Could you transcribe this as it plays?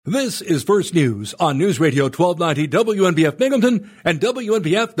This is First News on News Radio 1290 WNBF Binghamton and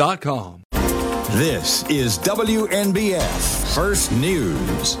WNBF.com. This is WNBF First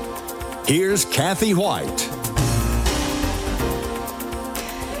News. Here's Kathy Whyte.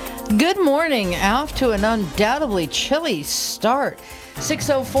 Good morning. Off to an undoubtedly chilly start.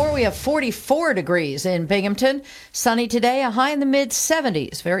 6:04, we have 44 degrees in Binghamton. Sunny today, a high in the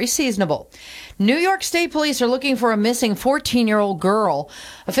mid-70s. Very seasonable. New York State Police are looking for a missing 14-year-old girl.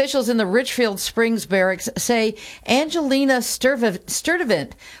 Officials in the Richfield Springs barracks say Angelina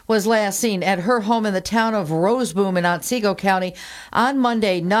Sturdivant was last seen at her home in the town of Roseboom in Otsego County on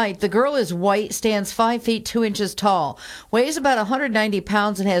Monday night. The girl is white, stands 5 feet 2 inches tall, weighs about 190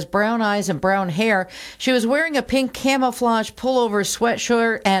 pounds, and has brown eyes and brown hair. She was wearing a pink camouflage pullover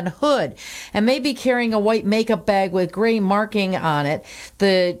sweatshirt and hood, and may be carrying a white makeup bag with gray marking on it.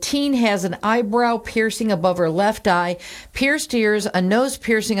 The teen has an eyebrow piercing above her left eye, pierced ears, a nose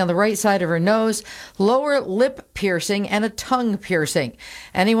piercing on the right side of her nose, lower lip piercing, and a tongue piercing.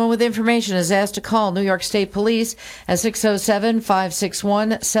 Anyone with information is asked to call New York State Police at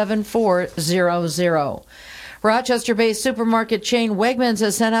 607-561-7400. Rochester-based supermarket chain Wegmans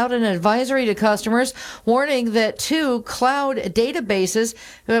has sent out an advisory to customers warning that 2 cloud databases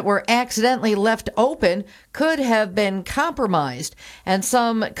that were accidentally left open could have been compromised, and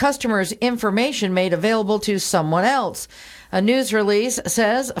some customers' information made available to someone else. A news release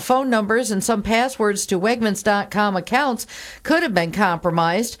says phone numbers and some passwords to Wegmans.com accounts could have been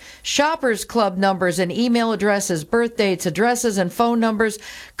compromised. Shoppers Club numbers and email addresses, birth dates, addresses, and phone numbers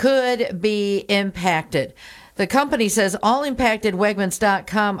could be impacted. The company says all impacted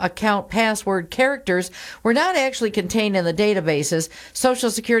Wegmans.com account password characters were not actually contained in the databases. Social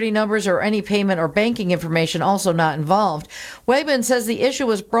security numbers or any payment or banking information also not involved. Wegmans says the issue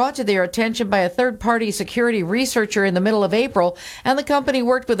was brought to their attention by a third-party security researcher in the middle of April, and the company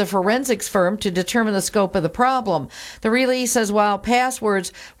worked with a forensics firm to determine the scope of the problem. The release says while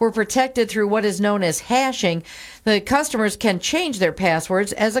passwords were protected through what is known as hashing, the customers can change their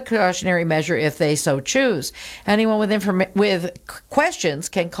passwords as a cautionary measure if they so choose. Anyone with questions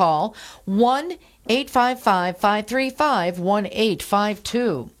can call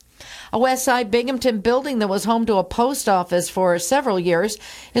 1-855-535-1852. A West Side Binghamton building that was home to a post office for several years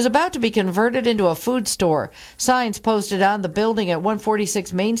is about to be converted into a food store. Signs posted on the building at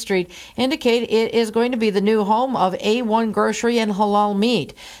 146 Main Street indicate it is going to be the new home of A1 Grocery and Halal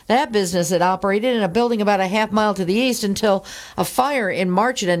Meat. That business had operated in a building about a half mile to the east until a fire in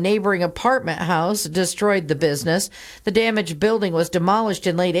March in a neighboring apartment house destroyed the business. The damaged building was demolished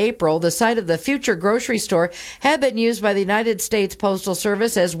in late April. The site of the future grocery store had been used by the United States Postal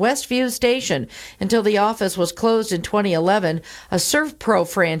Service as Westview Station until the office was closed in 2011. A ServPro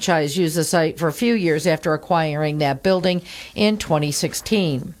franchise used the site for a few years after acquiring that building in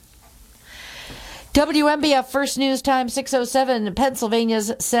 2016. WNBF First News Time 6:07.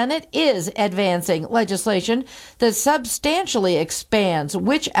 Pennsylvania's Senate is advancing legislation that substantially expands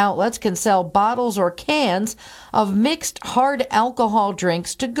which outlets can sell bottles or cans of mixed hard alcohol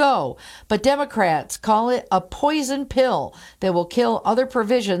drinks to go. But Democrats call it a poison pill that will kill other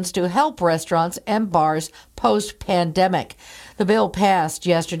provisions to help restaurants and bars post-pandemic. The bill passed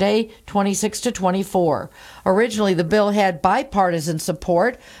yesterday, 26-24. Originally, the bill had bipartisan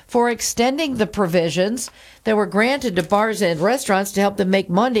support for extending the provisions that were granted to bars and restaurants to help them make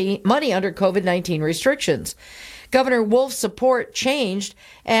money under COVID-19 restrictions. Governor Wolf's support changed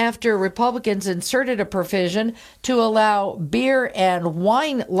after Republicans inserted a provision to allow beer and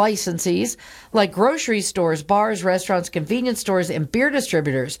wine licensees like grocery stores, bars, restaurants, convenience stores, and beer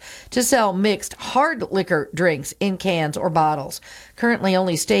distributors to sell mixed hard liquor drinks in cans or bottles. Currently,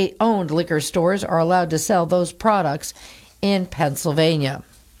 only state-owned liquor stores are allowed to sell those products in Pennsylvania.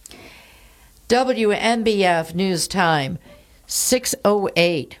 WNBF News Time,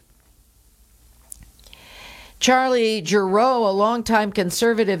 6:08. Charlie Giroux, a longtime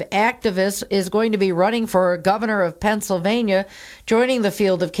conservative activist, is going to be running for governor of Pennsylvania, joining the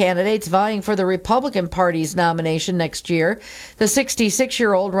field of candidates vying for the Republican Party's nomination next year. The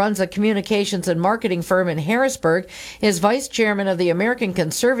 66-year-old runs a communications and marketing firm in Harrisburg, is vice chairman of the American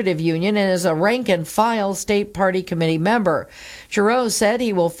Conservative Union, and is a rank-and-file state party committee member. Giroux said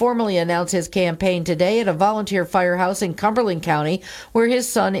he will formally announce his campaign today at a volunteer firehouse in Cumberland County, where his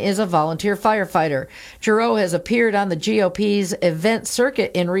son is a volunteer firefighter. Giroux has appeared on the GOP's event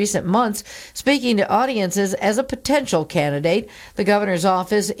circuit in recent months, speaking to audiences as a potential candidate. The governor's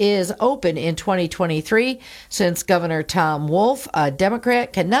office is open in 2023 since Governor Tom Wolf, a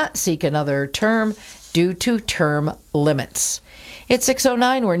Democrat, cannot seek another term due to term limits. It's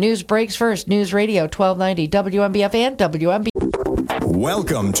 6:09 where news breaks first. News Radio 1290 WNBF and WNBF.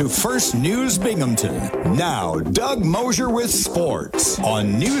 Welcome to First News Binghamton. Now, Doug Mosher with sports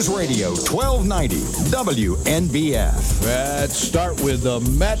on News Radio 1290 WNBF. Let's start with the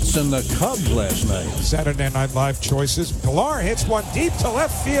Mets and the Cubs last night. Saturday Night Live choices. Pilar hits one deep to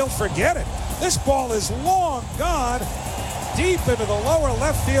left field. Forget it. This ball is long gone, deep into the lower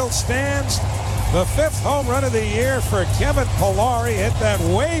left field stands. The 5th home run of the year for Kevin Pilari. Hit that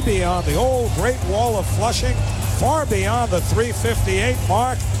way beyond the old Great Wall of Flushing, far beyond the 358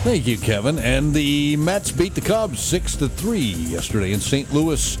 mark. Thank you, Kevin. And the Mets beat the Cubs 6-3 yesterday in St.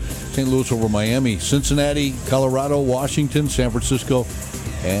 Louis. St. Louis over Miami, Cincinnati, Colorado, Washington, San Francisco,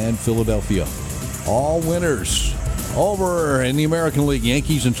 and Philadelphia. All winners. Over in the American League,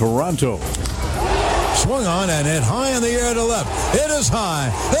 Yankees in Toronto. Swung on and hit high in the air to left. It is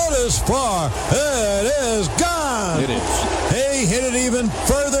high. It is far. It is gone. It is. He hit it even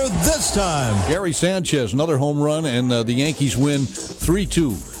further this time. Gary Sanchez, another home run, and the Yankees win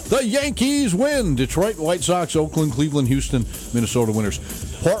 3-2. The Yankees win. Detroit, White Sox, Oakland, Cleveland, Houston, Minnesota winners.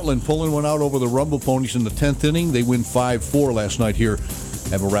 Portland pulling one out over the Rumble Ponies in the 10th inning. They win 5-4 last night here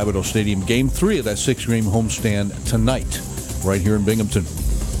at Rapido Stadium. Game 3 of that 6-game homestand tonight, right here in Binghamton.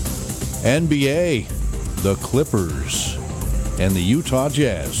 NBA, the Clippers and the Utah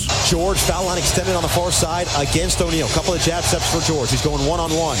Jazz. George, foul line extended on the far side against O'Neal. Couple of jab steps for George. He's going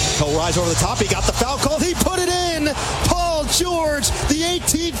one-on-one. He'll rise over the top. He got the foul call. He put it in. Paul George, the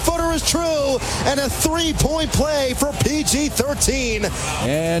 18-footer is true, and a three-point play for PG-13.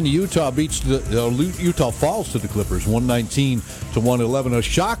 And Utah Utah falls to the Clippers, 119-111. A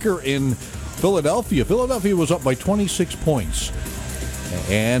shocker in Philadelphia. Philadelphia was up by 26 points.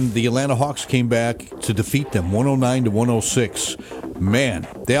 And the Atlanta Hawks came back to defeat them, 109-106. Man,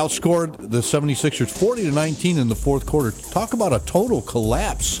 they outscored the 76ers 40-19 in the fourth quarter. Talk about a total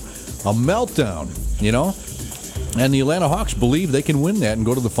collapse, a meltdown, you know? And the Atlanta Hawks believe they can win that and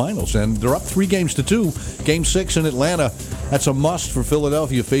go to the finals. And they're up 3-2. Game 6 in Atlanta, that's a must for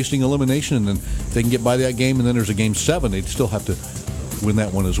Philadelphia facing elimination. And then if they can get by that game, and then there's a Game 7, they'd still have to win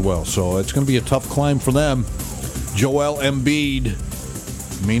that one as well. So it's going to be a tough climb for them. Joel Embiid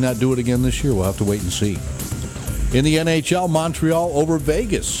may not do it again this year. We'll have to wait and see. In the NHL, Montreal over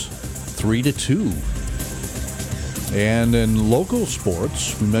Vegas, 3-2. And in local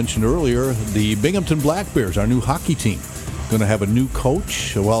sports, we mentioned earlier, the Binghamton Black Bears, our new hockey team, going to have a new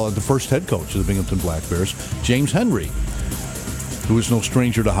coach. Well, the first head coach of the Binghamton Black Bears, James Henry, who is no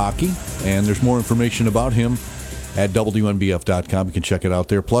stranger to hockey. And there's more information about him at WNBF.com. You can check it out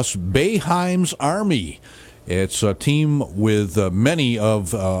there. Plus, Boeheim's Army. It's a team with many of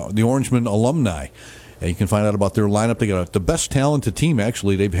the Orangemen alumni. And you can find out about their lineup. They got the best talented team,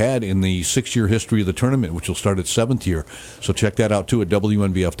 actually, they've had in the 6-year history of the tournament, which will start at 7th year. So check that out, too, at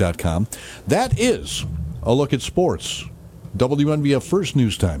WNBF.com. That is a look at sports. WNBF First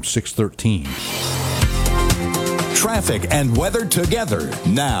News Time, 6:13. Traffic and weather together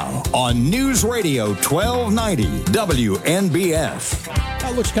now on News Radio 1290 WNBF.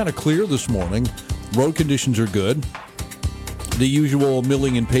 It looks kind of clear this morning. Road conditions are good. The usual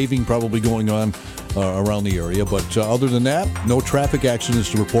milling and paving probably going on around the area. But other than that, no traffic accidents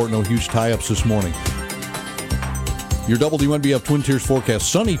to report, no huge tie-ups this morning. Your WNBF Twin Tiers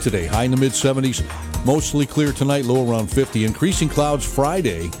forecast, sunny today, high in the mid-70s. Mostly clear tonight, low around 50. Increasing clouds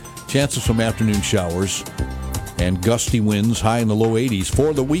Friday, chance of some afternoon showers. And gusty winds, high in the low 80s.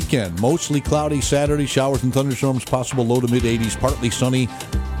 For the weekend, mostly cloudy Saturday, showers and thunderstorms possible, low to mid-80s. Partly sunny,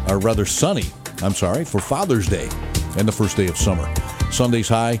 or rather sunny, for Father's Day and the first day of summer. Sunday's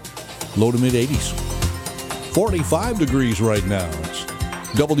high, low to mid-80s. 45 degrees right now. It's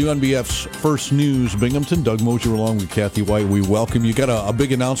WNBF's First News Binghamton. Doug Mosher along with Kathy Whyte. We welcome you. Got a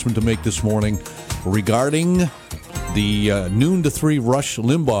big announcement to make this morning regarding the noon to 3 Rush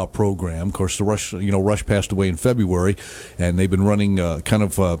Limbaugh program. Of course, the Rush passed away in February, and they've been running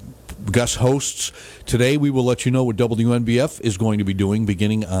guest hosts. Today, we will let you know what WNBF is going to be doing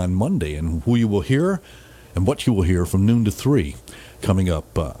beginning on Monday, and who you will hear and what you will hear from noon to 3 coming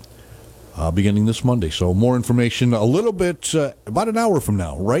up beginning this Monday. So more information a little bit, about an hour from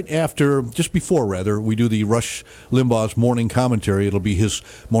now, just before, we do the Rush Limbaugh's morning commentary. It'll be his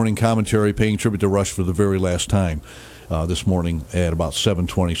morning commentary paying tribute to Rush for the very last time this morning at about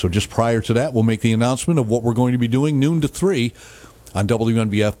 7:20. So just prior to that, we'll make the announcement of what we're going to be doing noon to 3 on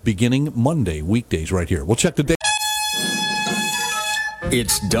WNBF beginning Monday, weekdays right here. We'll check the date.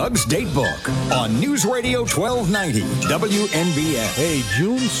 It's Doug's Date Book on News Radio 1290 WNBF. Hey,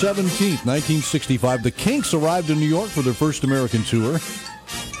 June 17th, 1965, the Kinks arrived in New York for their first American tour.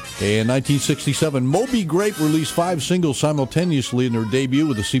 In 1967, Moby Grape released 5 singles simultaneously in their debut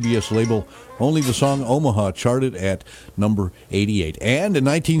with the CBS label. Only the song Omaha charted at number 88. And in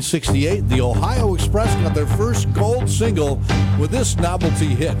 1968, the Ohio Express got their first gold single with this novelty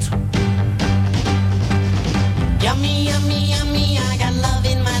hit. Yummy, yummy, yummy, I got love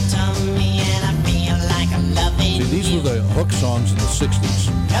in my tummy and I feel like I'm loving. See, these were the hook songs in the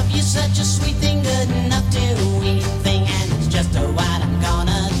 60s. Love you such a sweet thing, good enough to anything, and it's just what I'm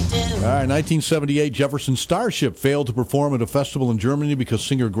gonna do. All right, 1978, Jefferson Starship failed to perform at a festival in Germany because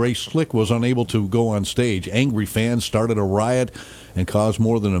singer Grace Slick was unable to go on stage. Angry fans started a riot and caused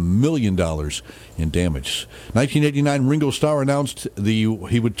more than $1 million in damage. 1989, Ringo Starr announced he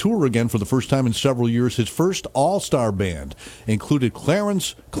would tour again for the first time in several years. His first all-star band included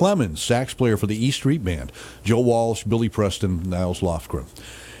Clarence Clemens, sax player for the E Street Band, Joe Walsh, Billy Preston, Niles Lofgren.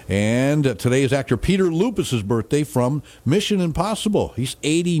 And today is actor Peter Lupus's birthday from Mission Impossible. He's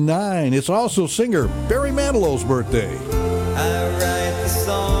 89. It's also singer Barry Manilow's birthday. I write the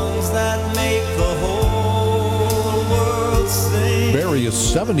songs that make the whole world sing. Barry is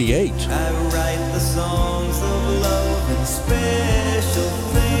 78. I write the songs of love and special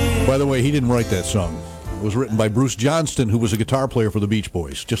things. By the way, he didn't write that song. It was written by Bruce Johnston, who was a guitar player for the Beach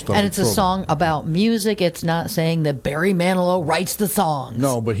Boys. And it's a song about music. It's not saying that Barry Manilow writes the songs.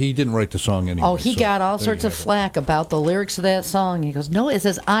 No, but he didn't write the song anyway. Oh, he got all sorts of flack about the lyrics of that song. He goes, no, it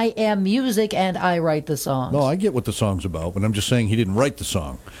says, I am music and I write the songs. No, I get what the song's about, but I'm just saying he didn't write the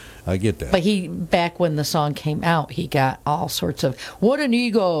song. I get that. But back when the song came out, he got all sorts of, what an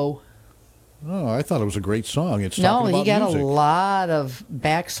ego. Oh, I thought it was a great song. It's No, talking he about got music. a lot of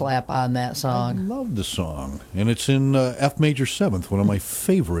backslap on that song. I love the song. And it's in F major 7th, one of my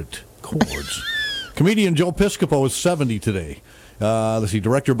favorite chords. Comedian Joe Piscopo is 70 today. Let's see,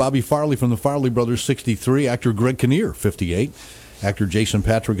 director Bobby Farley from the Farley Brothers, 63. Actor Greg Kinnear, 58. Actor Jason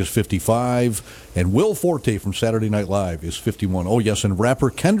Patrick is 55. And Will Forte from Saturday Night Live is 51. Oh, yes, and rapper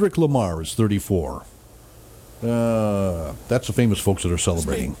Kendrick Lamar is 34. That's the famous folks that are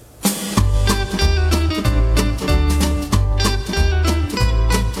celebrating.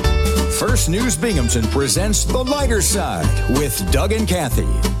 First News Binghamton presents The Lighter Side with Doug and Kathy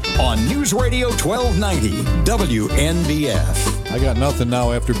on News Radio 1290 WNBF. I got nothing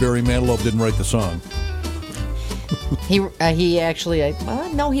now after Barry Manilow didn't write the song. He actually,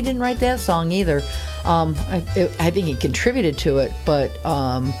 no, he didn't write that song either. I think he contributed to it, but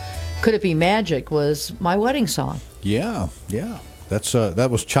Could It Be Magic was my wedding song. Yeah. That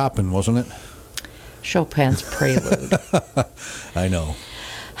was Chopin, wasn't it? Chopin's Prelude. I know.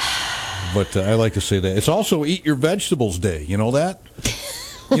 But I like to say that. It's also Eat Your Vegetables Day. You know that?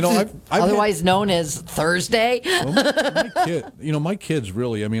 You know, I've otherwise known as Thursday. My kids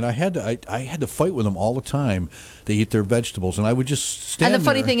really. I mean, I had to fight with them all the time to eat their vegetables, and I would just stand there. And the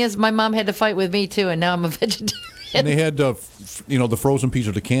funny thing is, my mom had to fight with me too, and now I'm a vegetarian. And they had, the frozen peas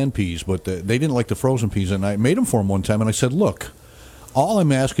or the canned peas, but they didn't like the frozen peas, and I made them for them one time, and I said, look, all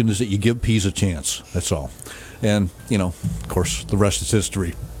I'm asking is that you give peas a chance. That's all. And, of course, the rest is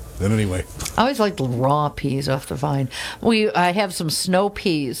history. But anyway. I always like the raw peas off the vine. I have some snow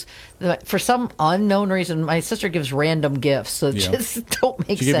peas. For some unknown reason, my sister gives random gifts that just don't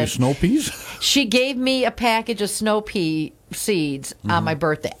make sense. She gave you snow peas? She gave me a package of snow pea seeds on my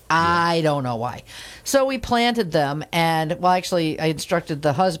birthday. I don't know why. So we planted them, and, actually, I instructed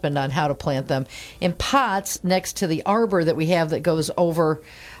the husband on how to plant them in pots next to the arbor that we have that goes over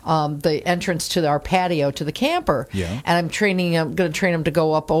the entrance to our patio to the camper. Yeah. And I'm going to train them to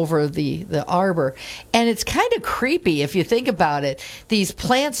go up over the arbor. And it's kind of creepy if you think about it. These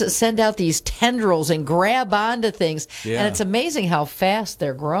plants that send out these tendrils and grab onto things. Yeah. And it's amazing how fast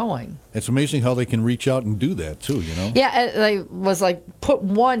they're growing. It's amazing how they can reach out and do that, too, Yeah, I was put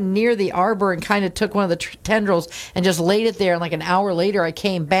one near the arbor and kind of took one of the tendrils and just laid it there. And an hour later, I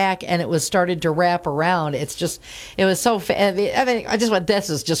came back and it was started to wrap around. It was so I just went, this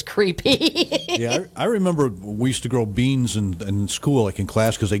is just creepy. Yeah, I remember we used to grow beans in school, in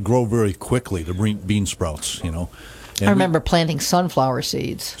class, because they grow very quickly, the bean sprouts, And I remember planting sunflower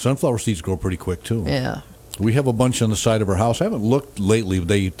seeds. Sunflower seeds grow pretty quick, too. Yeah. We have a bunch on the side of our house. I haven't looked lately.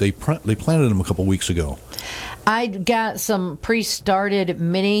 They planted them a couple weeks ago. I got some pre-started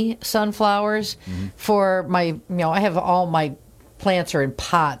mini sunflowers for my, I have all my plants are in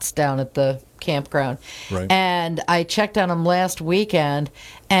pots down at the campground. Right. And I checked on them last weekend,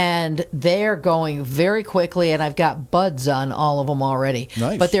 and they're going very quickly, and I've got buds on all of them already.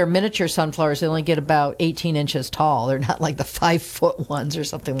 Nice. But they're miniature sunflowers. They only get about 18 inches tall. They're not like the 5-foot ones or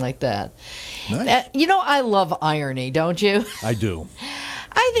something like that. Nice. I love irony, don't you? I do.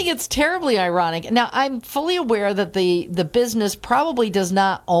 I think it's terribly ironic. Now, I'm fully aware that the business probably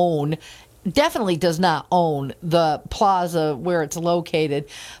definitely does not own the plaza where it's located,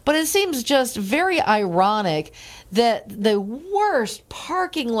 but it seems just very ironic that the worst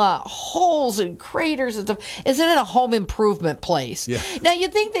parking lot holes and craters and stuff is in a home improvement place. Yeah. Now,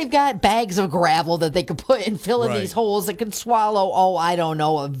 you'd think they've got bags of gravel that they could put and fill in these holes that can swallow, I don't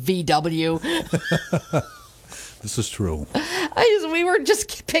know, a VW. This is true. We were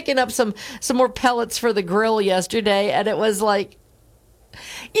just picking up some more pellets for the grill yesterday, and it was like,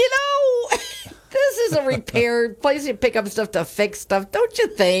 this is a repair place. You pick up stuff to fix stuff, don't you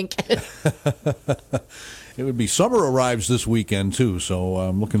think? It would be summer arrives this weekend, too, so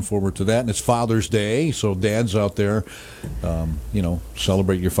I'm looking forward to that. And it's Father's Day, so dads out there,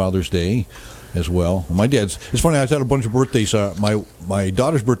 celebrate your Father's Day as well. It's funny, I've had a bunch of birthdays. My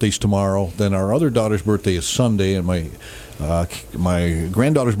daughter's birthday's tomorrow, then our other daughter's birthday is Sunday, and my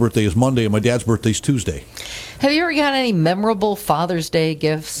granddaughter's birthday is Monday, and my dad's birthday's Tuesday. Have you ever got any memorable Father's Day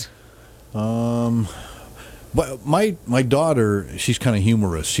gifts? But my daughter, she's kind of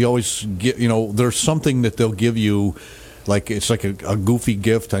humorous. She always there's something that they'll give you, like it's like a goofy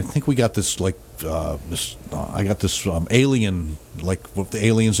gift. I think we got this I got this alien, like with the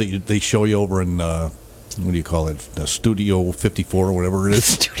aliens that they show you over in what do you call it? Studio 54 or whatever it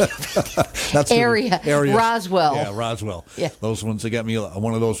is. Area. Roswell. Yeah, Roswell. Yeah. Those ones, they got me,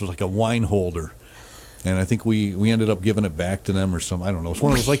 one of those was like a wine holder. And I think we ended up giving it back to them or something. I don't know. It's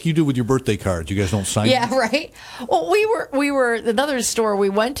one of those like you do with your birthday cards. You guys don't sign Yeah, them? right. Well, we were another store we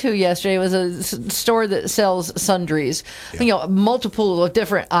went to yesterday was a store that sells sundries, multiple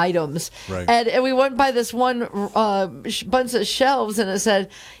different items. Right. And we went by this one bunch of shelves, and it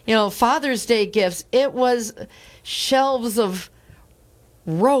said, Father's Day gifts. It was shelves of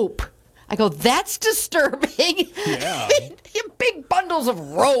rope. I go, that's disturbing. Yeah. Big bundles of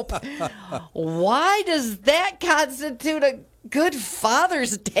rope. Why does that constitute a good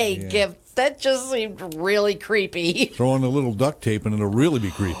Father's Day gift? That just seemed really creepy. Throw in a little duct tape and it'll really be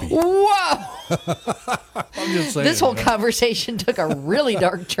creepy. Whoa! I'm just saying. This whole conversation took a really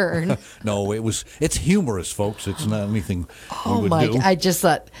dark turn. No, it's humorous, folks. It's not anything we would do. I just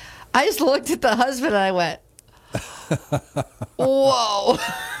looked at the husband and I went, whoa.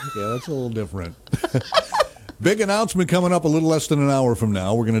 Yeah, that's a little different. Big announcement coming up a little less than an hour from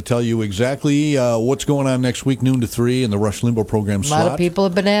now. We're going to tell you exactly what's going on next week, noon to 3, in the Rush Limbaugh program slot. A lot of people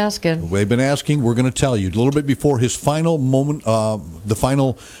have been asking. They've been asking. We're going to tell you a little bit before his final moment, the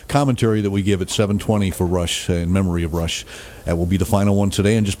final commentary that we give at 7:20 for Rush, in memory of Rush. That will be the final one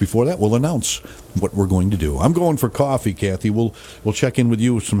today, and just before that, we'll announce what we're going to do. I'm going for coffee, Kathy. We'll check in with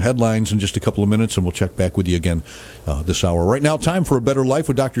you with some headlines in just a couple of minutes, and we'll check back with you again this hour. Right now, time for A Better Life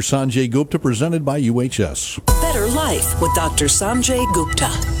with Dr. Sanjay Gupta, presented by UHS. Better Life with Dr. Sanjay Gupta.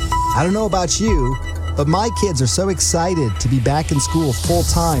 I don't know about you, but my kids are so excited to be back in school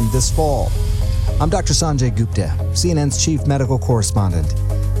full-time this fall. I'm Dr. Sanjay Gupta, CNN's chief medical correspondent.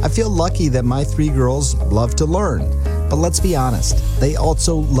 I feel lucky that my 3 girls love to learn. But let's be honest, they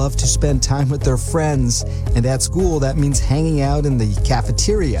also love to spend time with their friends, and at school that means hanging out in the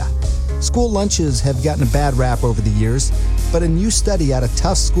cafeteria. School lunches have gotten a bad rap over the years, but a new study out of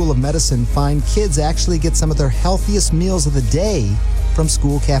Tufts School of Medicine find kids actually get some of their healthiest meals of the day from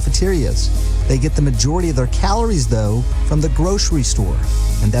school cafeterias. They get the majority of their calories, though, from the grocery store,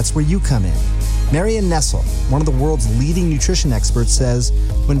 and that's where you come in. Marion Nessel, one of the world's leading nutrition experts, says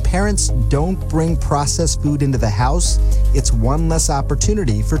when parents don't bring processed food into the house, it's one less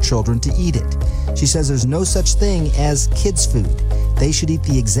opportunity for children to eat it. She says there's no such thing as kids' food. They should eat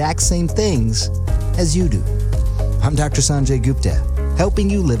the exact same things as you do. I'm Dr. Sanjay Gupta, helping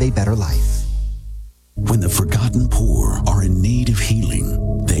you live a better life. When the forgotten poor are in need of healing,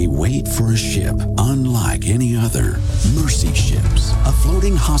 they wait for a ship unlike any other. Mercy Ships, a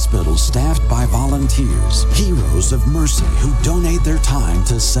floating hospital staffed by volunteers, heroes of mercy who donate their time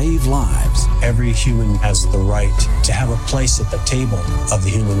to save lives. Every human has the right to have a place at the table of the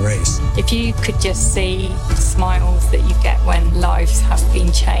human race. If you could just see the smiles that you get when lives have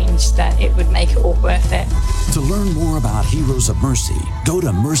been changed, then it would make it all worth it. To learn more about Heroes of Mercy, go to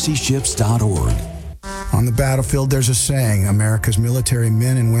mercyships.org. On the battlefield, there's a saying America's military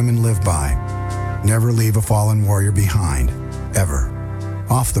men and women live by. Never leave a fallen warrior behind, ever.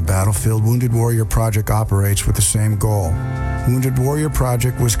 Off the battlefield, Wounded Warrior Project operates with the same goal. Wounded Warrior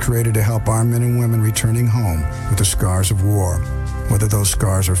Project was created to help our men and women returning home with the scars of war, whether those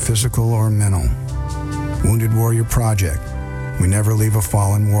scars are physical or mental. Wounded Warrior Project. We never leave a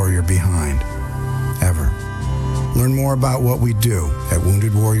fallen warrior behind, ever. Learn more about what we do at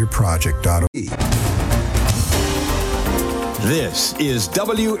woundedwarriorproject.org. This is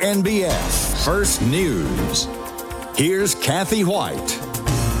WNBF First News. Here's Kathy Whyte.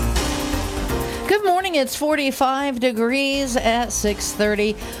 Good morning. It's 45 degrees at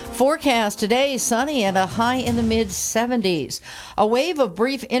 6:30. Forecast today, sunny and a high in the mid-70s. A wave of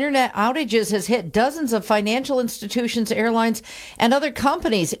brief internet outages has hit dozens of financial institutions, airlines, and other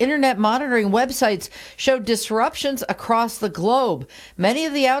companies. Internet monitoring websites showed disruptions across the globe. Many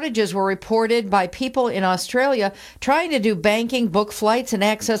of the outages were reported by people in Australia trying to do banking, book flights, and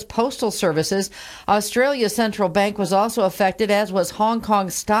access postal services. Australia's central bank was also affected, as was Hong Kong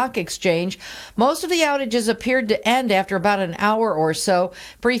Stock Exchange. Most of the outages appeared to end after about an hour or so.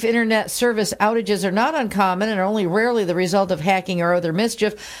 Brief internet service outages are not uncommon and are only rarely the result of hacking or other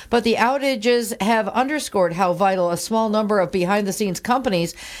mischief, but the outages have underscored how vital a small number of behind-the-scenes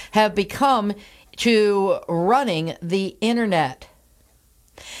companies have become to running the internet.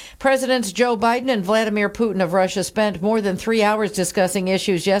 Presidents Joe Biden and Vladimir Putin of Russia spent more than 3 hours discussing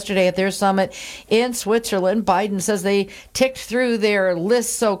issues yesterday at their summit in Switzerland. Biden says they ticked through their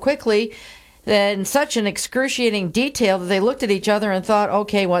lists so quickly in such an excruciating detail that they looked at each other and thought,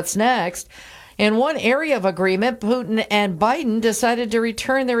 okay, what's next? In one area of agreement, Putin and Biden decided to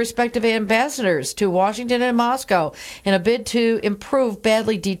return their respective ambassadors to Washington and Moscow in a bid to improve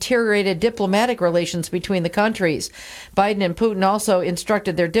badly deteriorated diplomatic relations between the countries. Biden and Putin also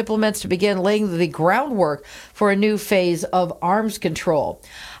instructed their diplomats to begin laying the groundwork for a new phase of arms control.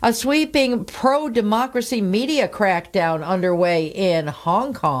 A sweeping pro-democracy media crackdown underway in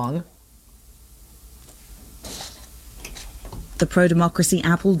Hong Kong. The pro-democracy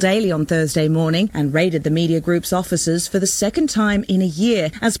app pulled daily on Thursday morning and raided the media group's offices for the second time in a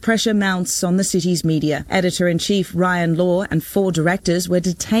year as pressure mounts on the city's media. Editor-in-chief Ryan Law and 4 directors were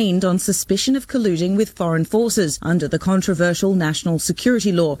detained on suspicion of colluding with foreign forces under the controversial national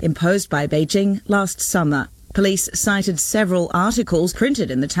security law imposed by Beijing last summer. Police cited several articles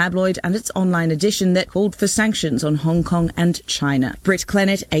printed in the tabloid and its online edition that called for sanctions on Hong Kong and China. Britt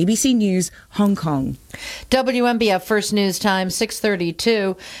Clennett, ABC News, Hong Kong. WNBF First News Time,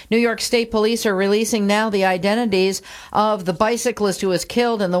 6:32. New York State Police are releasing now the identities of the bicyclist who was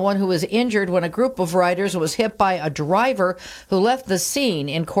killed and the one who was injured when a group of riders was hit by a driver who left the scene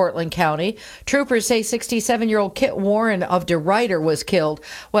in Cortland County. Troopers say 67-year-old Kit Warren of DeRuyter was killed,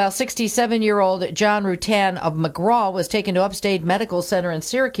 while 67-year-old John Rutan of McGraw was taken to Upstate Medical Center in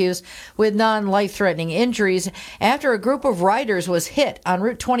Syracuse with non-life-threatening injuries after a group of riders was hit on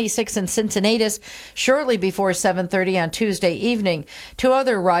Route 26 in Cincinnatus shortly before 7:30 on Tuesday evening. 2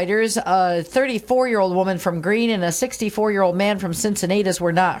 other riders, a 34-year-old woman from Greene and a 64-year-old man from Cincinnatus,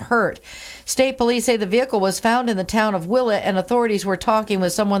 were not hurt. State police say the vehicle was found in the town of Willett, and authorities were talking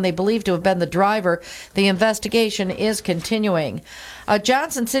with someone they believe to have been the driver. The investigation is continuing. A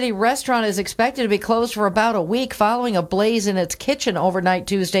Johnson City restaurant is expected to be closed for about a week following a blaze in its kitchen overnight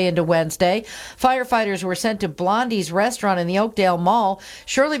Tuesday into Wednesday. Firefighters were sent to Blondie's restaurant in the Oakdale Mall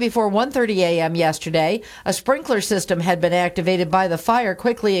shortly before 1:30 a.m. yesterday. A sprinkler system had been activated by the fire,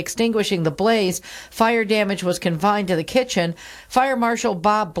 quickly extinguishing the blaze. Fire damage was confined to the kitchen. Fire Marshal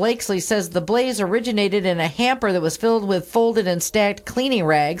Bob Blakesley says the blaze originated in a hamper that was filled with folded and stacked cleaning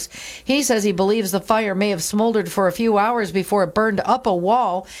rags. He says he believes the fire may have smoldered for a few hours before it burned up a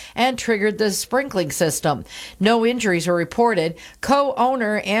wall and triggered the sprinkling system. No injuries were reported.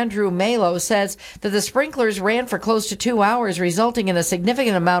 Co-owner Andrew Malo says that the sprinklers ran for close to 2 hours, resulting in a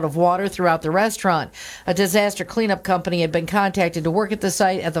significant amount of water throughout the restaurant. A disaster cleanup company had been contacted to work at the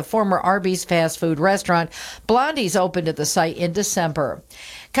site at the former Arby's fast food restaurant. Blondie's opened at the site in December.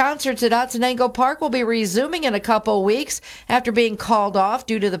 Concerts at Otsego Park will be resuming in a couple weeks after being called off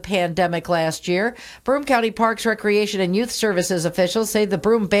due to the pandemic last year. Broome County Parks Recreation and Youth Services officials say the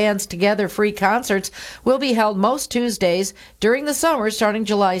Broome Bands Together free concerts will be held most Tuesdays during the summer starting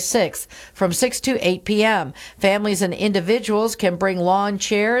July 6th from 6 to 8 p.m. Families and individuals can bring lawn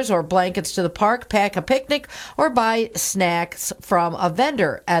chairs or blankets to the park, pack a picnic, or buy snacks from a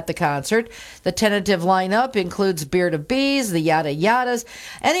vendor at the concert. The tentative lineup includes Beard of Bees, the Yada Yadas.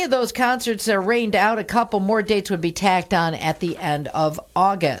 Any of those concerts are rained out. A couple more dates would be tacked on at the end of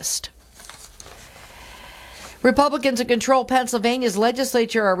August. Republicans in control Pennsylvania's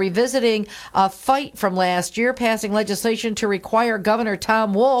legislature are revisiting a fight from last year, passing legislation to require Governor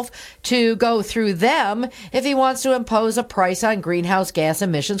Tom Wolf to go through them if he wants to impose a price on greenhouse gas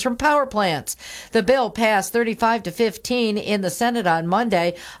emissions from power plants. The bill passed 35-15 in the Senate on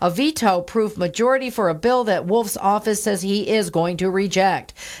Monday, a veto-proof majority for a bill that Wolf's office says he is going to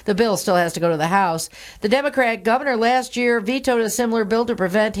reject. The bill still has to go to the House. The Democrat governor last year vetoed a similar bill to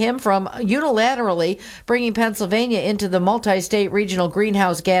prevent him from unilaterally bringing Pennsylvania Pennsylvania into the multi-state regional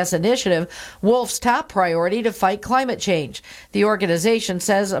greenhouse gas initiative, Wolf's top priority to fight climate change. The organization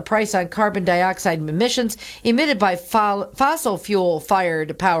says a price on carbon dioxide emissions emitted by fossil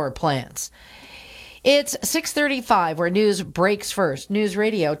fuel-fired power plants. It's 6:35 where news breaks first. News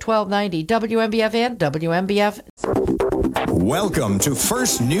Radio 1290 WNBF and WNBF. Welcome to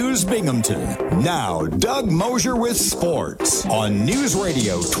First News Binghamton. Now, Doug Mosher with sports on News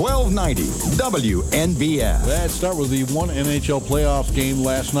Radio 1290 WNBF. Let's start with the one NHL playoff game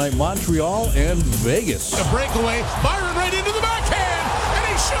last night, Montreal and Vegas. A breakaway, Byron right into the backhand, and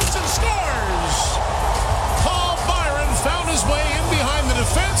he shoots and scores. Paul Byron found his way in behind the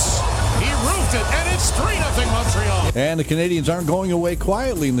defense. He roofed it, and it's 3-0 Montreal. And the Canadians aren't going away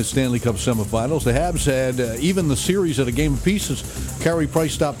quietly in the Stanley Cup semifinals. The Habs had even the series at a game apiece. Carey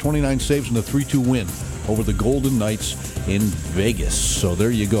Price stopped 29 saves in a 3-2 win over the Golden Knights in Vegas. So there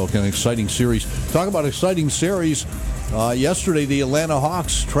you go, kind of exciting series. Talk about exciting series. Yesterday, the Atlanta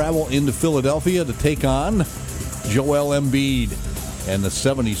Hawks travel into Philadelphia to take on Joel Embiid and the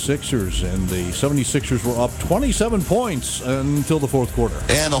 76ers. And the 76ers were up 27 points until the fourth quarter.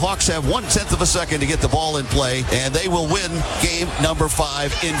 And the Hawks have 1/10 of a second to get the ball in play, and they will win game number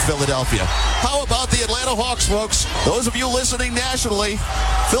 5 in Philadelphia. How about the Atlanta Hawks, folks? Those of you listening nationally,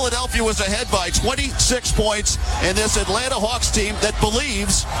 Philadelphia was ahead by 26 points, and this Atlanta Hawks team that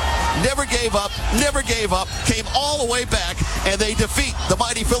believes, never gave up, came all the way back, and they defeat the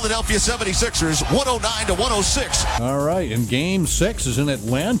mighty Philadelphia 76ers 109-106. All right, and game 6 is in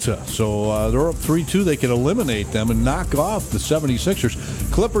Atlanta, so they're up 3-2. They can eliminate them and knock off the 76ers.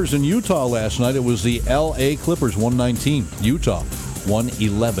 Clippers in Utah last night. It was the L.A. Clippers 119, Utah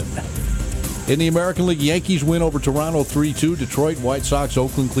 111. In the American League, Yankees win over Toronto 3-2. Detroit, White Sox,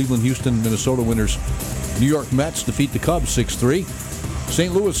 Oakland, Cleveland, Houston, Minnesota winners. New York Mets defeat the Cubs 6-3.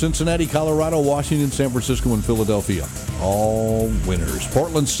 St. Louis, Cincinnati, Colorado, Washington, San Francisco, and Philadelphia. All winners.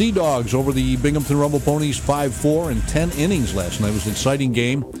 Portland Sea Dogs over the Binghamton Rumble Ponies 5-4 in 10 innings last night. It was an exciting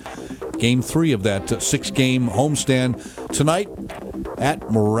game. Game 3 of that 6-game homestand tonight at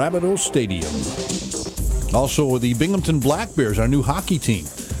Marabito Stadium. Also, the Binghamton Black Bears, our new hockey team,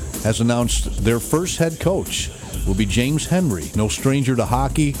 has announced their first head coach will be James Henry. No stranger to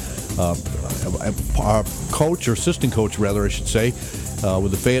hockey. Coach, or assistant coach, rather, I should say,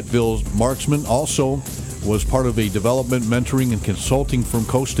 with the Fayetteville Marksmen. Also was part of a development, mentoring, and consulting from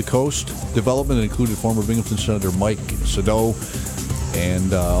coast to coast development. It included former Binghamton Senator Mike Sado,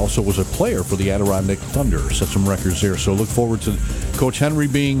 and also was a player for the Adirondack Thunder. Set some records there. So look forward to Coach Henry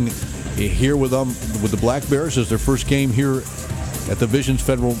being here with them with the Black Bears as their first game here at the Visions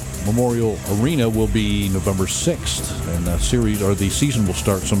Federal Memorial Arena will be November 6th, and the season will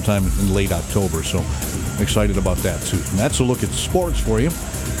start sometime in late October. So I'm excited about that too. And that's a look at sports for you.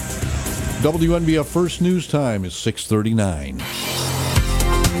 WNBF First News Time is 6:39.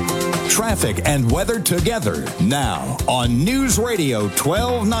 Traffic and weather together now on News Radio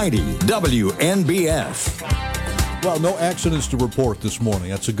 1290 WNBF. Well, no accidents to report this morning.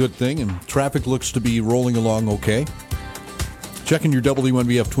 That's a good thing, and traffic looks to be rolling along okay. Checking your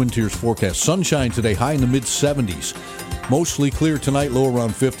WNBF Twin Tiers forecast. Sunshine today, high in the mid-70s. Mostly clear tonight, low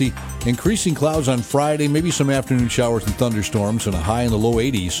around 50. Increasing clouds on Friday, maybe some afternoon showers and thunderstorms, and a high in the low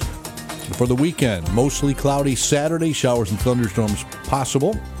 80s. For the weekend, mostly cloudy Saturday, showers and thunderstorms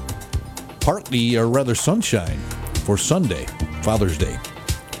possible. Partly, or rather sunshine for Sunday, Father's Day.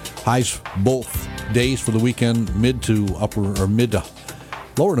 Highs both days for the weekend,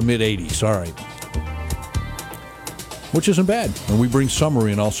 lower to mid 80s. All right. Which isn't bad. And we bring summer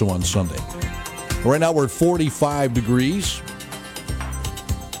in also on Sunday. Right now we're at 45 degrees.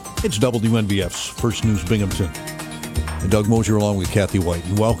 It's WNBF's First News Binghamton. And Doug Mosher along with Kathy Whyte.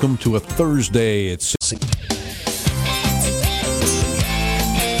 And welcome to a Thursday at 6.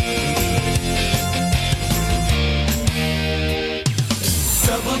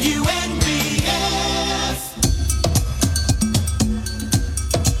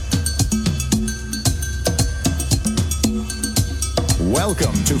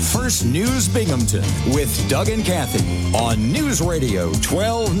 Welcome to First News Binghamton with Doug and Kathy on News Radio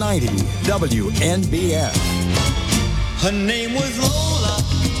 1290 WNBF. Her name was Lola.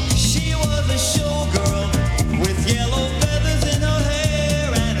 She was a showgirl with yellow feathers in her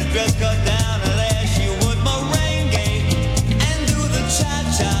hair and a dress cut down her there. She would merengue and do the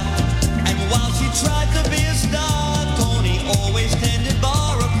cha-cha. And while she tried to be a star, Tony always tended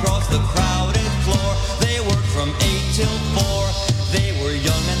bar across the crowded floor. They worked from 8 till 4. They were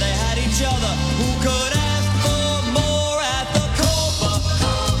young and they had each other. Who could ask for more at the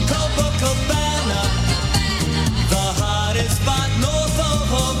Copacabana? The hottest spot north of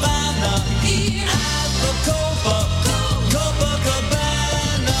Havana. At the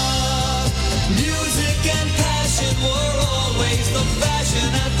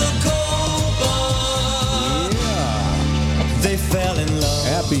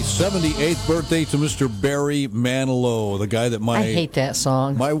 78th birthday to Mr. Barry Manilow, the guy that I hate that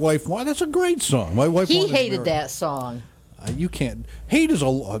song. My wife, why? That's a great song. My wife. He hated that song. You can't. Hate is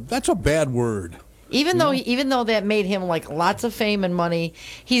that's a bad word. Even though that made him like lots of fame and money,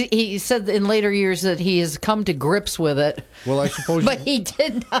 he said in later years that he has come to grips with it. Well, I suppose. But he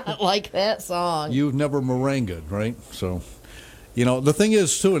did not like that song. You've never merenged, right? So, the thing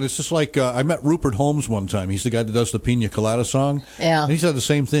is too, and it's just like I met Rupert Holmes one time. He's the guy that does the Pina Colada song. Yeah. And he said the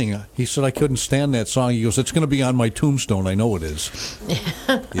same thing. He said I couldn't stand that song. He goes, "It's going to be on my tombstone. I know it is."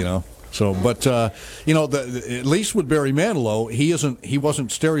 So, but at least with Barry Manilow, he wasn't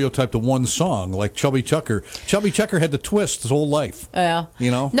stereotyped to one song like Chubby Checker. Chubby Checker had to twist his whole life. Yeah.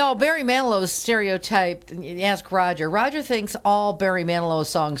 No, Barry Manilow is stereotyped. Ask Roger. Roger thinks all Barry Manilow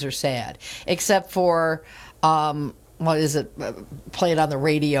songs are sad, except for what is it? Play It on the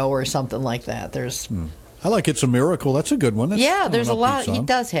Radio or something like that. There's. I like It's a Miracle. That's a good one. That's there's a lot. Song. He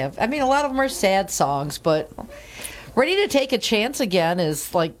does have. I mean, a lot of them are sad songs, but. Ready to Take a Chance Again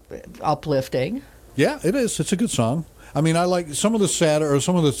is like uplifting. Yeah, it is. It's a good song. I mean, I like some of the sadder, or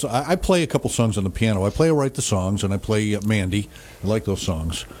some of the. I play a couple songs on the piano. I play Write the Songs, and I play Mandy. I like those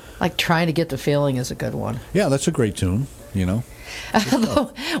songs. Like Trying to Get the Feeling is a good one. Yeah, that's a great tune.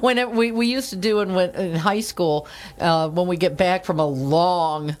 When we used to do in high school, when we get back from a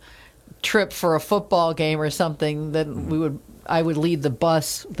long trip for a football game or something, then I would lead the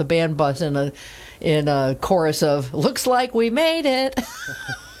band bus in a chorus of "Looks like we made it."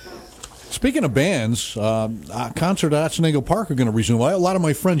 Speaking of bands, concert at Otsego Park are going to resume. A lot of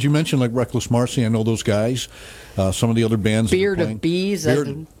my friends, you mentioned like Reckless Marcy, I know those guys. Some of the other bands. Beard of Bees.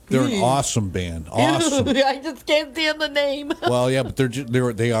 They're an awesome band. Awesome. I just can't stand the name. Well, yeah, but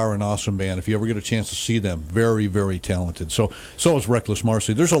they are an awesome band. If you ever get a chance to see them, very, very talented. So is Reckless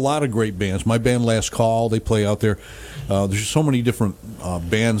Marcy. There's a lot of great bands. My band Last Call, they play out there. There's so many different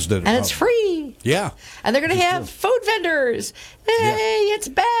bands that. And it's free. Yeah. And they're going to have food vendors. Hey, it's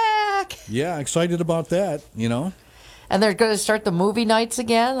back. Yeah, excited about that, And they're going to start the movie nights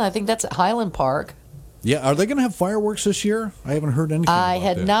again. I think that's at Highland Park. Yeah, are they going to have fireworks this year? I haven't heard anything I about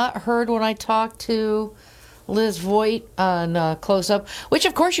had that. not heard when I talked to Liz Whyte on Close Up, which,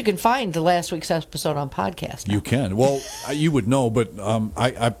 of course, you can find the last week's episode on podcast now. You can. Well, you would know, but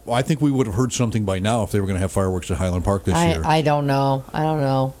I think we would have heard something by now if they were going to have fireworks at Highland Park this year. I don't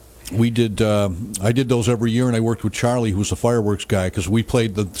know. We did. I did those every year, and I worked with Charlie, who was the fireworks guy, because we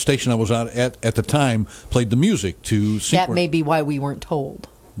played the station I was on at the time played the music to. That may be why we weren't told.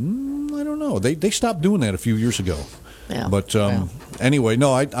 I don't know. They stopped doing that a few years ago. Yeah. But anyway,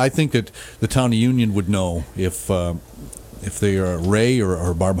 no, I think that the town of Union would know if they are Ray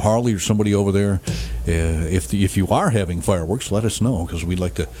or Barb Harley or somebody over there. If you are having fireworks, let us know, because we'd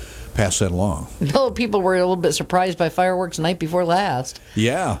like to pass that along. No, people were a little bit surprised by fireworks the night before last.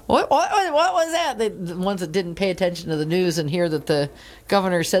 Yeah. What was that? The ones that didn't pay attention to the news and hear that the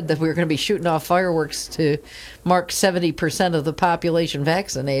governor said that we were going to be shooting off fireworks to mark 70% of the population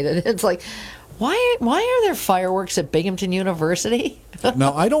vaccinated. It's like, why are there fireworks at Binghamton University?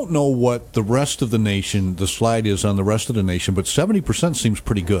 Now, I don't know what the rest of the nation, the slide is on the rest of the nation, but 70% seems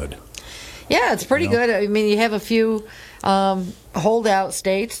pretty good. Yeah, it's pretty good. I mean, you have a few holdout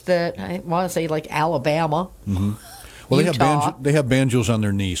states that I want to say, like Alabama. Mm-hmm. Well, Utah. they have banjos on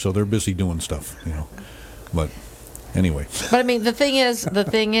their knees, so they're busy doing stuff, But anyway. But I mean, the thing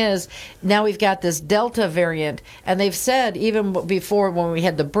is, now we've got this Delta variant, and they've said even before when we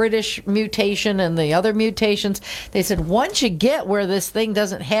had the British mutation and the other mutations, they said once you get where this thing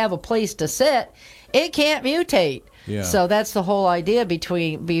doesn't have a place to sit, it can't mutate. Yeah. So that's the whole idea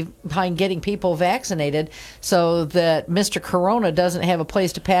behind getting people vaccinated, so that Mr. Corona doesn't have a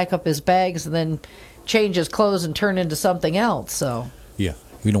place to pack up his bags and then change his clothes and turn into something else. So yeah,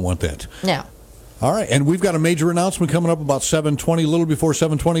 we don't want that. Yeah. All right, and we've got a major announcement coming up about 7:20, a little before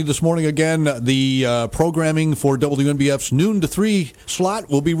 7:20 this morning. Again, the programming for WNBF's noon to 3 slot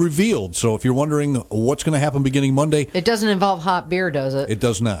will be revealed. So if you're wondering what's going to happen beginning Monday. It doesn't involve hot beer, does it? It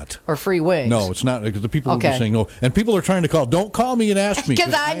does not. Or free wings? No, it's not. The people will be saying no. And people are trying to call. Don't call me and ask me.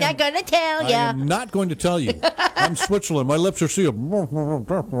 Because I'm not going to tell you. I am not going to tell you. I'm Switzerland. My lips are sealed.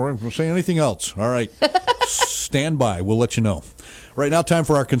 Say anything else. All right. Stand by. We'll let you know. Right now, time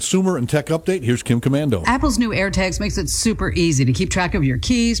for our consumer and tech update. Here's Kim Commando. Apple's new AirTags makes it super easy to keep track of your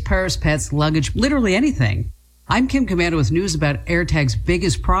keys, purse, pets, luggage, literally anything. I'm Kim Commando with news about AirTag's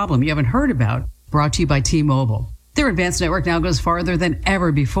biggest problem you haven't heard about, brought to you by T-Mobile. Their advanced network now goes farther than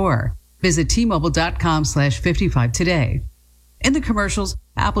ever before. Visit T-Mobile.com/55 today. In the commercials,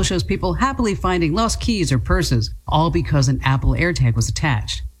 Apple shows people happily finding lost keys or purses, all because an Apple AirTag was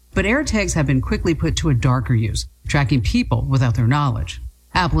attached. But AirTags have been quickly put to a darker use, tracking people without their knowledge.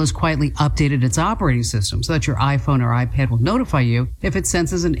 Apple has quietly updated its operating system so that your iPhone or iPad will notify you if it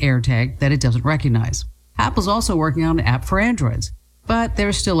senses an AirTag that it doesn't recognize. Apple's also working on an app for Androids, but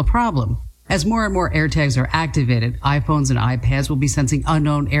there's still a problem. As more and more AirTags are activated, iPhones and iPads will be sensing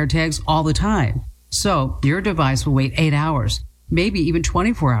unknown AirTags all the time. So your device will wait 8 hours, maybe even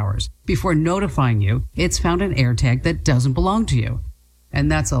 24 hours, before notifying you it's found an AirTag that doesn't belong to you. And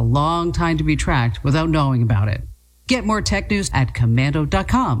that's a long time to be tracked without knowing about it. Get more tech news at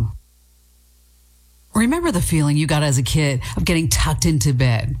commando.com. Remember the feeling you got as a kid of getting tucked into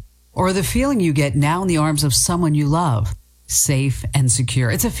bed? Or the feeling you get now in the arms of someone you love? Safe and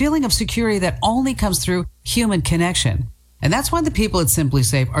secure. It's a feeling of security that only comes through human connection. And that's why the people at Simply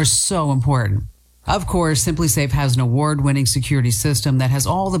Safe are so important. Of course, Simply Safe has an award-winning security system that has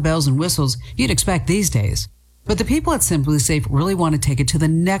all the bells and whistles you'd expect these days. But the people at Simply Safe really want to take it to the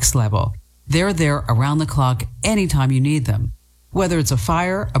next level. They're there around the clock anytime you need them. Whether it's a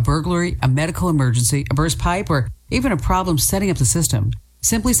fire, a burglary, a medical emergency, a burst pipe, or even a problem setting up the system,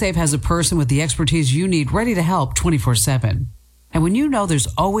 Simply Safe has a person with the expertise you need ready to help 24/7. And when you know there's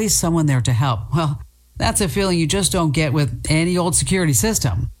always someone there to help, well, that's a feeling you just don't get with any old security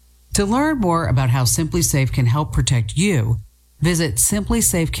system. To learn more about how Simply Safe can help protect you, visit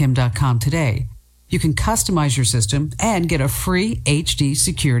simplysafekim.com today. You can customize your system and get a free HD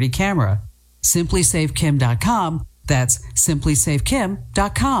security camera. simplysafekim.com. That's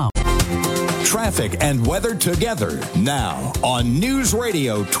simplysafekim.com. Traffic and weather together now on News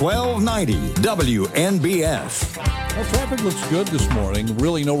Radio 1290 WNBF. Well, traffic looks good this morning.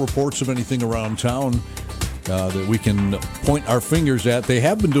 Really no reports of anything around town that we can point our fingers at. They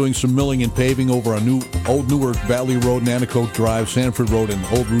have been doing some milling and paving over on Old Newark Valley Road, Nanticoke Drive, Sanford Road, and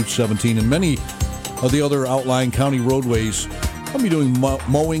Old Route 17, and many of the other outlying county roadways. I'll be doing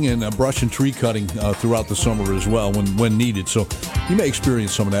mowing and brush and tree cutting throughout the summer as well when needed. So you may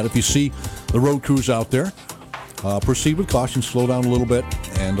experience some of that. If you see the road crews out there, proceed with caution, slow down a little bit,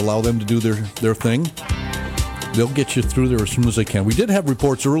 and allow them to do their thing. They'll get you through there as soon as they can. We did have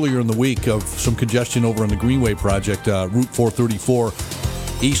reports earlier in the week of some congestion over on the Greenway project, Route 434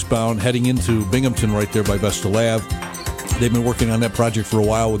 eastbound, heading into Binghamton right there by Vestal Ave. They've been working on that project for a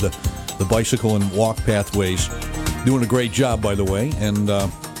while with the bicycle and walk pathways. Doing a great job, by the way, and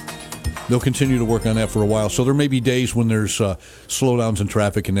they'll continue to work on that for a while. So there may be days when there's slowdowns in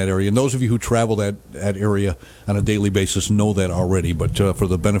traffic in that area. And those of you who travel that area on a daily basis know that already. But for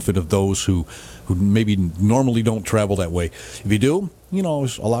the benefit of those who maybe normally don't travel that way, if you do,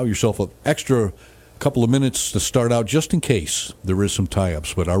 always allow yourself an extra couple of minutes to start out just in case there is some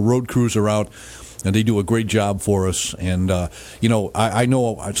tie-ups. But our road crews are out, and they do a great job for us. And, I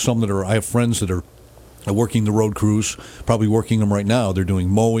know some I have friends that are working the road crews, probably working them right now. They're doing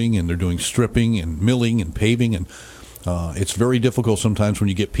mowing, and they're doing stripping and milling and paving, and it's very difficult sometimes when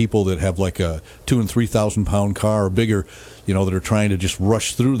you get people that have like a 2,000 and 3,000 pound car or bigger, that are trying to just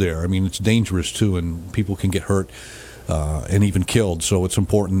rush through there. I mean, it's dangerous too, and people can get hurt and even killed. So it's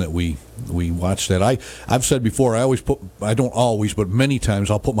important that we watch that. I've said before, I don't always, but many times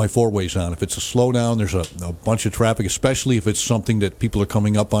I'll put my four-ways on. If it's a slowdown, there's a bunch of traffic, especially if it's something that people are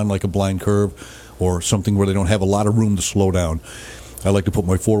coming up on, like a blind curve, or something where they don't have a lot of room to slow down. I like to put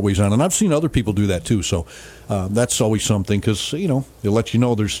my four-ways on, and I've seen other people do that too. So that's always something, because they'll let you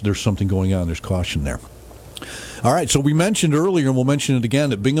know there's something going on. There's caution there. All right, so we mentioned earlier, and we'll mention it again,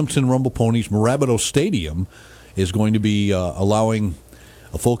 that Binghamton Rumble Ponies Morabito Stadium is going to be allowing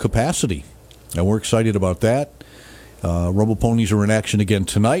a full capacity, and we're excited about that. Rumble Ponies are in action again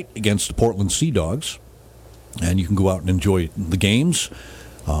tonight against the Portland Sea Dogs, and you can go out and enjoy the games.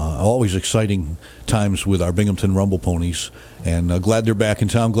 Always exciting times with our Binghamton Rumble Ponies, and glad they're back in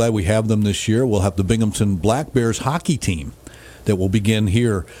town. Glad we have them this year. We'll have the Binghamton Black Bears hockey team that will begin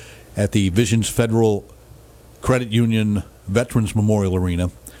here at the Visions Federal Credit Union Veterans Memorial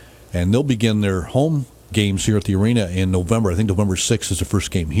Arena, and they'll begin their home games here at the arena in November. I think November 6th is the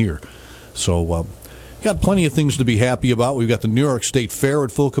first game here. So got plenty of things to be happy about. We've got the New York State Fair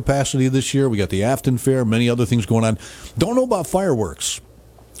at full capacity this year. We got the Afton Fair, many other things going on. Don't know about fireworks.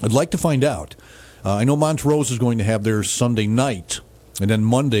 I'd like to find out. I know Montrose is going to have theirs Sunday night, and then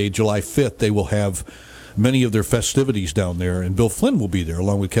Monday, July 5th, they will have many of their festivities down there, and Bill Flynn will be there,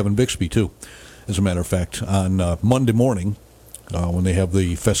 along with Kevin Bixby, too, as a matter of fact, on Monday morning when they have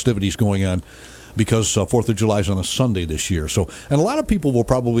the festivities going on, because 4th of July is on a Sunday this year. So, and a lot of people will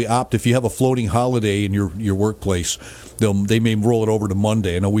probably opt, if you have a floating holiday in your workplace, they may roll it over to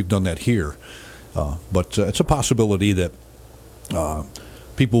Monday. I know we've done that here, but it's a possibility that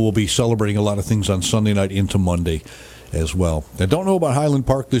people will be celebrating a lot of things on Sunday night into Monday. as well. I don't know about Highland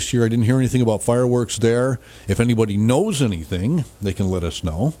Park this year. I didn't hear anything about fireworks there. If anybody knows anything, they can let us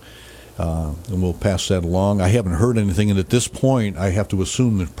know, and we'll pass that along. I haven't heard anything, and at this point, I have to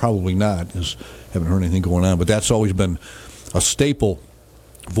assume that probably not, because I haven't heard anything going on. But that's always been a staple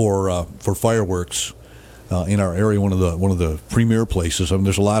for fireworks in our area. One of the premier places. I mean,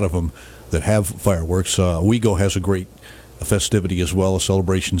 there's a lot of them that have fireworks. Otsego has a great festivity as well,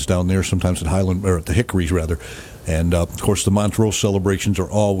 celebrations down there. Sometimes at Highland or at the Hickories rather. And, of course, the Montrose celebrations are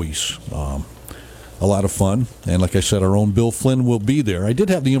always a lot of fun. And like I said, our own Bill Flynn will be there. I did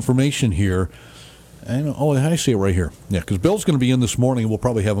have the information here. I see it right here. Yeah, because Bill's going to be in this morning. We'll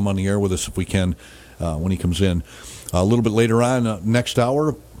probably have him on the air with us if we can when he comes in. A little bit later on, next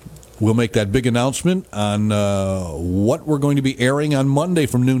hour, we'll make that big announcement on what we're going to be airing on Monday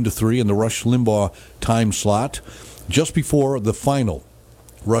from noon to 3 in the Rush Limbaugh time slot, just before the final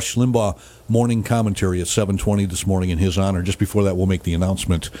Rush Limbaugh morning commentary at 7:20 this morning in his honor. Just before that, we'll make the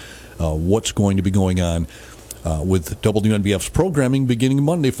announcement what's going to be going on with WNBF's programming beginning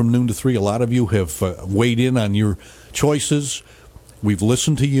Monday from noon to 3. A lot of you have weighed in on your choices. We've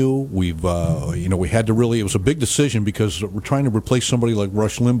listened to you. We've, we had to really. It was a big decision because we're trying to replace somebody like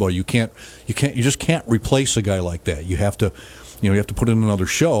Rush Limbaugh. You just can't replace a guy like that. You have to put in another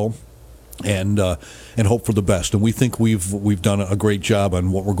show, and hope for the best. And we think we've done a great job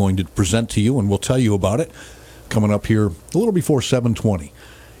on what we're going to present to you, and we'll tell you about it coming up here a little before 7:20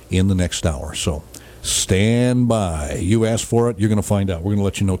 in the next hour. So stand by. You asked for it. You're going to find out. We're going to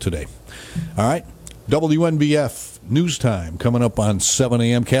let you know today. All right. WNBF News Time coming up on 7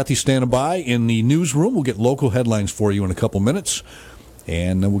 a.m. Kathy standing by in the newsroom. We'll get local headlines for you in a couple minutes,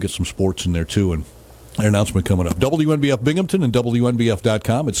 and then we'll get some sports in there too, and an announcement coming up. WNBF Binghamton and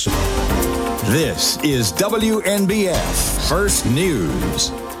WNBF.com. This is WNBF First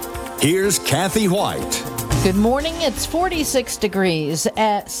News. Here's Kathy Whyte. Good morning. It's 46 degrees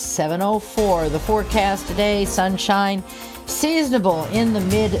at 7:04. The forecast today, sunshine, seasonable in the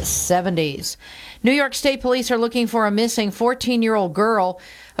mid-70s. New York State Police are looking for a missing 14-year-old girl.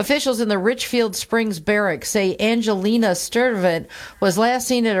 Officials in the Richfield Springs Barracks say Angelina Sturtevant was last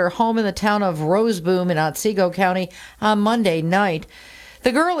seen at her home in the town of Roseboom in Otsego County on Monday night.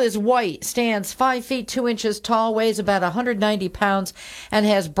 The girl is white, stands 5 feet 2 inches tall, weighs about 190 pounds, and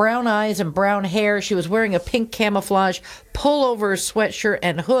has brown eyes and brown hair. She was wearing a pink camouflage pullover sweatshirt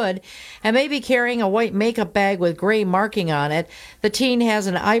and hood, and may be carrying a white makeup bag with gray marking on it. The teen has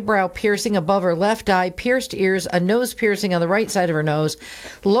an eyebrow piercing above her left eye, pierced ears, a nose piercing on the right side of her nose,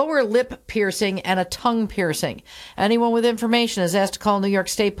 lower lip piercing, and a tongue piercing. Anyone with information is asked to call New York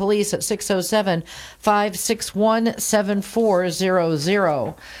State Police at 607-561-7400.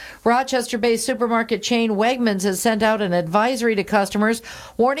 Rochester-based supermarket chain Wegmans has sent out an advisory to customers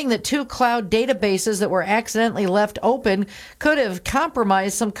warning that 2 cloud databases that were accidentally left open could have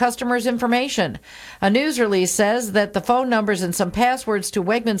compromised some customers' information. A news release says that the phone numbers and some passwords to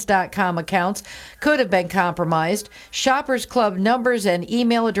Wegmans.com accounts could have been compromised. Shoppers Club numbers and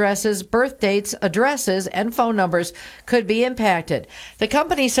email addresses, birth dates, addresses, and phone numbers could be impacted. The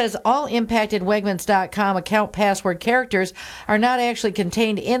company says all impacted Wegmans.com account password characters are not actually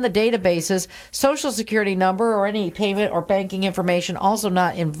contained in the databases. Social Security number or any payment or banking information also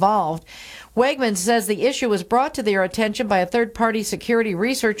not involved. Wegmans says the issue was brought to their attention by a third-party security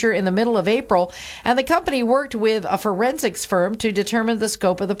researcher in the middle of April, and the company worked with a forensics firm to determine the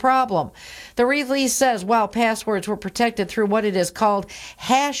scope of the problem. The release says while passwords were protected through what it is called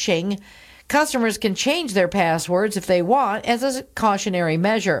hashing, customers can change their passwords if they want as a cautionary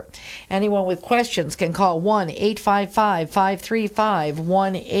measure. Anyone with questions can call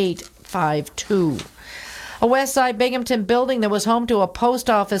 1-855-535-1852. A Westside Binghamton building that was home to a post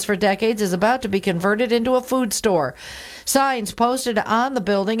office for decades is about to be converted into a food store. Signs posted on the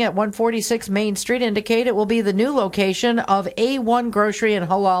building at 146 Main Street indicate it will be the new location of A1 Grocery and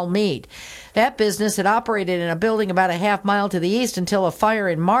Halal Meat. That business had operated in a building about a half mile to the east until a fire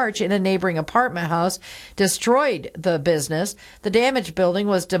in March in a neighboring apartment house destroyed the business. The damaged building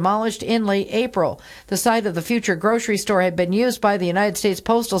was demolished in late April. The site of the future grocery store had been used by the United States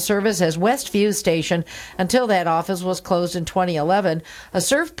Postal Service as Westview Station until that office was closed in 2011. A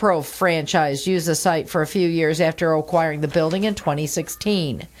ServPro franchise used the site for a few years after acquiring the building in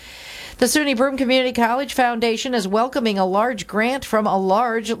 2016. The SUNY Broome Community College Foundation is welcoming a large grant from a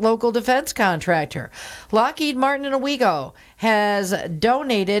large local defense contractor. Lockheed Martin and Otsego has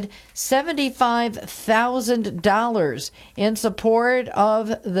donated $75,000 in support of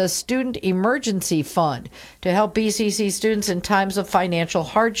the Student Emergency Fund to help BCC students in times of financial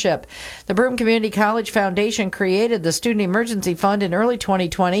hardship. The Broome Community College Foundation created the Student Emergency Fund in early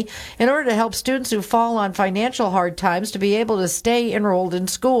 2020 in order to help students who fall on financial hard times to be able to stay enrolled in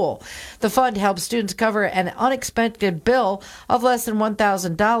school. The fund helps students cover an unexpected bill of less than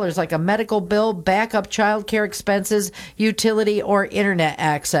 $1,000, like a medical bill, backup child care expenses, utility, or internet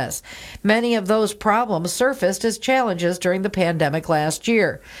access. Many of those problems surfaced as challenges during the pandemic last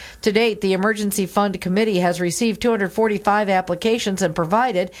year. To date, the Emergency Fund Committee has received 245 applications and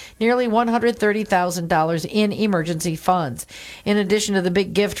provided nearly $130,000 in emergency funds. In addition to the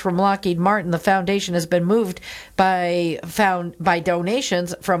big gift from Lockheed Martin, the foundation has been moved by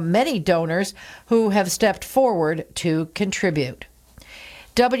donations from many donors who have stepped forward to contribute.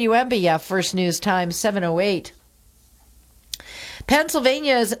 WNBF First News Time 7:08.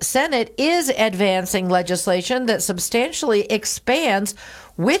 Pennsylvania's Senate is advancing legislation that substantially expands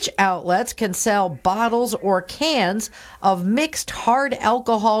which outlets can sell bottles or cans of mixed hard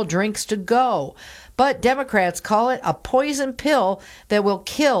alcohol drinks to go. But Democrats call it a poison pill that will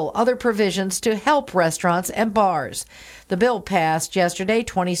kill other provisions to help restaurants and bars. The bill passed yesterday,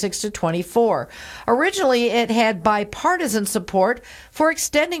 26-24. Originally, it had bipartisan support for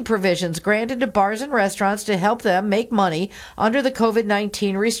extending provisions granted to bars and restaurants to help them make money under the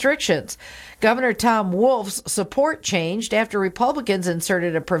COVID-19 restrictions. Governor Tom Wolf's support changed after Republicans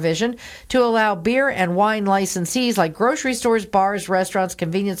inserted a provision to allow beer and wine licensees like grocery stores, bars, restaurants,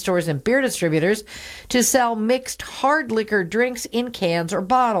 convenience stores, and beer distributors to sell mixed hard liquor drinks in cans or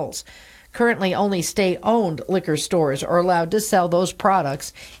bottles. Currently, only state-owned liquor stores are allowed to sell those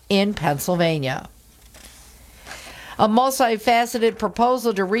products in Pennsylvania. A multifaceted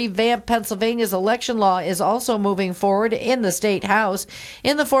proposal to revamp Pennsylvania's election law is also moving forward in the state house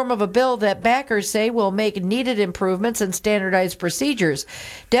in the form of a bill that backers say will make needed improvements and standardized procedures.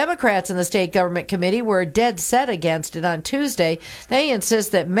 Democrats in the state government committee were dead set against it on Tuesday. They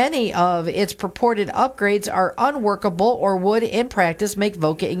insist that many of its purported upgrades are unworkable or would, in practice, make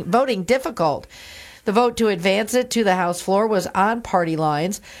voting difficult. The vote to advance it to the House floor was on party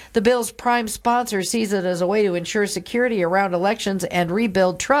lines. The bill's prime sponsor sees it as a way to ensure security around elections and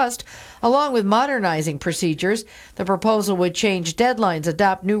rebuild trust, along with modernizing procedures. The proposal would change deadlines,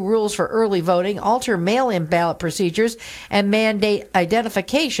 adopt new rules for early voting, alter mail-in ballot procedures, and mandate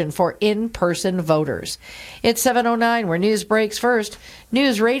identification for in-person voters. It's 7:09, where news breaks first.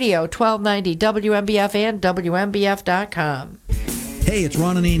 News Radio 1290 WNBF and WNBF.com. Hey, it's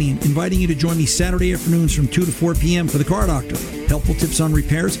Ron Ananian, inviting you to join me Saturday afternoons from 2 to 4 p.m. for the Car Doctor. Helpful tips on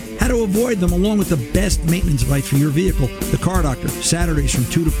repairs, how to avoid them, along with the best maintenance advice for your vehicle. The Car Doctor, Saturdays from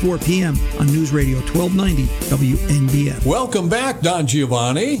 2 to 4 p.m. on News Radio 1290 WNBF. Welcome back, Don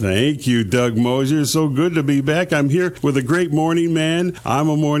Giovanni. Thank you, Doug Mosher. So good to be back. I'm here with a great morning man. I'm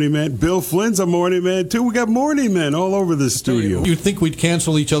a morning man. Bill Flynn's a morning man, too. We got morning men all over the studio. You'd think we'd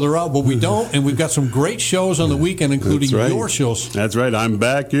cancel each other out, but we don't, and we've got some great shows on the weekend, including your shows. That's right. I'm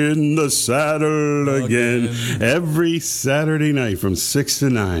back in the saddle again. Every Saturday night from 6 to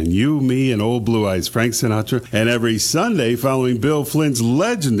 9. You, me, and Old Blue Eyes, Frank Sinatra. And every Sunday following Bill Flynn's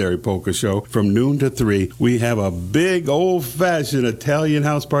legendary polka show from noon to 3, we have a big old-fashioned Italian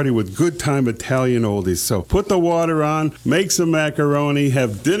house party with good time Italian oldies. So put the water on, make some macaroni,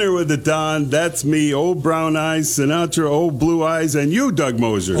 have dinner with the Don. That's me, Old Brown Eyes, Sinatra, Old Blue Eyes, and you, Doug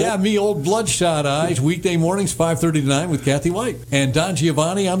Mosher. Yeah, me, Old Bloodshot Eyes. Weekday mornings, 5:30 to 9 with Kathy Whyte. And Don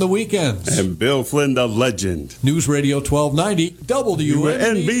Giovanni on the weekends. And Bill Flynn, the legend. News Radio 1290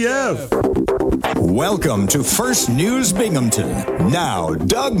 WNBF. Welcome to First News Binghamton. Now,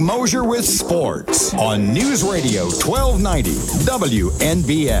 Doug Mosher with sports on News Radio 1290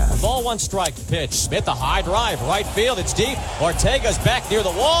 WNBF. Ball one strike pitch. Smith, a high drive, right field. It's deep. Ortega's back near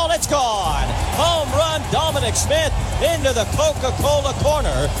the wall. It's gone. Home run, Dominic Smith into the Coca-Cola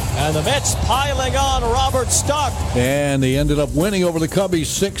corner. And the Mets piling on Robert Stock. And they ended up winning over the Cubbies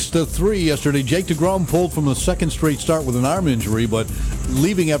 6-3 yesterday. Jake DeGrom pulled from the second straight start with an arm injury, but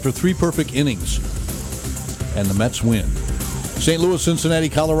leaving after 3 perfect innings. And the Mets win. St. Louis, Cincinnati,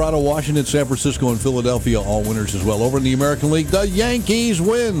 Colorado, Washington, San Francisco, and Philadelphia all winners as well. Over in the American League, the Yankees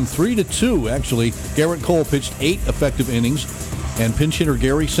win 3-2. Actually, Garrett Cole pitched 8 effective innings, and pinch hitter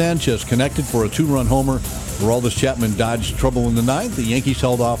Gary Sanchez connected for a 2-run homer. Aroldis Chapman dodged trouble in the 9th. The Yankees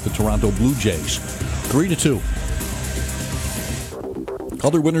held off the Toronto Blue Jays 3-2.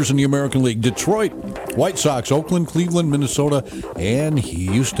 Other winners in the American League: Detroit, White Sox, Oakland, Cleveland, Minnesota, and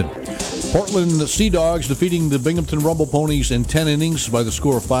Houston. Portland Sea Dogs defeating the Binghamton Rumble Ponies in 10 innings by the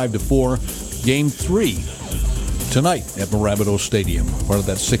score of 5-4. Game 3 tonight at Marabato Stadium, part of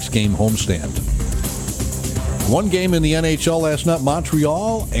that 6-game homestand. One game in the NHL last night,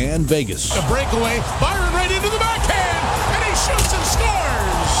 Montreal and Vegas. A breakaway, Byron right into the backhand, and he shoots and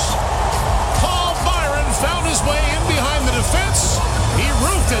scores! Paul Byron found his way in behind the defense. He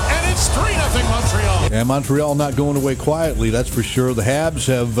roofed it, and it's 3-0 Montreal. And Montreal not going away quietly, that's for sure. The Habs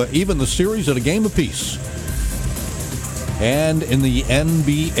have even the series at a game apiece. And in the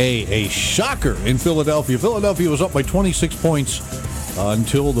NBA, a shocker in Philadelphia. Philadelphia was up by 26 points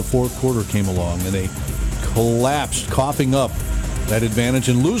until the fourth quarter came along, and they collapsed, coughing up that advantage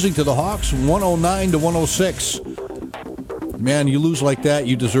and losing to the Hawks 109-106. Man, you lose like that,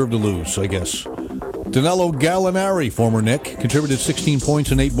 you deserve to lose, I guess. Danilo Gallinari, former Knick, contributed 16 points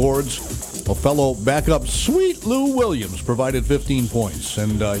and 8 boards. A fellow backup, Sweet Lou Williams, provided 15 points.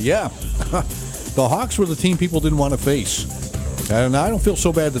 And, the Hawks were the team people didn't want to face. And I don't feel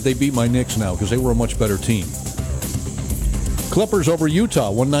so bad that they beat my Knicks now because they were a much better team. Clippers over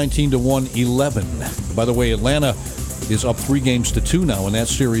Utah, 119-111. By the way, Atlanta is up 3-2 now in that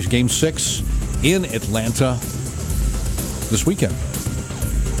series. Game 6 in Atlanta this weekend.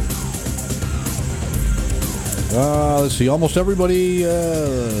 Let's see. Almost everybody,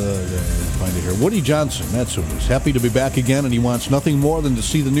 find it here. Woody Johnson, that's who it is. Happy to be back again, and he wants nothing more than to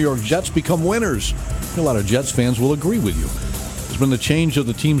see the New York Jets become winners. A lot of Jets fans will agree with you. It's been the change of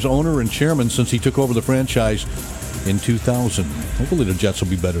the team's owner and chairman since he took over the franchise in 2000. Hopefully the Jets will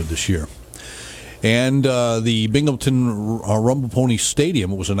be better this year. And the Binghamton Rumble Pony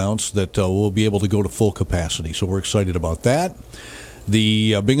Stadium, it was announced that we'll be able to go to full capacity. So we're excited about that.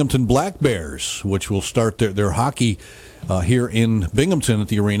 The Binghamton Black Bears, which will start their hockey here in Binghamton at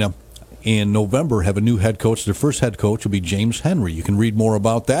the arena in November, have a new head coach. Their first head coach will be James Henry. You can read more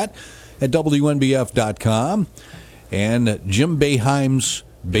about that at WNBF.com. And Jim Boeheim's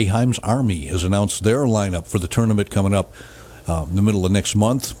Army has announced their lineup for the tournament coming up in the middle of next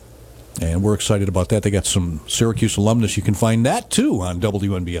month. And we're excited about that. They got some Syracuse alumnus. You can find that, too, on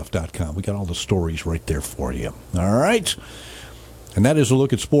WNBF.com. We got all the stories right there for you. All right. And that is a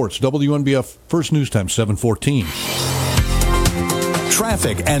look at sports. WNBF First News Time, 7:14.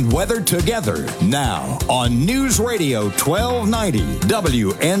 Traffic and weather together now on News Radio 1290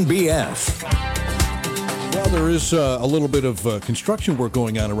 WNBF. Well, there is a little bit of construction work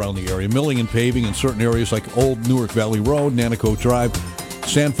going on around the area. Milling and paving in certain areas like Old Newark Valley Road, Nanaco Drive,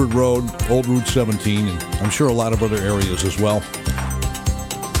 Sanford Road, Old Route 17, and I'm sure a lot of other areas as well.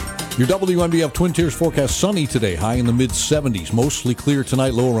 Your WNBF Twin Tiers forecast: sunny today, high in the mid-70s. Mostly clear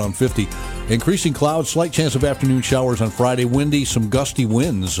tonight, low around 50. Increasing clouds, slight chance of afternoon showers on Friday. Windy, some gusty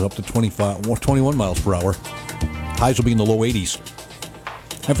winds up to 21 miles per hour. Highs will be in the low 80s.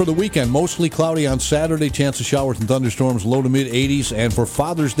 And for the weekend, mostly cloudy on Saturday, chance of showers and thunderstorms, low to mid-80s. And for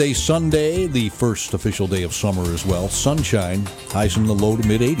Father's Day Sunday, the first official day of summer as well, sunshine, highs in the low to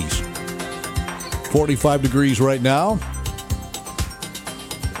mid-80s. 45 degrees right now.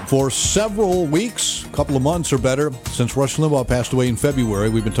 For several weeks, a couple of months or better, since Rush Limbaugh passed away in February,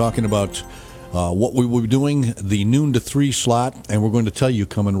 we've been talking about what we will be doing, the noon to 3 slot, and we're going to tell you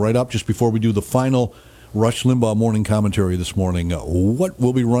coming right up just before we do the final Rush Limbaugh morning commentary this morning. What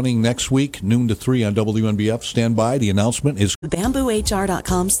will be running next week, noon to 3 on WNBF. Stand by. The announcement is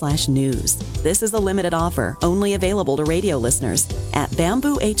BambooHR.com/news. This is a limited offer, only available to radio listeners at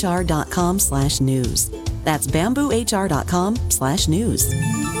BambooHR.com/news. That's BambooHR.com/news.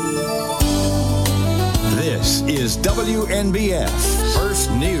 This is WNBF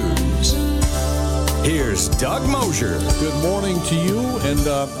First News. Here's Doug Mosher. Good morning to you, and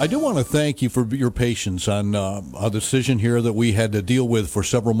I do want to thank you for your patience on a decision here that we had to deal with for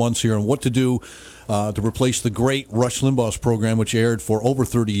several months here on what to do to replace the great Rush Limbaugh's program, which aired for over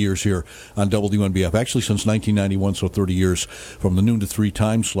 30 years here on WNBF, actually since 1991, so 30 years from the noon to 3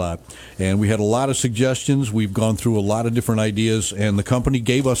 time slot. And we had a lot of suggestions. We've gone through a lot of different ideas, and the company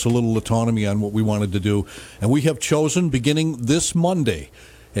gave us a little autonomy on what we wanted to do. And we have chosen, beginning this Monday,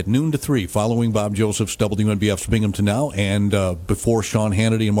 at noon to 3, following Bob Joseph's WNBF's Binghamton Now, and before Sean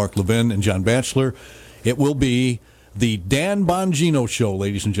Hannity and Mark Levin and John Batchelor, it will be the Dan Bongino Show,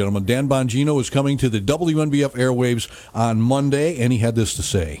 ladies and gentlemen. Dan Bongino is coming to the WNBF airwaves on Monday, and he had this to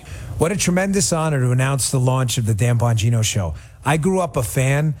say. What a tremendous honor to announce the launch of the Dan Bongino Show. I grew up a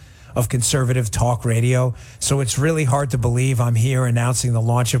fan of conservative talk radio. So it's really hard to believe I'm here announcing the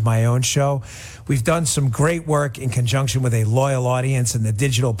launch of my own show. We've done some great work in conjunction with a loyal audience in the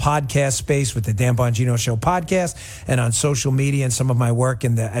digital podcast space with the Dan Bongino Show podcast, and on social media, and some of my work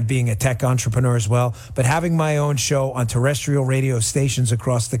in being a tech entrepreneur as well. But having my own show on terrestrial radio stations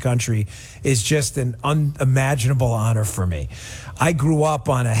across the country is just an unimaginable honor for me. I grew up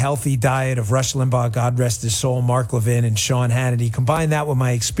on a healthy diet of Rush Limbaugh, God rest his soul, Mark Levin, and Sean Hannity. Combine that with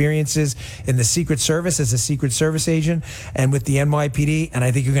my experiences in the Secret Service as a Secret Service agent and with the NYPD, and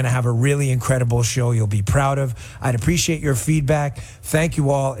I think you're going to have a really incredible show you'll be proud of. I'd appreciate your feedback. Thank you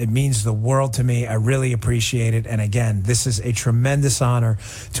all. It means the world to me. I really appreciate it. And again, this is a tremendous honor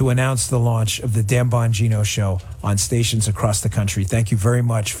to announce the launch of the Dan Bongino Show on stations across the country. Thank you very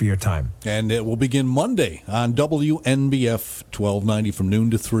much for your time. And it will begin Monday on WNBF 1290 from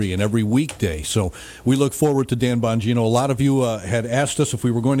noon to 3 and every weekday. So we look forward to Dan Bongino. A lot of you had asked us if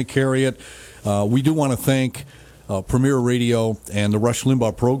we were going to carry it. We do want to thank Premier Radio and the Rush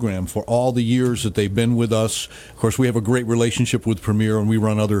Limbaugh program for all the years that they've been with us. Of course, we have a great relationship with Premier, and we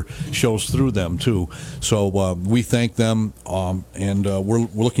run other shows through them, too. So we thank them, and we're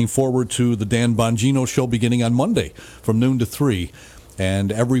looking forward to the Dan Bongino Show beginning on Monday from noon to 3,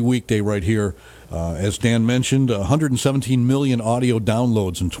 and every weekday right here. As Dan mentioned, 117 million audio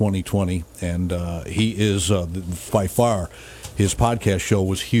downloads in 2020, and he is by far, his podcast show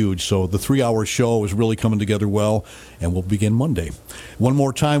was huge. So the 3-hour show is really coming together well, and we'll begin Monday. One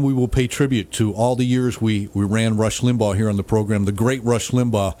more time, we will pay tribute to all the years we ran Rush Limbaugh here on the program. The great Rush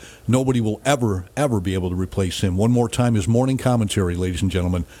Limbaugh. Nobody will ever be able to replace him. One more time, his morning commentary, ladies and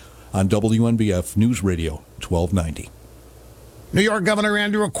gentlemen, on WNBF News Radio 1290. New York Governor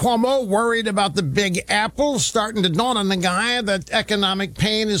Andrew Cuomo worried about the Big Apple, starting to dawn on the guy that economic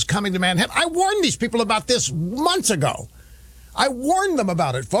pain is coming to Manhattan. I warned these people about this months ago. I warned them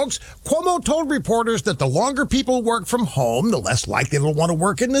about it, folks. Cuomo told reporters that the longer people work from home, the less likely they'll want to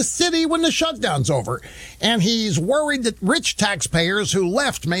work in the city when the shutdown's over. And he's worried that rich taxpayers who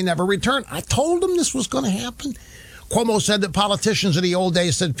left may never return. I told him this was going to happen. Cuomo said that politicians in the old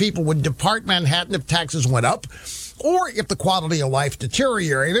days said people would depart Manhattan if taxes went up or if the quality of life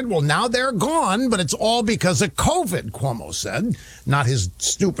deteriorated. Well, now they're gone, but it's all because of COVID, Cuomo said, not his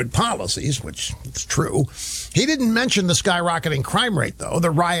stupid policies, which is true. He didn't mention the skyrocketing crime rate, though,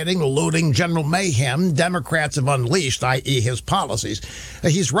 the rioting, the looting, general mayhem Democrats have unleashed, i.e. his policies.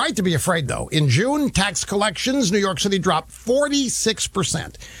 He's right to be afraid, though. In June, tax collections, New York City dropped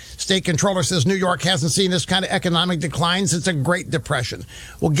 46%. State controller says New York hasn't seen this kind of economic decline since the Great Depression.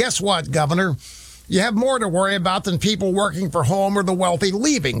 Well, guess what, Governor? You have more to worry about than people working for home or the wealthy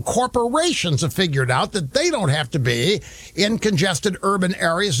leaving. Corporations have figured out that they don't have to be in congested urban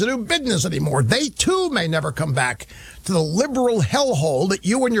areas to do business anymore. They, too, may never come back to the liberal hellhole that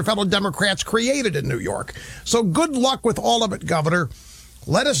you and your fellow Democrats created in New York. So good luck with all of it, Governor.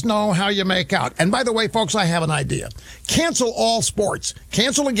 Let us know how you make out. And by the way, folks, I have an idea. Cancel all sports.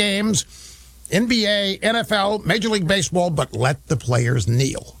 Cancel the games, NBA, NFL, Major League Baseball, but let the players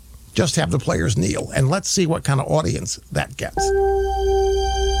kneel. Just have the players kneel, and let's see what kind of audience that gets.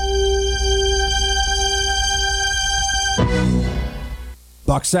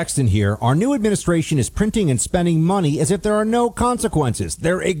 Buck Sexton here. Our new administration is printing and spending money as if there are no consequences.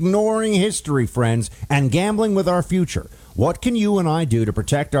 They're ignoring history, friends, and gambling with our future. What can you and I do to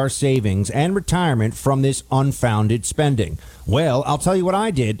protect our savings and retirement from this unfounded spending? Well, I'll tell you what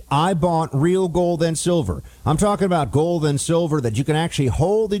I did. I bought real gold and silver. I'm talking about gold and silver that you can actually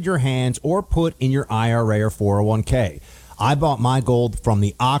hold in your hands or put in your IRA or 401k. I bought my gold from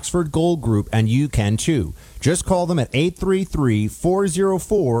the Oxford Gold Group, and you can too. Just call them at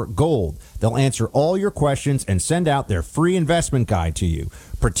 833-404-GOLD. They'll answer all your questions and send out their free investment guide to you.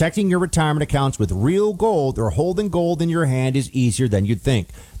 Protecting your retirement accounts with real gold or holding gold in your hand is easier than you'd think.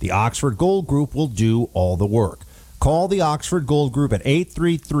 The Oxford Gold Group will do all the work. Call the Oxford Gold Group at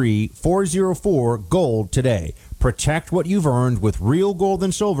 833-404-GOLD today. Protect what you've earned with real gold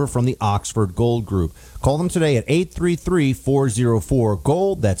and silver from the Oxford Gold Group. Call them today at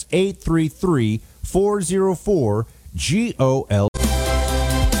 833-404-GOLD. That's 833-404-GOLD.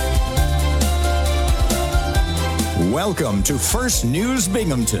 Welcome to First News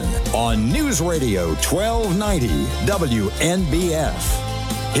Binghamton on News Radio 1290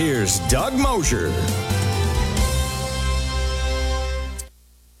 WNBF. Here's Doug Mosher.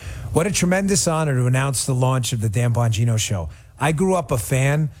 What a tremendous honor to announce the launch of the Dan Bongino Show. I grew up a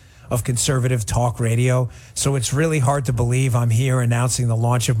fan of conservative talk radio. So it's really hard to believe I'm here announcing the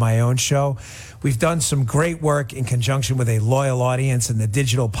launch of my own show. We've done some great work in conjunction with a loyal audience in the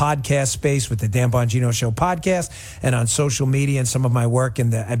digital podcast space with the Dan Bongino Show podcast and on social media and some of my work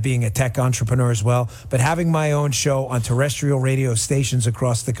in being a tech entrepreneur as well. But having my own show on terrestrial radio stations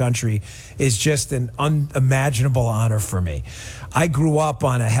across the country is just an unimaginable honor for me. I grew up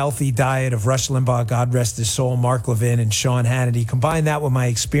on a healthy diet of Rush Limbaugh, God rest his soul, Mark Levin, and Sean Hannity. Combine that with my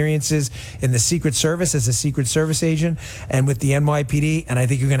experiences in the Secret Service as a Secret Service agent and with the NYPD, and I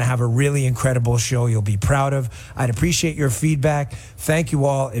think you're going to have a really incredible show you'll be proud of. I'd appreciate your feedback. Thank you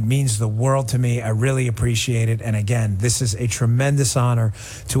all. It means the world to me. I really appreciate it. And again, this is a tremendous honor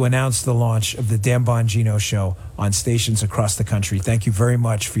to announce the launch of the Dan Bongino Show on stations across the country. Thank you very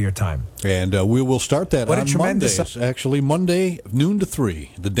much for your time. And we will start that on Mondays. Actually, Monday, noon to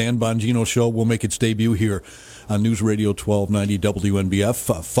 3. The Dan Bongino Show will make its debut here on News Radio 1290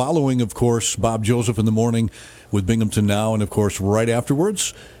 WNBF. Following, of course, Bob Joseph in the morning with Binghamton Now. And, of course, right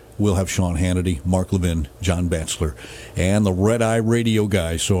afterwards, we'll have Sean Hannity, Mark Levin, John Batchelor, and the Red Eye Radio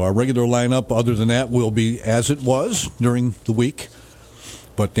guys. So our regular lineup, other than that, will be as it was during the week.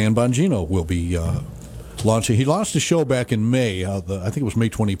 But Dan Bongino will be launching. He launched the show back in May. I think it was May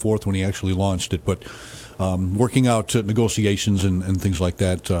 24th when he actually launched it. But working out negotiations and things like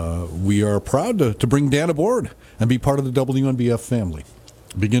that, we are proud to bring Dan aboard and be part of the WNBF family.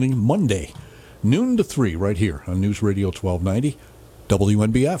 Beginning Monday, noon to 3, right here on News Radio 1290.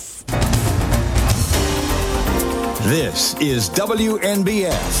 WNBF. This is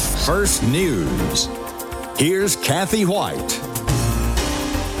WNBF First News. Here's Kathy Whyte.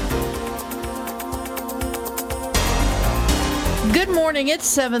 Good morning. It's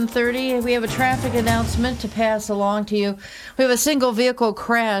 7:30. We have a traffic announcement to pass along to you. We have a single vehicle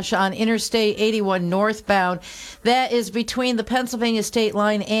crash on Interstate 81 northbound. That is between the Pennsylvania state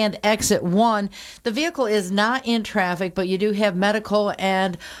line and exit 1. The vehicle is not in traffic, but you do have medical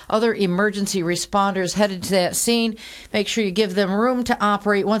and other emergency responders headed to that scene. Make sure you give them room to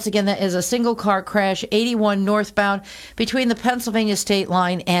operate. Once again, that is a single car crash, 81 northbound between the Pennsylvania state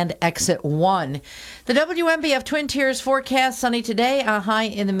line and exit 1. The WNBF Twin Tiers forecast: sunny today, a high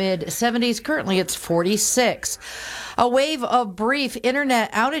in the mid-70s. Currently, it's 46. A wave of brief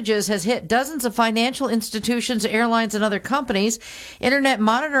internet outages has hit dozens of financial institutions, airlines, and other companies. Internet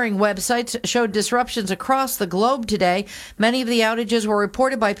monitoring websites showed disruptions across the globe today. Many of the outages were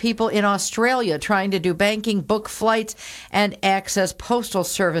reported by people in Australia trying to do banking, book flights, and access postal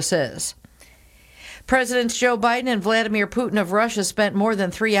services. Presidents Joe Biden and Vladimir Putin of Russia spent more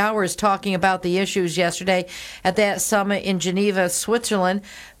than 3 hours talking about the issues yesterday at that summit in Geneva, Switzerland.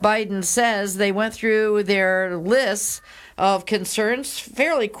 Biden says they went through their lists of concerns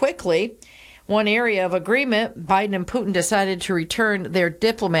fairly quickly. One area of agreement: Biden and Putin decided to return their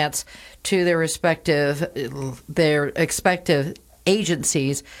diplomats to their respective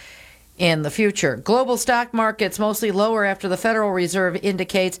agencies in the future. Global stock markets mostly lower after the Federal Reserve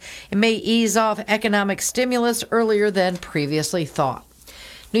indicates it may ease off economic stimulus earlier than previously thought.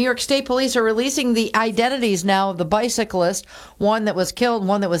 New York State Police are releasing the identities now of the bicyclist, one that was killed,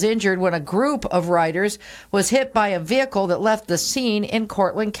 one that was injured when a group of riders was hit by a vehicle that left the scene in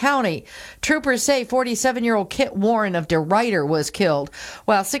Cortland County. Troopers say 47-year-old Kit Warren of DeRuyter was killed,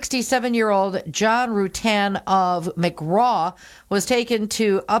 while 67-year-old John Rutan of McRaw was taken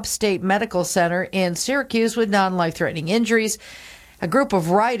to Upstate Medical Center in Syracuse with non-life-threatening injuries. A group of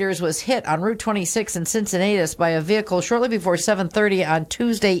riders was hit on Route 26 in Cincinnatus by a vehicle shortly before 7:30 on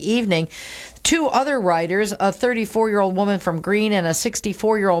Tuesday evening. Two other riders, a 34-year-old woman from Greene and a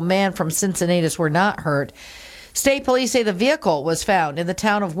 64-year-old man from Cincinnatus, were not hurt. State police say the vehicle was found in the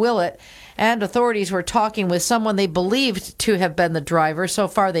town of Willett, and authorities were talking with someone they believed to have been the driver. So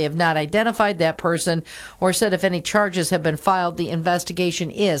far, they have not identified that person or said if any charges have been filed. The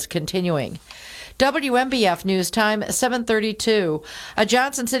investigation is continuing. WNBF News Time, 7:32. A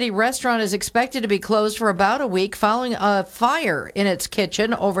Johnson City restaurant is expected to be closed for about a week following a fire in its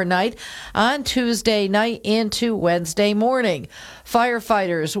kitchen overnight on Tuesday night into Wednesday morning.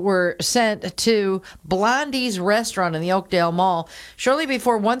 Firefighters were sent to Blondie's restaurant in the Oakdale Mall. Shortly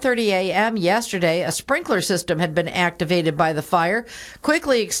before 1:30 a.m. yesterday, a sprinkler system had been activated by the fire,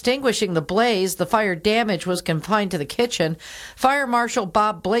 quickly extinguishing the blaze. The fire damage was confined to the kitchen. Fire Marshal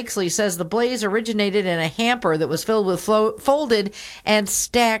Bob Blakesley says the blaze originated in a hamper that was filled with folded and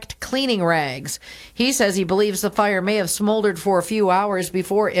stacked cleaning rags. He says he believes the fire may have smoldered for a few hours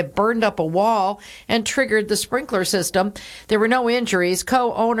before it burned up a wall and triggered the sprinkler system. There were no injuries.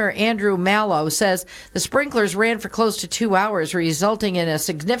 Co-owner Andrew Mallow says the sprinklers ran for close to 2 hours, resulting in a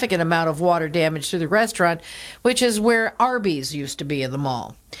significant amount of water damage to the restaurant, which is where Arby's used to be in the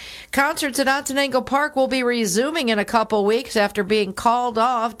mall. Concerts at Otsego Park will be resuming in a couple weeks after being called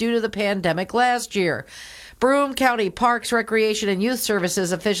off due to the pandemic last year. Broome County Parks, Recreation, and Youth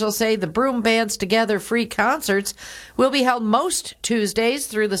Services officials say the Broome Bands Together free concerts will be held most Tuesdays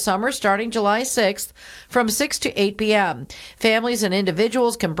through the summer starting July 6th from 6 to 8 p.m. Families and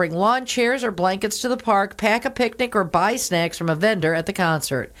individuals can bring lawn chairs or blankets to the park, pack a picnic, or buy snacks from a vendor at the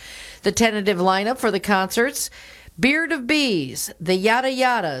concert. The tentative lineup for the concerts: Beard of Bees, the Yada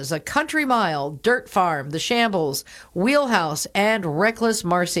Yadas, A Country Mile, Dirt Farm, The Shambles, Wheelhouse, and Reckless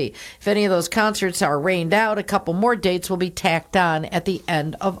Marcy. If any of those concerts are rained out, a couple more dates will be tacked on at the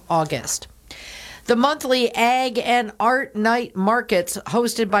end of August. The monthly Ag and Art Night markets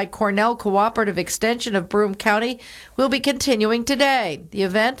hosted by Cornell Cooperative Extension of Broome County will be continuing today. The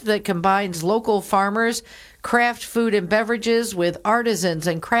event that combines local farmers, craft food and beverages with artisans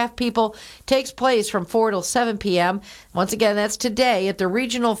and craft people takes place from 4 till 7 p.m. Once again, that's today at the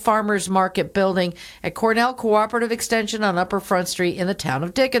Regional Farmers Market building at Cornell Cooperative Extension on Upper Front Street in the town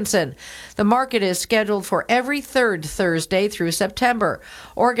of Dickinson. The market is scheduled for every third Thursday through September.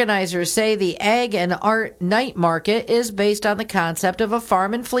 Organizers say the Ag and Art Night Market is based on the concept of a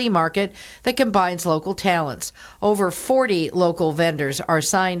farm and flea market that combines local talents. Over 40 local vendors are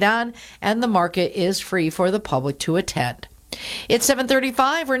signed on, and the market is free for the public to attend. It's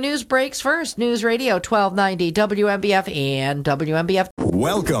 7:35 where news breaks first. News Radio 1290 WMBF and WMBF.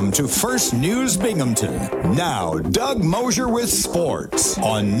 Welcome to First News Binghamton. Now, Doug Mosher with sports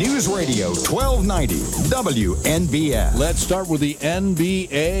on News Radio 1290 WNBF. Let's start with the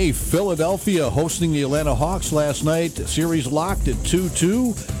NBA. Philadelphia hosting the Atlanta Hawks last night. Series locked at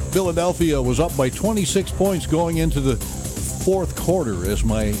 2-2. Philadelphia was up by 26 points going into the fourth quarter, as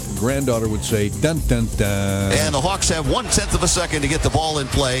my granddaughter would say. Dun, dun, dun. And the Hawks have 1/10 of a second to get the ball in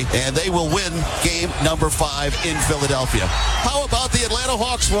play, and they will win game number 5 in Philadelphia. How about the Atlanta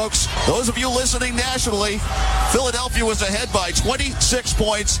Hawks, folks? Those of you listening nationally, Philadelphia was ahead by 26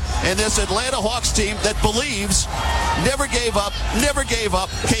 points, and this Atlanta Hawks team that believes, never gave up,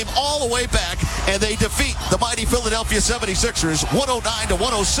 came all the way back, and they defeat the mighty Philadelphia 76ers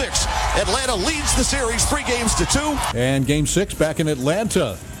 109-106. Atlanta leads the series 3-2. And Game 6 back in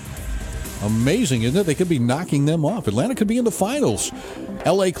Atlanta. Amazing, isn't it? They could be knocking them off. Atlanta could be in the finals.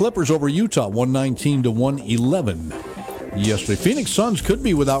 L.A. Clippers over Utah, 119-111. Yesterday, Phoenix Suns could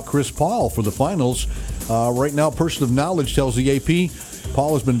be without Chris Paul for the finals. Right now, person of knowledge tells the AP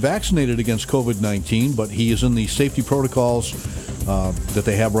Paul has been vaccinated against COVID-19, but he is in the safety protocols that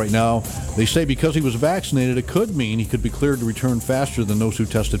they have right now. They say because he was vaccinated, it could mean he could be cleared to return faster than those who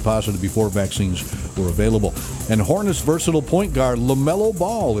tested positive before vaccines were available. And Hornets versatile point guard LaMelo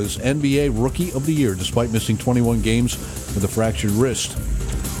Ball is NBA Rookie of the Year, despite missing 21 games with a fractured wrist.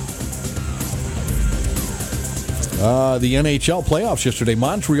 The NHL playoffs yesterday.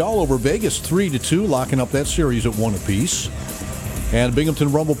 Montreal over Vegas 3-2, locking up that series at 1 apiece. And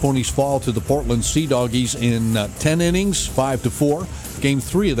Binghamton Rumble Ponies fall to the Portland Sea Doggies in 10 innings, 5-4. Game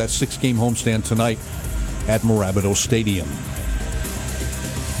 3 of that 6-game homestand tonight at Marabito Stadium.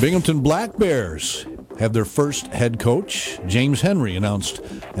 Binghamton Black Bears have their first head coach. James Henry announced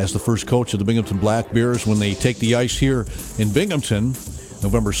as the first coach of the Binghamton Black Bears when they take the ice here in Binghamton.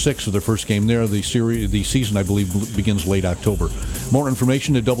 November 6th of their first game there. The season, I believe, begins late October. More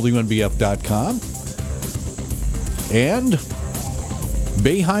information at WNBF.com. And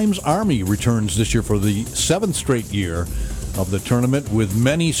Boeheim's Army returns this year for the 7th straight year of the tournament with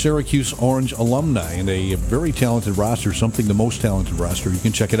many Syracuse Orange alumni and a very talented roster, something the most talented roster. You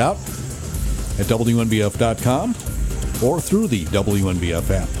can check it out at WNBF.com or through the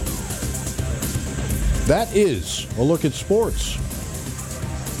WNBF app. That is a look at sports.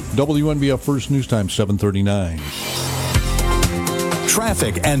 WNBF First News Time, 7:39.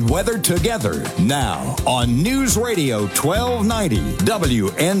 Traffic and weather together now on News Radio 1290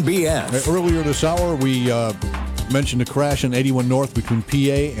 WNBF. Earlier this hour, we mentioned a crash on 81 North between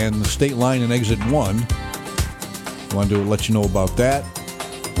PA and the state line and exit 1. Wanted to let you know about that.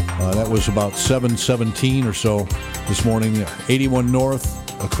 That was about 7:17 or so this morning. 81 North,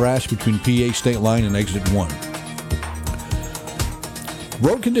 a crash between PA state line and exit 1.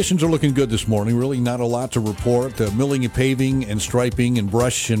 Road conditions are looking good this morning. Really not a lot to report. Milling and paving and striping and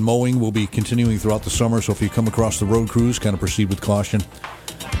brush and mowing will be continuing throughout the summer, so if you come across the road crews, kind of proceed with caution.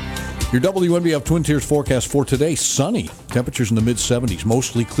 Your WNBF Twin Tiers forecast for today, sunny. Temperatures in the mid-70s.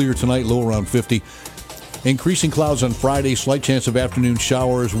 Mostly clear tonight, low around 50. Increasing clouds on Friday. Slight chance of afternoon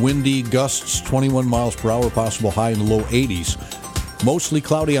showers. Windy gusts, 21 miles per hour. Possible high in the low 80s. Mostly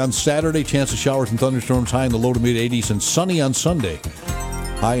cloudy on Saturday. Chance of showers and thunderstorms high in the low to mid-80s. And sunny on Sunday.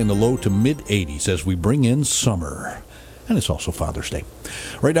 High in the low to mid-80s as we bring in summer. And it's also Father's Day.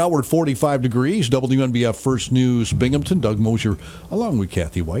 Right now we're at 45 degrees. WNBF First News Binghamton. Doug Mosher along with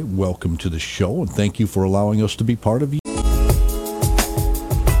Kathy Whyte. Welcome to the show, and thank you for allowing us to be part of you.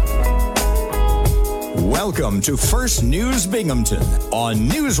 Welcome to First News Binghamton on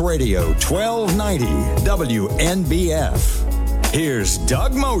News Radio 1290 WNBF. Here's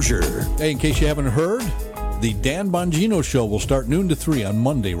Doug Mosher. Hey, in case you haven't heard, the Dan Bongino Show will start noon to 3 on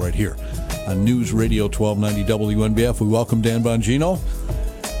Monday right here on News Radio 1290 WNBF. We welcome Dan Bongino,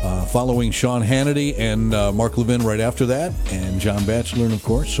 following Sean Hannity and Mark Levin right after that, and John Batchelor, of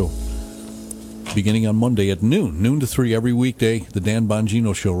course. So beginning on Monday at noon to 3 every weekday, the Dan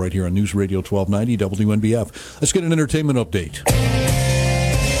Bongino Show right here on News Radio 1290 WNBF. Let's get an entertainment update.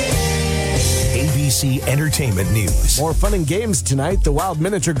 ABC Entertainment News. More fun and games tonight. The Wild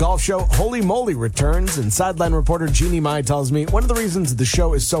Miniature Golf Show Holy Moly returns, and sideline reporter Jeannie Mai tells me one of the reasons the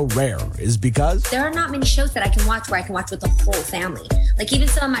show is so rare is because there are not many shows that I can watch where I can watch with the whole family. Like even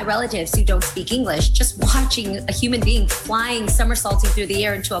some of my relatives who don't speak English, just watching a human being flying, somersaulting through the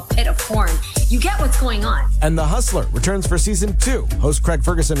air into a pit of corn, you get what's going on. And The Hustler returns for season 2. Host Craig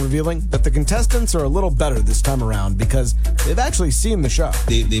Ferguson revealing that the contestants are a little better this time around because they've actually seen the show.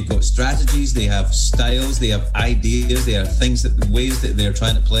 They've got strategies, they have styles, they have ideas, they have ways that they're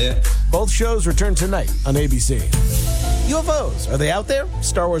trying to play it. Both shows return tonight on ABC. UFOs, are they out there?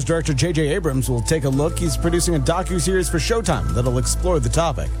 Star Wars director J.J. Abrams will take a look. He's producing a docuseries for Showtime that'll explore the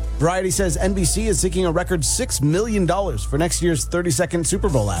topic. Variety says NBC is seeking a record $6 million for next year's 30-second Super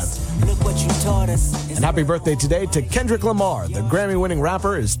Bowl ads. Look what you taught us. And happy birthday today to Kendrick Lamar. The Grammy-winning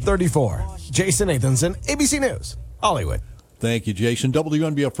rapper is 34. Jason Nathanson, ABC News, Hollywood. Thank you, Jason.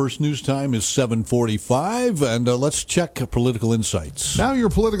 WNBF First News Time is 7:45, and let's check political insights. Now your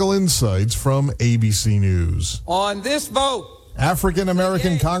political insights from ABC News. On this vote,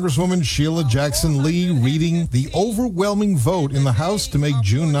 African-American Congresswoman Sheila Jackson Lee reading the overwhelming vote in the House to make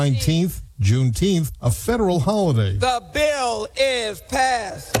Juneteenth, a federal holiday. The bill is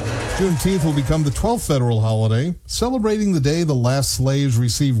passed. Juneteenth will become the 12th federal holiday, celebrating the day the last slaves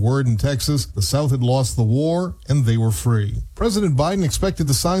received word in Texas the South had lost the war and they were free. President Biden expected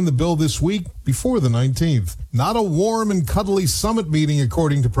to sign the bill this week before the 19th. Not a warm and cuddly summit meeting,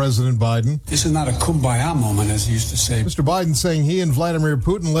 according to President Biden. This is not a kumbaya moment, as he used to say. Mr. Biden saying he and Vladimir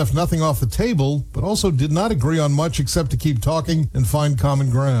Putin left nothing off the table, but also did not agree on much except to keep talking and find common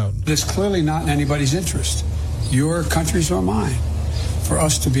ground. It's clearly not in anybody's interest, your country's or mine, for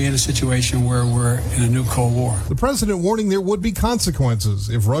us to be in a situation where we're in a new Cold War. The president warning there would be consequences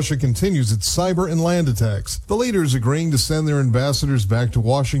if Russia continues its cyber and land attacks. The leaders agreeing to send their ambassadors back to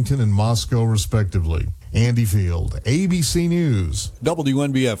Washington and Moscow, respectively. Andy Field, ABC News.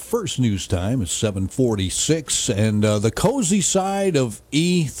 WNBF First News Time is 7:46, and the cozy side of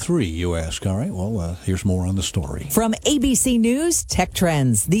E3, you ask. All right, well, here's more on the story. From ABC News, Tech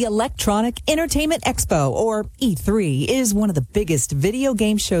Trends, the Electronic Entertainment Expo, or E3, is one of the biggest video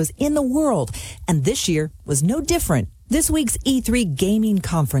game shows in the world, and this year was no different. This week's E3 gaming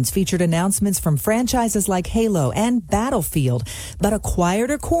conference featured announcements from franchises like Halo and Battlefield, but a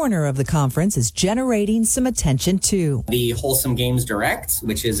quieter corner of the conference is generating some attention too. The Wholesome Games Direct,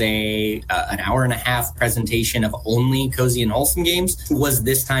 which is an hour and a half presentation of only cozy and wholesome games, was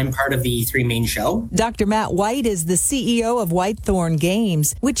this time part of the E3 main show. Dr. Matt Whyte is the CEO of Whitethorn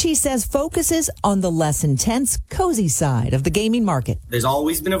Games, which he says focuses on the less intense, cozy side of the gaming market. There's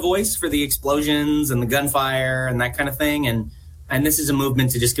always been a voice for the explosions and the gunfire and that kind of thing. And this is a movement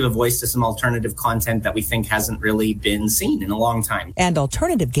to just give a voice to some alternative content that we think hasn't really been seen in a long time. And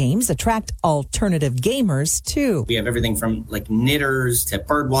alternative games attract alternative gamers, too. We have everything from like knitters to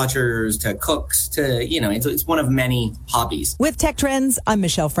bird watchers to cooks to, it's one of many hobbies. With Tech Trends, I'm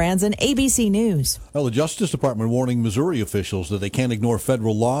Michelle Franzen, ABC News. Well, the Justice Department warning Missouri officials that they can't ignore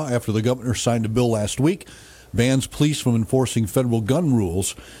federal law after the governor signed a bill last week, bans police from enforcing federal gun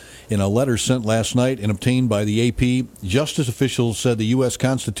rules. In a letter sent last night and obtained by the AP, justice officials said the U.S.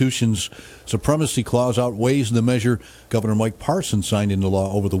 Constitution's Supremacy Clause outweighs the measure Governor Mike Parson signed into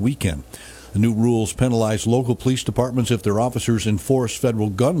law over the weekend. The new rules penalize local police departments if their officers enforce federal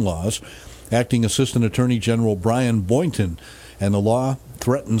gun laws. Acting Assistant Attorney General Brian Boynton and the law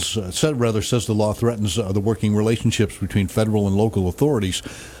says the law threatens the working relationships between federal and local authorities.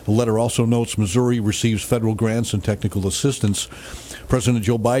 The letter also notes Missouri receives federal grants and technical assistance. President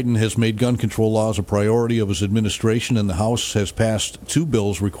Joe Biden has made gun control laws a priority of his administration, and the House has passed 2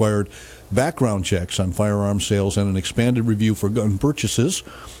 bills required background checks on firearm sales and an expanded review for gun purchases.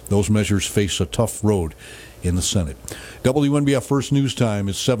 Those measures face a tough road in the Senate. WNBF First News Time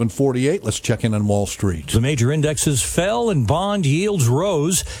is 7:48. Let's check in on Wall Street. The major indexes fell and bond yields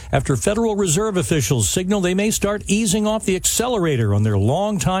rose after Federal Reserve officials signal they may start easing off the accelerator on their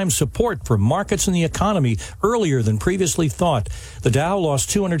longtime support for markets and the economy earlier than previously thought. The Dow lost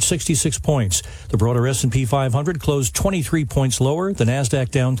 266 points. The broader S&P 500 closed 23 points lower. The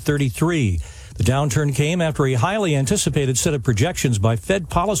Nasdaq down 33. The downturn came after a highly anticipated set of projections by Fed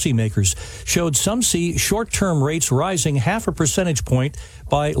policymakers showed some see short-term rates rising 0.5 percentage point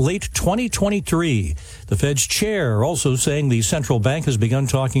by late 2023. The Fed's chair also saying the central bank has begun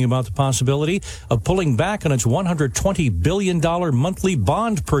talking about the possibility of pulling back on its $120 billion monthly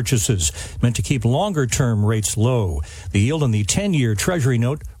bond purchases, meant to keep longer-term rates low. The yield on the 10-year Treasury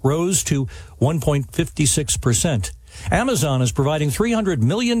note rose to 1.56%. Amazon is providing $300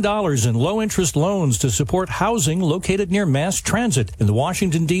 million in low-interest loans to support housing located near mass transit in the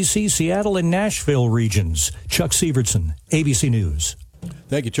Washington, D.C., Seattle, and Nashville regions. Chuck Sievertson, ABC News.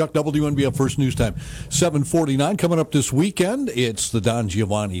 Thank you, Chuck. WNBF First News Time, 7:49. Coming up this weekend, it's the Don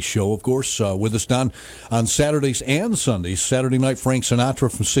Giovanni Show, of course. With us, Don, on Saturdays and Sundays. Saturday night, Frank Sinatra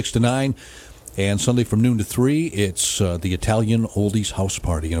from 6 to 9. And Sunday from noon to 3, it's the Italian Oldies House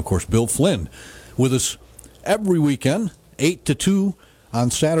Party. And, of course, Bill Flynn with us every weekend, 8 to 2 on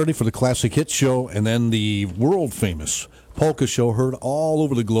Saturday for the Classic Hits Show, and then the world-famous Polka Show heard all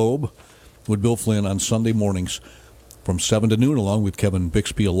over the globe with Bill Flynn on Sunday mornings from 7 to noon, along with Kevin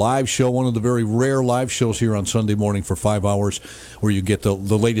Bixby, a live show, one of the very rare live shows here on Sunday morning for 5 hours, where you get the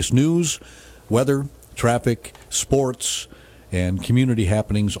latest news, weather, traffic, sports, and community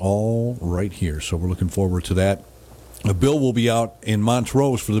happenings all right here. So we're looking forward to that. Bill will be out in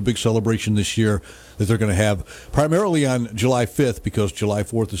Montrose for the big celebration this year that they're going to have primarily on July 5th, because July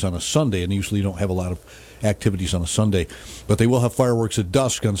 4th is on a Sunday, and usually you don't have a lot of activities on a Sunday. But they will have fireworks at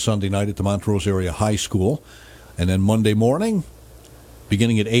dusk on Sunday night at the Montrose Area High School. And then Monday morning,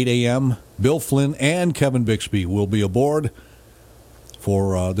 beginning at 8 a.m., Bill Flynn and Kevin Bixby will be aboard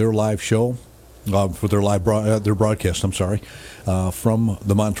for their live show, for their live their broadcast, from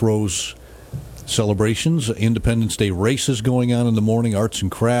the Montrose celebrations. Independence Day races going on in the morning, arts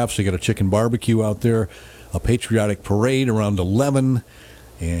and crafts. They got a chicken barbecue out there, a patriotic parade around 11,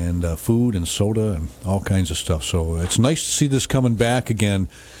 and food and soda and all kinds of stuff. So it's nice to see this coming back again.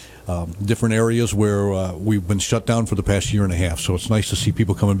 Different areas where we've been shut down for the past year and a half. So it's nice to see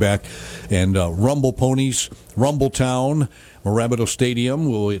people coming back. And Rumble Ponies, Rumble Town, Morabito Stadium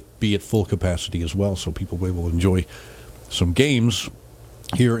will be at full capacity as well. So people will be able to enjoy some games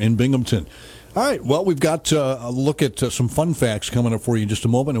here in Binghamton. All right, well, we've got a look at some fun facts coming up for you in just a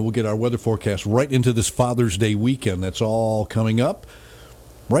moment, and we'll get our weather forecast right into this Father's Day weekend. That's all coming up.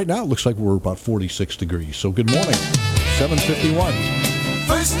 Right now, it looks like we're about 46 degrees. So good morning, 7:51.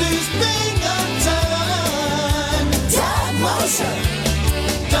 First News Binghamton, Todd Mosher,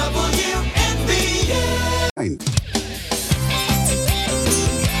 WNBF.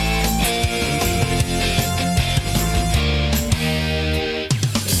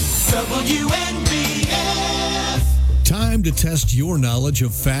 WNBF. Time to test your knowledge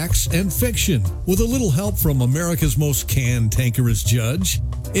of facts and fiction with a little help from America's most cantankerous judge.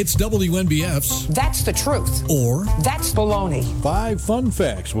 It's WNBF's That's the Truth. Or That's Baloney. 5 fun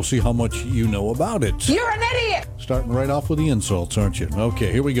facts. We'll see how much you know about it. You're an idiot. Starting right off with the insults, aren't you? Okay,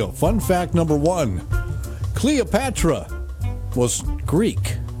 here we go. Fun fact number 1. Cleopatra was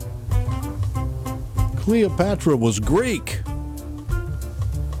Greek. Cleopatra was Greek.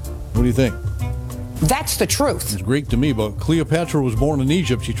 What do you think? That's the truth. It's Greek to me, but Cleopatra was born in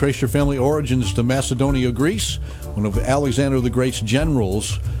Egypt. She traced her family origins to Macedonia, Greece. One of Alexander the Great's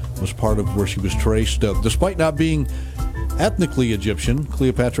generals was part of where she was traced. Despite not being ethnically Egyptian,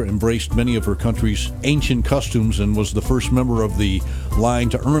 Cleopatra embraced many of her country's ancient customs and was the first member of the line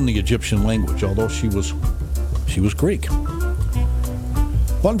to earn the Egyptian language, although she was Greek.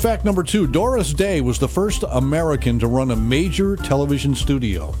 Fun fact number 2, Doris Day was the first American to run a major television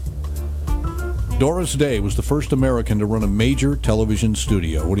studio. Doris Day was the first American to run a major television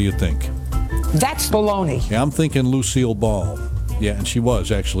studio. What do you think? That's baloney. Yeah, I'm thinking Lucille Ball. Yeah, and she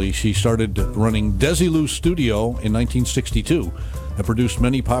was, actually. She started running Desilu Studio in 1962 and produced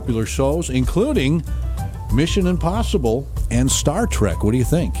many popular shows, including Mission Impossible and Star Trek. What do you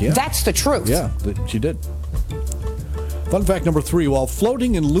think? Yeah. That's the truth. Yeah, she did. Fun fact number 3, while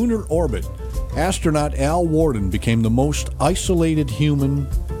floating in lunar orbit, astronaut Al Warden became the most isolated human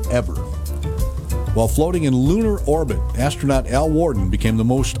ever. While floating in lunar orbit, astronaut Al Warden became the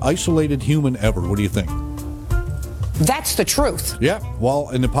most isolated human ever. What do you think? That's the truth. Yeah. While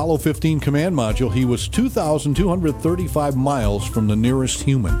in Apollo 15 command module, he was 2,235 miles from the nearest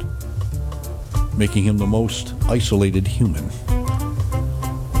human. making him the most isolated human.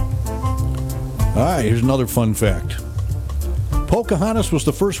 All right, here's another fun fact. Pocahontas was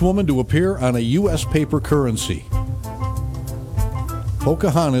the first woman to appear on a U.S. paper currency.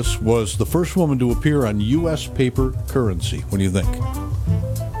 Pocahontas was the first woman to appear on U.S. paper currency. What do you think?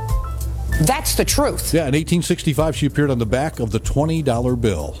 That's the truth. Yeah, in 1865, she appeared on the back of the $20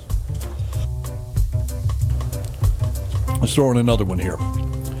 bill. Let's throw in another one here.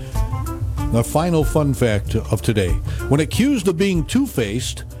 The final fun fact of today. When accused of being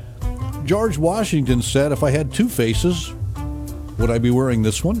two-faced, George Washington said, if I had two faces, would I be wearing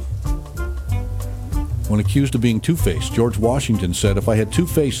this one? When accused of being two-faced, George Washington said, if I had two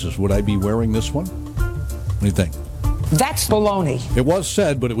faces, would I be wearing this one? What do you think? That's baloney. It was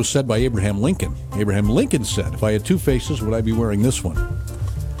said, but it was said by Abraham Lincoln. Abraham Lincoln said, if I had two faces, would I be wearing this one?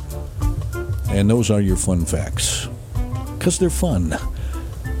 And those are your fun facts. Because they're fun.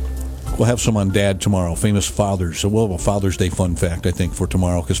 We'll have some on Dad tomorrow, famous fathers. So we'll have a Father's Day fun fact, I think, for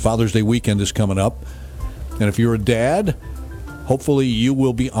tomorrow, because Father's Day weekend is coming up. And if you're a dad, hopefully you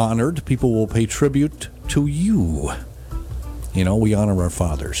will be honored. People will pay tribute to you. You know, we honor our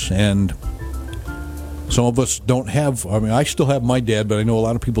fathers. And some of us don't have, I mean, I still have my dad, but I know a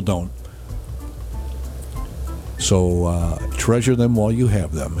lot of people don't. So treasure them while you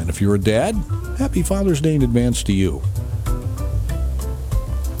have them. And if you're a dad, happy Father's Day in advance to you.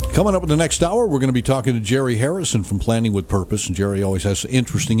 Coming up in the next hour, we're going to be talking to Jerry Harrison from Planning with Purpose. And Jerry always has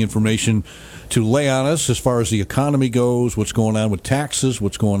interesting information to lay on us as far as the economy goes, what's going on with taxes,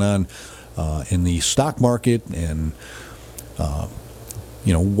 what's going on in the stock market, and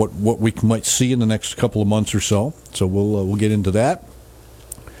you know what we might see in the next couple of months or so. So we'll get into that.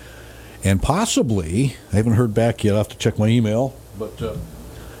 And possibly, I haven't heard back yet. I'll have to check my email, but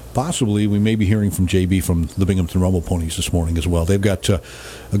possibly we may be hearing from JB from the Binghamton Rumble Ponies this morning as well. They've got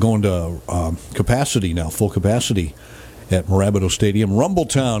going to capacity now, full capacity at Morabito Stadium.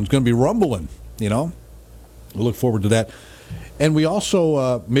 Rumbletown is going to be rumbling, you know. We'll look forward to that. And we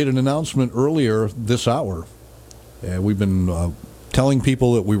also made an announcement earlier this hour. We've been telling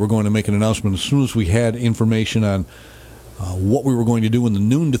people that we were going to make an announcement as soon as we had information on what we were going to do in the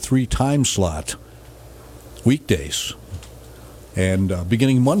noon to 3 time slot, weekdays. And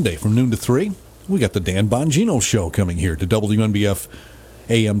beginning Monday from noon to 3, we got the Dan Bongino Show coming here to WNBF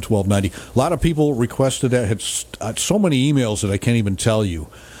AM 1290. A lot of people requested that. Had so many emails that I can't even tell you.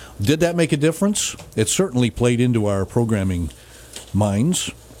 Did that make a difference? It certainly played into our programming minds,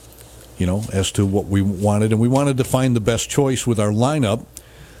 you know, as to what we wanted. And we wanted to find the best choice with our lineup.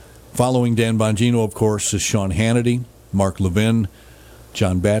 Following Dan Bongino, of course, is Sean Hannity, Mark Levin,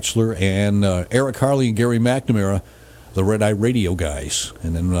 John Batchelor, and Eric Harley and Gary McNamara, the Red Eye Radio guys.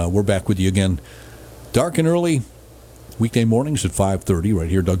 And then we're back with you again dark and early, weekday mornings at 5:30, right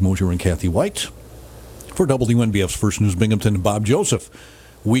here, Doug Mosher and Kathy Whyte, for WNBF's First News Binghamton and Bob Joseph.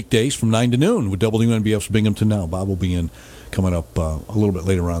 Weekdays from 9 to noon with WNBF's Binghamton Now. Bob will be in coming up a little bit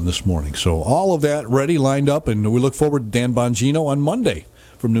later on this morning. So all of that ready, lined up, and we look forward to Dan Bongino on Monday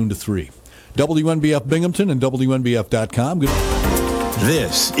from noon to 3. WNBF Binghamton and WNBF.com.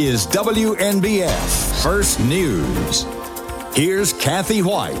 This is WNBF First News. Here's Kathy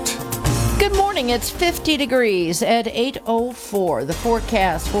Whyte. Good morning. It's 50 degrees at 8:04. The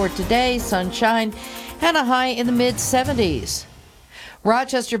forecast for today, sunshine and a high in the mid-70s.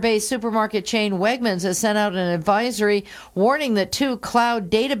 Rochester-based supermarket chain Wegmans has sent out an advisory warning that 2 cloud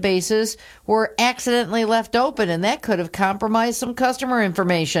databases were accidentally left open, and that could have compromised some customer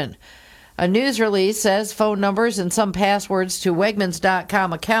information. A news release says phone numbers and some passwords to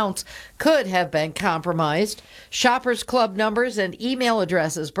Wegmans.com accounts could have been compromised. Shoppers Club numbers and email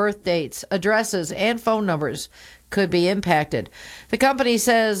addresses, birth dates, addresses, and phone numbers could be impacted. The company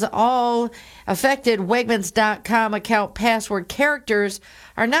says all affected Wegmans.com account password characters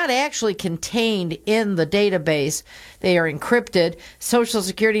are not actually contained in the database. They are encrypted. Social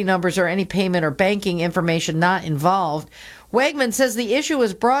security numbers or any payment or banking information not involved. Wegman says the issue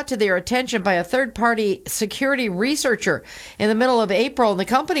was brought to their attention by a third-party security researcher in the middle of April, and the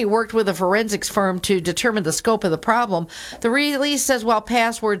company worked with a forensics firm to determine the scope of the problem. The release says while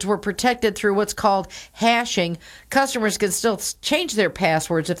passwords were protected through what's called hashing, customers can still change their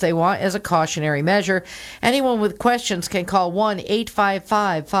passwords if they want as a cautionary measure. Anyone with questions can call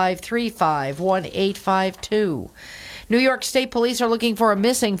 1-855-535-1852. New York State Police are looking for a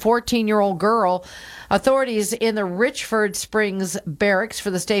missing 14-year-old girl. Authorities in the Richford Springs Barracks for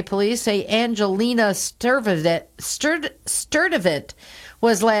the state police say Angelina Sturdivant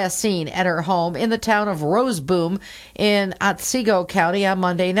was last seen at her home in the town of Roseboom in Otsego County on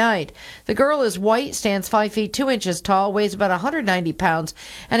Monday night. The girl is white, stands 5 feet 2 inches tall, weighs about 190 pounds,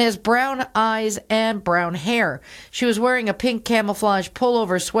 and has brown eyes and brown hair. She was wearing a pink camouflage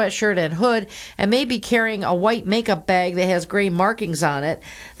pullover, sweatshirt, and hood, and may be carrying a white makeup bag that has gray markings on it.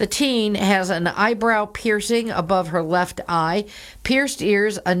 The teen has an eyebrow piercing above her left eye, pierced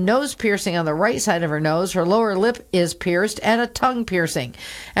ears, a nose piercing on the right side of her nose, her lower lip is pierced, and a tongue piercing.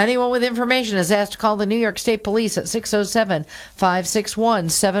 Anyone with information is asked to call the New York State Police at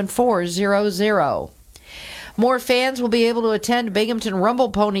 607-561-7400. More fans will be able to attend Binghamton Rumble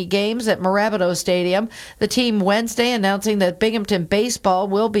Pony games at Marabito Stadium. The team Wednesday announcing that Binghamton baseball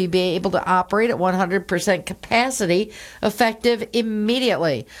will be able to operate at 100% capacity, effective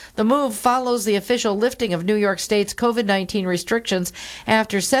immediately. The move follows the official lifting of New York State's COVID-19 restrictions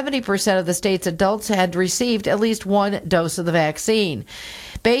after 70% of the state's adults had received at least one dose of the vaccine.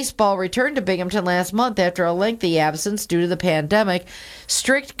 Baseball returned to Binghamton last month after a lengthy absence due to the pandemic.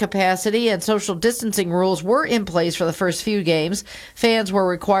 Strict capacity and social distancing rules were in place for the first few games. Fans were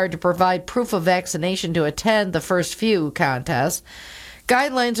required to provide proof of vaccination to attend the first few contests.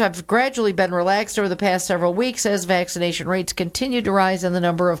 Guidelines have gradually been relaxed over the past several weeks as vaccination rates continued to rise and the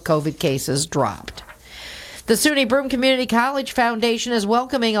number of COVID cases dropped. The SUNY Broome Community College Foundation is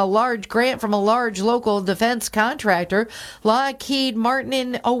welcoming a large grant from a large local defense contractor. Lockheed Martin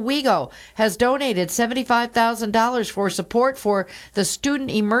in Owego has donated $75,000 for support for the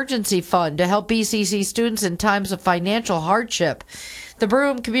Student Emergency Fund to help BCC students in times of financial hardship. The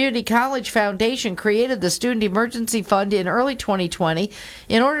Broome Community College Foundation created the Student Emergency Fund in early 2020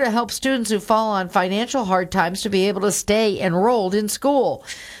 in order to help students who fall on financial hard times to be able to stay enrolled in school.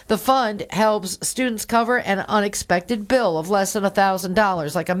 The fund helps students cover an unexpected bill of less than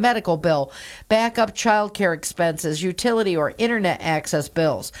 $1,000, like a medical bill, backup child care expenses, utility or internet access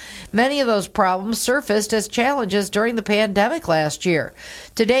bills. Many of those problems surfaced as challenges during the pandemic last year.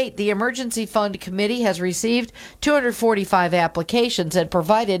 To date, the Emergency Fund Committee has received 245 applications and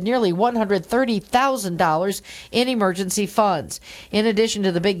provided nearly $130,000 in emergency funds. In addition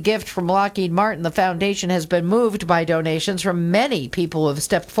to the big gift from Lockheed Martin, the foundation has been moved by donations from many people who have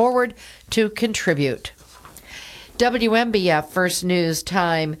stepped forward to contribute. WMBF First News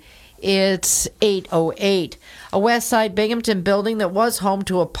Time. It's 8:08. A West Side Binghamton building that was home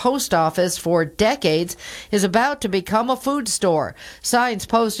to a post office for decades is about to become a food store. Signs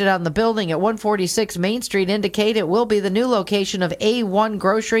posted on the building at 146 Main Street indicate it will be the new location of A1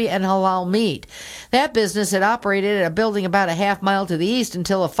 Grocery and Halal Meat. That business had operated at a building about a half mile to the east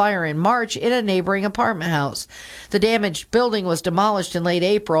until a fire in March in a neighboring apartment house. The damaged building was demolished in late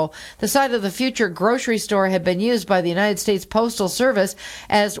April. The site of the future grocery store had been used by the United States Postal Service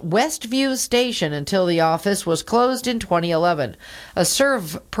as Westview Station until the office was closed in 2011. A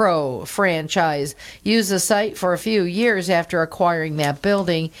ServPro franchise used the site for a few years after acquiring that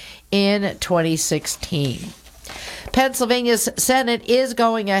building in 2016. Pennsylvania's Senate is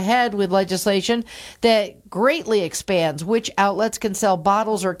going ahead with legislation that greatly expands which outlets can sell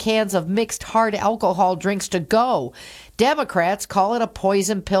bottles or cans of mixed hard alcohol drinks to go. Democrats call it a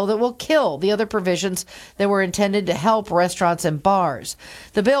poison pill that will kill the other provisions that were intended to help restaurants and bars.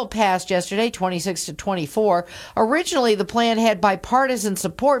 The bill passed yesterday, 26-24. Originally, the plan had bipartisan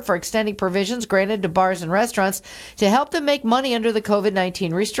support for extending provisions granted to bars and restaurants to help them make money under the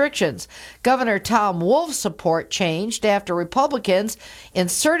COVID-19 restrictions. Governor Tom Wolf's support changed after Republicans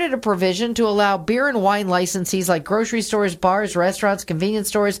inserted a provision to allow beer and wine licensees like grocery stores, bars, restaurants, convenience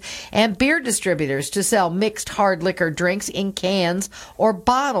stores, and beer distributors to sell mixed hard liquor drinks in cans or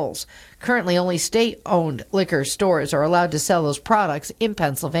bottles. Currently, only state-owned liquor stores are allowed to sell those products in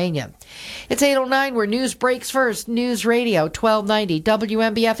Pennsylvania. It's 8:09 where news breaks first. News Radio 1290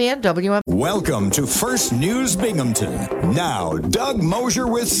 WMBF and WMBF. Welcome to First News Binghamton. Now, Doug Mosher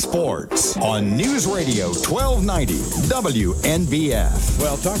with sports on News Radio 1290 WNBF.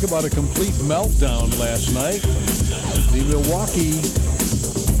 Well, talk about a complete meltdown last night. The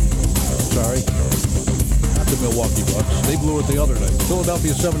Milwaukee Bucks. They blew it the other night.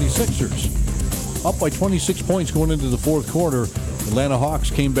 Philadelphia 76ers up by 26 points going into the fourth quarter. Atlanta Hawks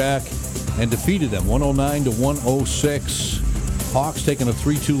came back and defeated them 109-106. Hawks taking a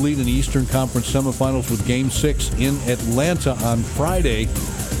 3-2 lead in the Eastern Conference semifinals with Game 6 in Atlanta on Friday.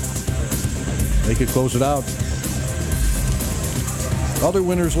 They could close it out. Other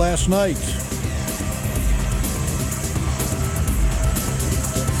winners last night.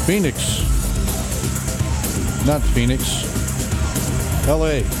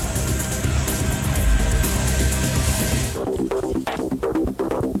 L.A.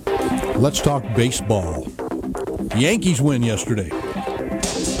 Let's talk baseball. The Yankees win yesterday.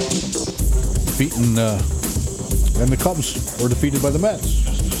 defeat, and the Cubs were defeated by the Mets.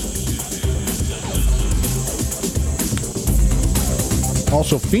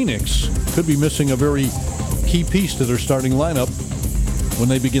 Also, Phoenix could be missing a very key piece to their starting lineup when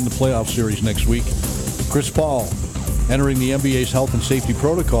they begin the playoff series next week. Chris Paul, entering the NBA's health and safety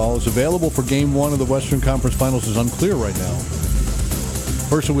protocol, is available for Game 1 of the Western Conference Finals is unclear right now.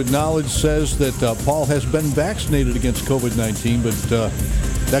 Person with knowledge says that Paul has been vaccinated against COVID-19, but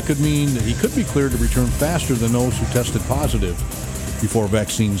that could mean that he could be cleared to return faster than those who tested positive before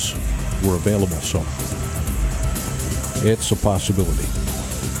vaccines were available. So it's a possibility.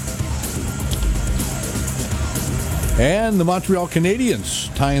 And the Montreal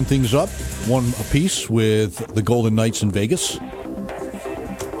Canadiens tying things up, one apiece with the Golden Knights in Vegas.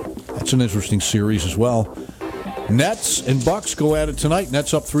 That's an interesting series as well. Nets and Bucks go at it tonight.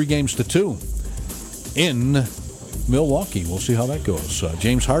 Nets up 3-2 in Milwaukee. We'll see how that goes.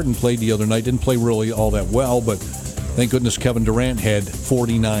 James Harden played the other night. Didn't play really all that well, but thank goodness Kevin Durant had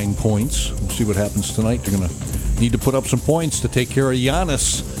 49 points. We'll see what happens tonight. They're going to need to put up some points to take care of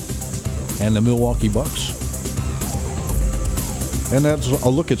Giannis and the Milwaukee Bucks. And that's a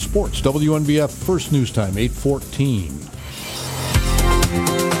look at sports. WNBF First News Time, 8:14.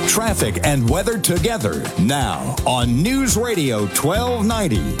 Traffic and weather together now on News Radio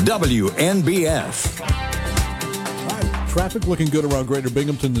 1290 WNBF. All right, traffic looking good around Greater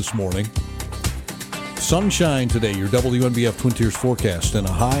Binghamton this morning. Sunshine today, your WNBF Twin Tiers forecast, and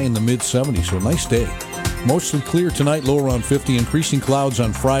a high in the mid-70s, so a nice day. Mostly clear tonight, low around 50. Increasing clouds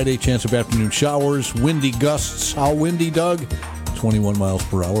on Friday, chance of afternoon showers. Windy gusts. How windy, Doug? 21 miles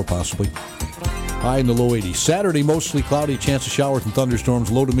per hour, possibly. High in the low 80s. Saturday, mostly cloudy, chance of showers and thunderstorms,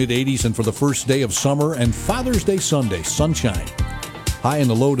 low to mid-80s. And for the first day of summer and Father's Day Sunday, sunshine. High in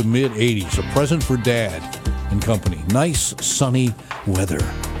the low to mid-80s. A present for Dad and company. Nice, sunny weather.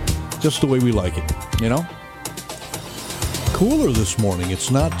 Just the way we like it, you know? Cooler this morning.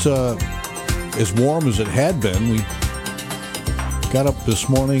 It's not as warm as it had been. We got up this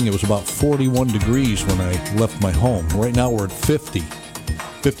morning. It was about 41 degrees when I left my home. Right now we're at 50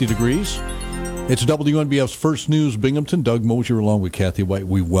 degrees. It's WNBF's First News Binghamton. Doug Mosher along with Kathy Whyte.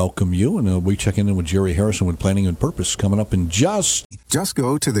 We welcome you, and we'll be checking in with Jerry Harrison with Planning and Purpose coming up in just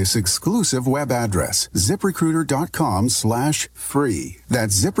go to this exclusive web address, ZipRecruiter.com/free.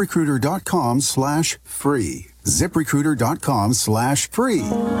 That's ZipRecruiter.com/free. ZipRecruiter.com/free.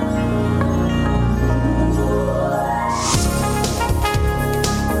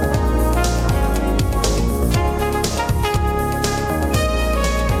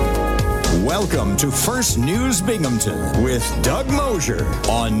 Welcome to First News Binghamton with Doug Mosher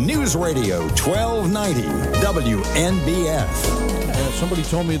on News Radio 1290 WNBF. Somebody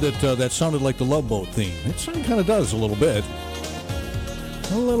told me that that sounded like the Love Boat theme. It kind of does a little bit.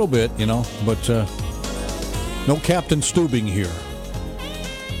 A little bit, you know, but no Captain Stubing here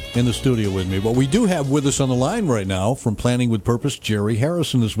in the studio with me. But we do have with us on the line right now from Planning with Purpose, Jerry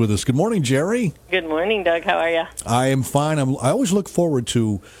Harrison is with us. Good morning, Jerry. Good morning, Doug. How are you? I am fine. I always look forward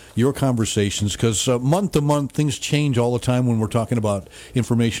to your conversations because month to month things change all the time when we're talking about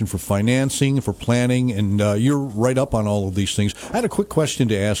information for financing, for planning, and you're right up on all of these things. I had a quick question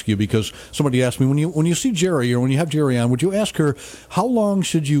to ask you because somebody asked me, when you see Jerry or when you have Jerry on, would you ask her, how long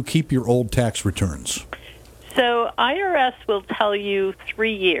should you keep your old tax returns? So IRS will tell you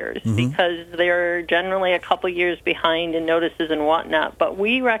 3 years because they're generally a couple years behind in notices and whatnot. But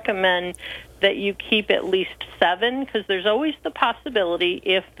we recommend that you keep at least 7 because there's always the possibility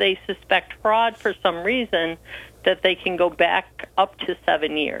if they suspect fraud for some reason that they can go back up to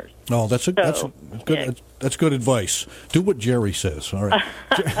 7 years. Oh, that's good. Yeah. That's good advice. Do what Jerry says. All right,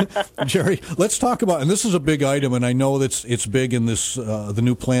 Jerry. Let's talk about, and this is a big item, and I know that it's big in this the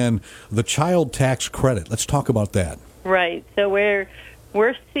new plan, the child tax credit. Let's talk about that. Right. So we're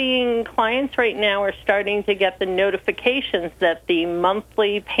seeing clients right now are starting to get the notifications that the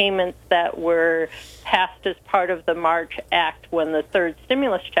monthly payments that were passed as part of the March Act when the third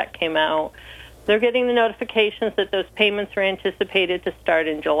stimulus check came out. They're getting the notifications that those payments are anticipated to start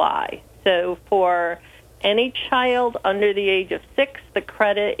in July. So for any child under the age of 6, the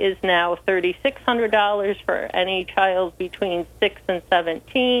credit is now $3,600. For any child between 6 and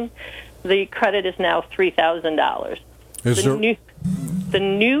 17, the credit is now $3,000. The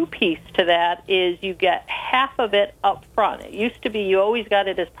new piece to that is you get half of it up front. It used to be you always got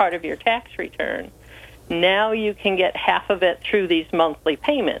it as part of your tax return. Now you can get half of it through these monthly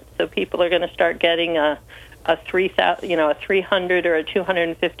payments. So people are going to start getting a $300 or a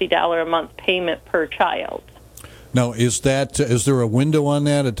 $250 a month payment per child. Now, is there a window on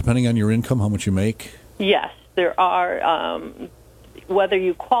that, depending on your income, how much you make? Yes, there are. whether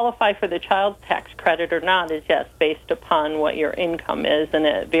you qualify for the child tax credit or not is, yes, based upon what your income is, and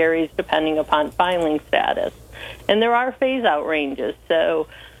it varies depending upon filing status. And there are phase-out ranges. So,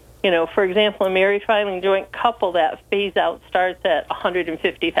 for example, a married filing joint couple, that phase-out starts at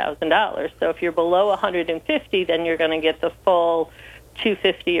 $150,000. So if you're below $150,000, then you're going to get the full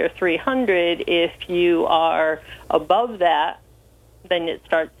 $250,000 or $300,000. If you are above that, then it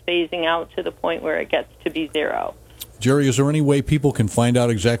starts phasing out to the point where it gets to be zero. Jerry, is there any way people can find out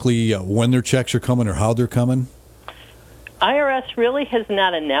exactly when their checks are coming or how they're coming? IRS really has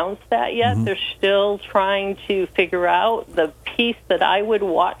not announced that yet. Mm-hmm. They're still trying to figure out. The piece that I would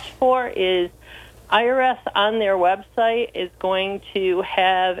watch for is IRS on their website is going to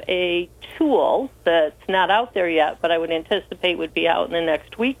have a tool that's not out there yet, but I would anticipate would be out in the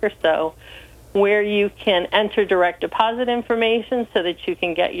next week or so, where you can enter direct deposit information so that you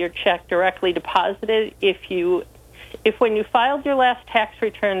can get your check directly deposited. If when you filed your last tax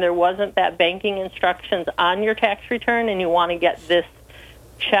return there wasn't that banking instructions on your tax return and you want to get this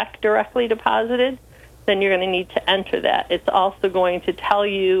check directly deposited, then you're going to need to enter that. It's also going to tell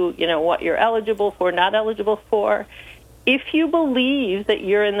you, what you're eligible for, not eligible for. If you believe that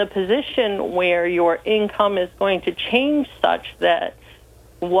you're in the position where your income is going to change such that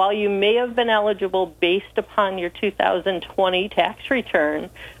while you may have been eligible based upon your 2020 tax return,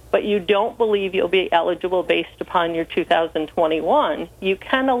 but you don't believe you'll be eligible based upon your 2021, you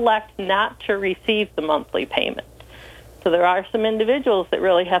can elect not to receive the monthly payment. So there are some individuals that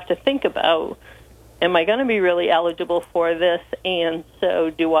really have to think about, am I going to be really eligible for this? And so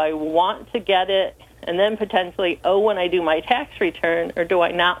do I want to get it and then potentially when I do my tax return, or do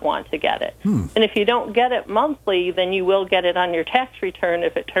I not want to get it? And if you don't get it monthly, then you will get it on your tax return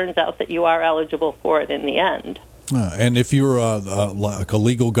if it turns out that you are eligible for it in the end. And if you're like a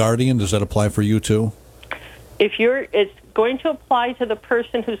legal guardian, does that apply for you too? It's going to apply to the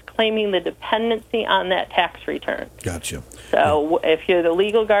person who's claiming the dependency on that tax return. Gotcha. So if you're the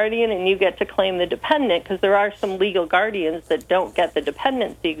legal guardian and you get to claim the dependent, because there are some legal guardians that don't get the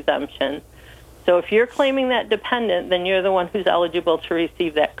dependency exemption. So if you're claiming that dependent, then you're the one who's eligible to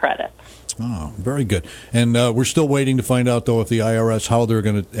receive that credit. Oh, very good. And we're still waiting to find out, though, if the IRS, how they're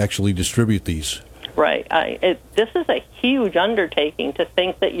going to actually distribute these. Right. This is a huge undertaking to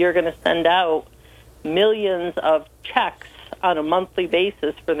think that you're going to send out millions of checks on a monthly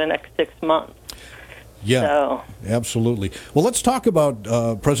basis for the next 6 months. Yeah, absolutely. Well, let's talk about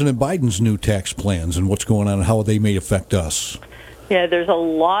President Biden's new tax plans and what's going on and how they may affect us. Yeah, there's a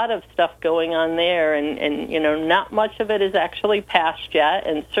lot of stuff going on there, and not much of it is actually passed yet,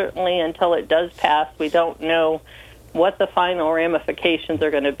 and certainly until it does pass, we don't know what the final ramifications are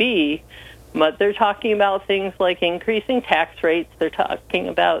going to be. But they're talking about things like increasing tax rates. They're talking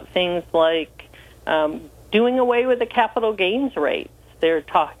about things like doing away with the capital gains rates. They're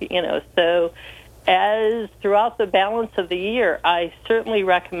talking, so as throughout the balance of the year, I certainly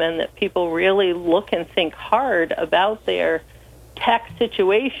recommend that people really look and think hard about their tax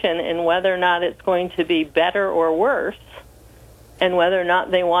situation and whether or not it's going to be better or worse, and whether or not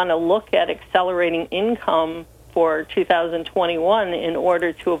they want to look at accelerating income for 2021 in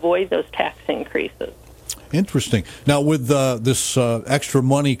order to avoid those tax increases. Interesting. Now, with this extra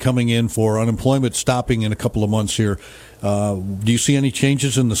money coming in for unemployment stopping in a couple of months here, do you see any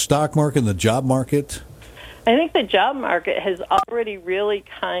changes in the stock market and the job market? I think the job market has already really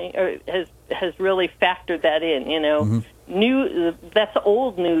has really factored that in. That's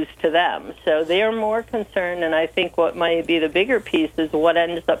old news to them, so they are more concerned. And I think what might be the bigger piece is what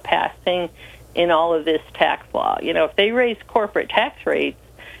ends up passing in all of this tax law. If they raise corporate tax rates,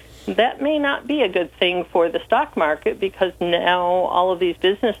 that may not be a good thing for the stock market, because now all of these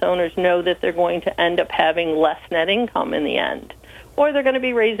business owners know that they're going to end up having less net income in the end. Or they're going to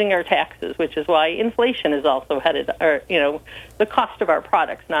be raising our taxes, which is why inflation is also headed, the cost of our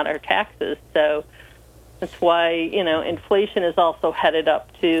products, not our taxes. So that's why, inflation is also headed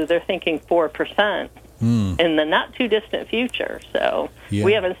up to, they're thinking 4% in the not too distant future. So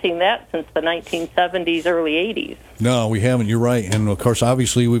we haven't seen that since the 1970s, early 80s. No, we haven't. You're right. And, of course,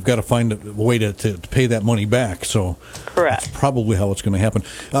 obviously, we've got to find a way to pay that money back. So correct. That's probably how it's going to happen.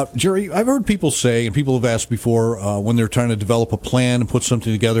 Jerry, I've heard people say, and people have asked before, when they're trying to develop a plan and put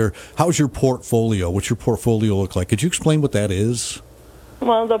something together, how's your portfolio? What's your portfolio look like? Could you explain what that is?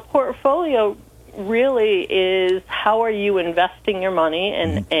 Well, the portfolio really is, how are you investing your money,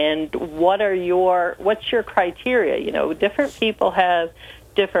 and what's your criteria? Different people have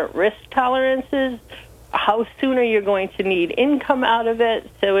different risk tolerances. How soon are you going to need income out of it?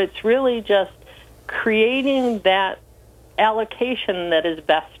 So it's really just creating that allocation that is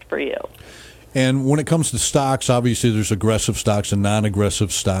best for you. And when it comes to stocks, obviously there's aggressive stocks and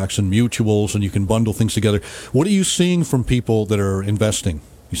non-aggressive stocks and mutuals, and you can bundle things together. What are you seeing from people that are investing?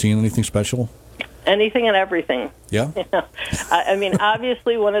 You seeing anything special? Anything and everything. Yeah. I mean,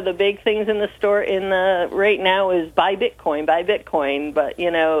 obviously, one of the big things in the store right now is buy Bitcoin. But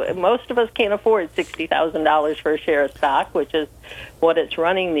most of us can't afford $60,000 for a share of stock, which is what it's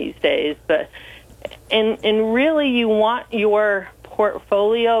running these days. But and really, you want your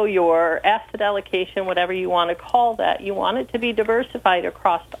portfolio, your asset allocation, whatever you want to call that, you want it to be diversified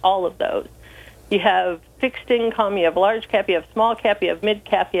across all of those. You have fixed income, you have large cap, you have small cap, you have mid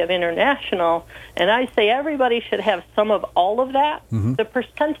cap, you have international, and I say everybody should have some of all of that. Mm-hmm. The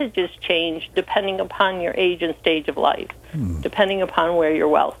percentages change depending upon your age and stage of life, depending upon where your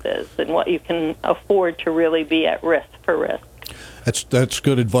wealth is and what you can afford to really be at risk for risk. That's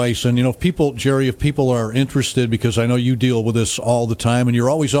good advice. And, if people are interested, because I know you deal with this all the time, and you're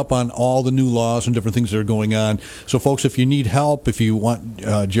always up on all the new laws and different things that are going on. So, folks, if you need help, if you want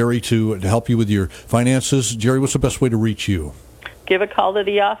Jerry to help you with your finances, Jerry, what's the best way to reach you? Give a call to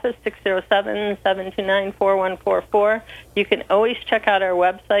the office, 607-729-4144. You can always check out our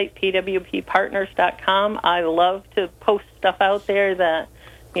website, pwppartners.com. I love to post stuff out there that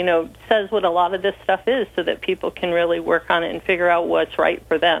says what a lot of this stuff is so that people can really work on it and figure out what's right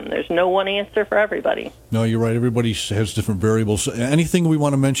for them. There's no one answer for everybody. No, you're right. Everybody has different variables. Anything we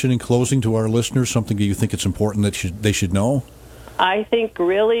want to mention in closing to our listeners, something you think it's important that they should know? I think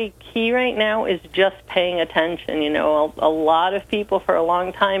really key right now is just paying attention. A lot of people for a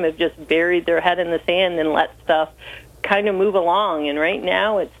long time have just buried their head in the sand and let stuff kind of move along. And right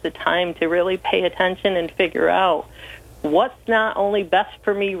now it's the time to really pay attention and figure out what's not only best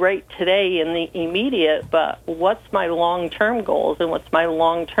for me right today in the immediate, but what's my long-term goals and what's my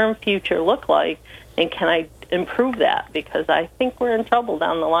long-term future look like, and can I improve that? Because I think we're in trouble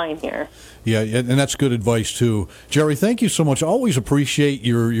down the line here. Yeah, and that's good advice, too. Jerry, thank you so much. I always appreciate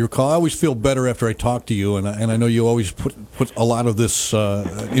your call. I always feel better after I talk to you, and I know you always put a lot of this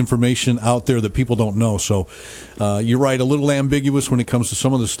information out there that people don't know. So you're right, a little ambiguous when it comes to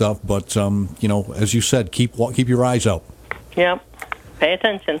some of the stuff, but, as you said, keep your eyes out. Yep. Pay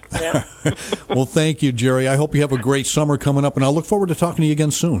attention. Yep. Well, thank you, Jerry. I hope you have a great summer coming up, and I'll look forward to talking to you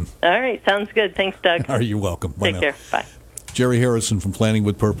again soon. All right. Sounds good. Thanks, Doug. Are you welcome. Bye Take now. care. Bye. Jerry Harrison from Planning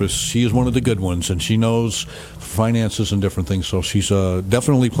with Purpose. She is one of the good ones, and she knows finances and different things. So she's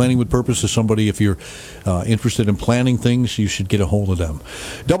definitely Planning with Purpose is somebody, if you're interested in planning things, you should get a hold of them.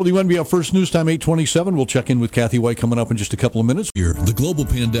 WNBF First News Time, 8:27. We'll check in with Kathy Whyte coming up in just a couple of minutes. The global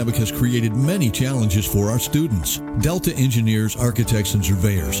pandemic has created many challenges for our students. Delta engineers, architects, and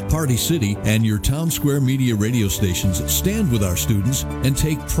surveyors, Party City, and your Town Square Media radio stations stand with our students and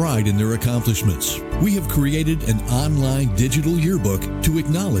take pride in their accomplishments. We have created an online digital yearbook to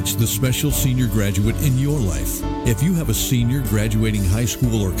acknowledge the special senior graduate in your life. If you have a senior graduating high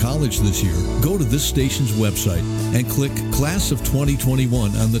school or college this year, go to this station's website and click Class of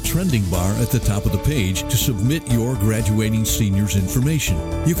 2021 on the trending bar at the top of the page to submit your graduating senior's information.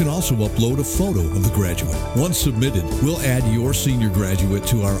 You can also upload a photo of the graduate. Once submitted, we'll add your senior graduate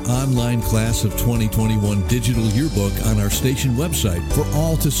to our online Class of 2021 digital yearbook on our station website for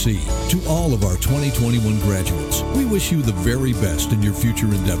all to see. To all of our 2021 graduates, we wish you the very best in your future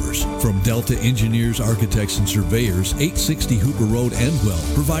endeavors. From Delta Engineers, Architects, and Surveyors, 860 Hooper Road,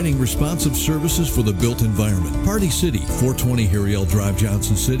 Endwell, providing responsive services for the built environment. Party City, 420 Harry L. Drive,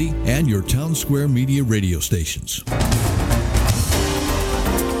 Johnson City, and your Town Square Media radio stations.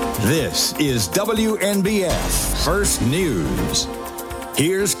 This is WNBF First News.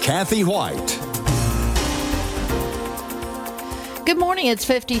 Here's Kathy Whyte. Good morning. It's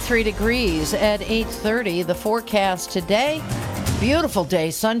 53 degrees at 8:30. The forecast today, beautiful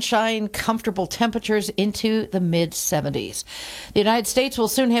day, sunshine, comfortable temperatures into the mid-70s. The United States will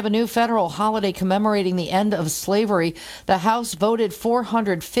soon have a new federal holiday commemorating the end of slavery. The House voted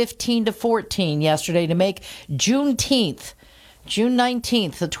 415 to 14 yesterday to make Juneteenth, June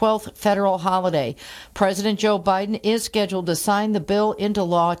 19th, the 12th federal holiday. President Joe Biden is scheduled to sign the bill into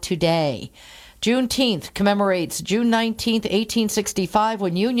law today. Juneteenth commemorates June 19th, 1865,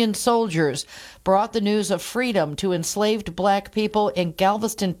 when Union soldiers brought the news of freedom to enslaved black people in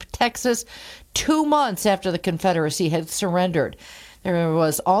Galveston, Texas, 2 months after the Confederacy had surrendered. There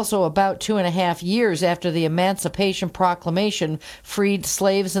was also about 2.5 years after the Emancipation Proclamation freed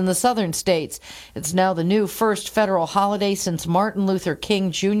slaves in the southern states. It's now the new first federal holiday since Martin Luther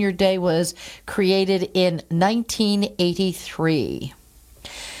King Jr. Day was created in 1983.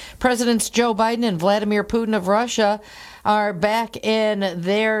 Presidents Joe Biden and Vladimir Putin of Russia are back in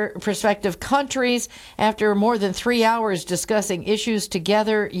their respective countries after more than 3 hours discussing issues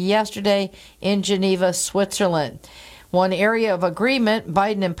together yesterday in Geneva, Switzerland. One area of agreement,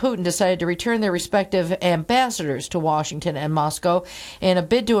 Biden and Putin decided to return their respective ambassadors to Washington and Moscow in a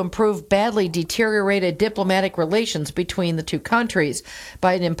bid to improve badly deteriorated diplomatic relations between the two countries.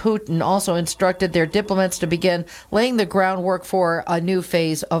 Biden and Putin also instructed their diplomats to begin laying the groundwork for a new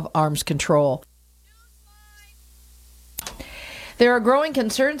phase of arms control. There are growing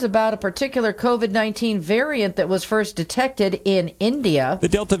concerns about a particular COVID-19 variant that was first detected in India. The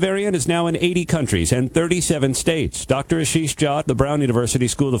Delta variant is now in 80 countries and 37 states. Dr. Ashish Jha, the Brown University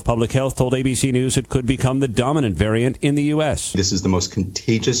School of Public Health, told ABC News it could become the dominant variant in the U.S. This is the most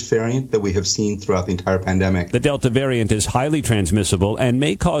contagious variant that we have seen throughout the entire pandemic. The Delta variant is highly transmissible and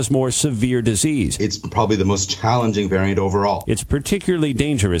may cause more severe disease. It's probably the most challenging variant overall. It's particularly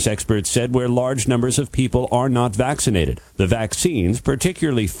dangerous, experts said, where large numbers of people are not vaccinated. The vaccines,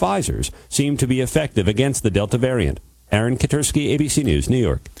 particularly Pfizer's, seem to be effective against the Delta variant. Aaron Katursky, ABC News, New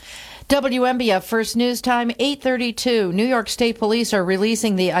York. WMBF First News Time, 8:32. New York State Police are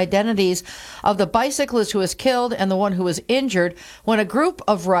releasing the identities of the bicyclist who was killed and the one who was injured when a group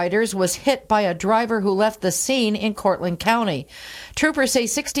of riders was hit by a driver who left the scene in Cortland County. Troopers say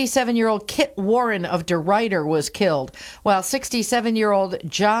 67-year-old Kit Warren of DeRuyter was killed, while 67-year-old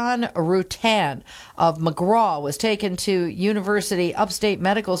John Rutan of McGraw was taken to University Upstate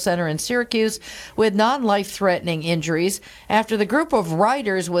Medical Center in Syracuse with non-life-threatening injuries after the group of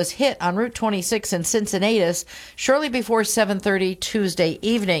riders was hit on Route 26 in Cincinnatus shortly before 7:30 Tuesday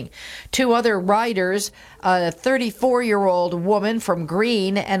evening. Two other riders, a 34-year-old woman from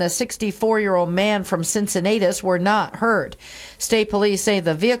Greene and a 64-year-old man from Cincinnatus, were not hurt. State police say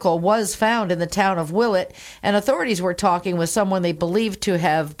the vehicle was found in the town of Willett, and authorities were talking with someone they believed to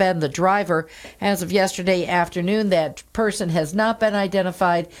have been the driver. As of yesterday afternoon, that person has not been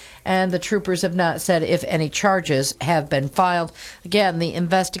identified, and the troopers have not said if any charges have been filed. Again, the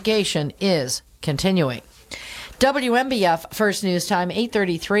investigation is continuing. WMBF First News Time,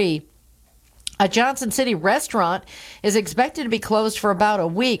 8:33. A Johnson City restaurant is expected to be closed for about a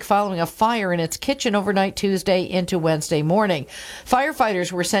week following a fire in its kitchen overnight Tuesday into Wednesday morning.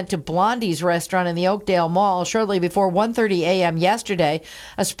 Firefighters were sent to Blondie's restaurant in the Oakdale Mall shortly before 1:30 a.m. yesterday.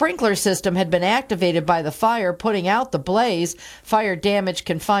 A sprinkler system had been activated by the fire, putting out the blaze. Fire damage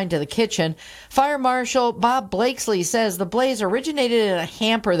confined to the kitchen. Fire Marshal Bob Blakesley says the blaze originated in a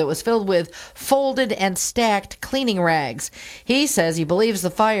hamper that was filled with folded and stacked cleaning rags. He says he believes the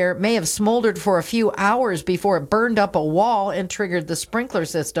fire may have smoldered for a few hours before it burned up a wall and triggered the sprinkler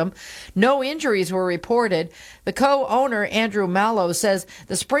system. No injuries were reported. The co-owner, Andrew Mallow, says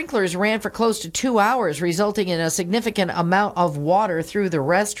the sprinklers ran for close to 2 hours, resulting in a significant amount of water through the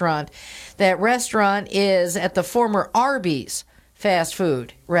restaurant. That restaurant is at the former Arby's fast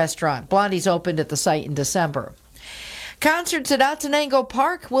food restaurant. Blondie's opened at the site in December. Concerts at Otsego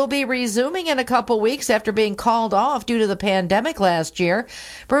Park will be resuming in a couple weeks after being called off due to the pandemic last year.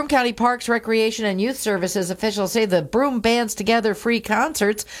 Broome County Parks, Recreation, and Youth Services officials say the Broome Bands Together free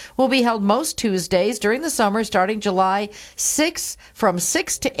concerts will be held most Tuesdays during the summer starting July 6th from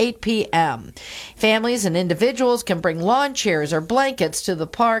 6 to 8 p.m. Families and individuals can bring lawn chairs or blankets to the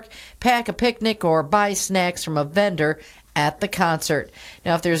park, pack a picnic, or buy snacks from a vendor at the concert.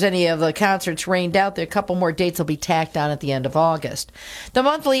 Now, if there's any of the concerts rained out, there a couple more dates will be tacked on at the end of August. The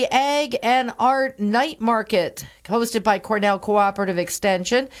monthly Ag and Art Night Market, hosted by Cornell Cooperative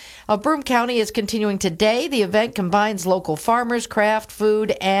Extension of Broome County, is continuing today. The event combines local farmers, craft,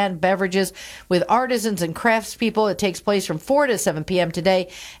 food, and beverages with artisans and craftspeople. It takes place from 4 to 7 p.m. today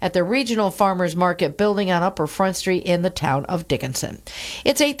at the Regional Farmers Market building on Upper Front Street in the town of Dickinson.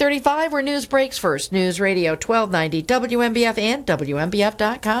 It's 8:35 where news breaks first. News Radio 1290 WMBF and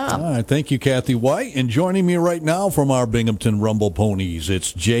WMBF.com. All right, thank you, Kathy Whyte. And joining me right now from our Binghamton Rumble Ponies,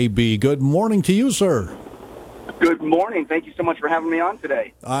 it's JB. Good morning to you, sir. Good morning. Thank you so much for having me on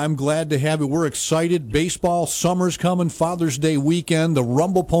today. I'm glad to have it. We're excited. Baseball, summer's coming, Father's Day weekend. The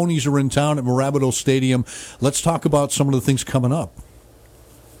Rumble Ponies are in town at Marabito Stadium. Let's talk about some of the things coming up.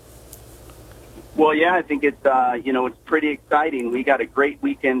 Well, yeah, I think it's it's pretty exciting. We got a great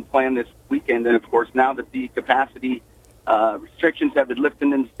weekend planned this weekend, and of course, now that the capacity restrictions have been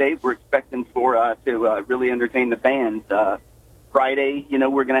lifted in the state, we're expecting to really entertain the fans. Friday,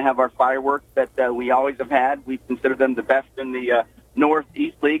 we're going to have our fireworks that we always have had. We consider them the best in the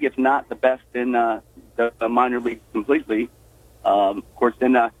Northeast League, if not the best in the minor leagues completely. Of course,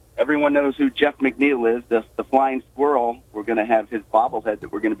 then everyone knows who Jeff McNeil is, the flying squirrel. We're going to have his bobblehead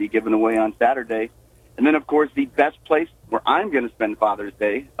that we're going to be giving away on Saturday. And then, of course, the best place where I'm going to spend Father's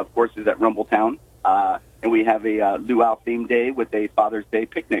Day, of course, is at Rumbletown. and we have a luau-themed day with a Father's Day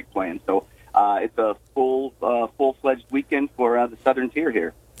picnic planned. So it's a full-fledged weekend for the Southern Tier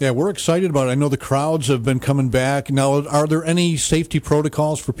here. Yeah, we're excited about it. I know the crowds have been coming back. Now, are there any safety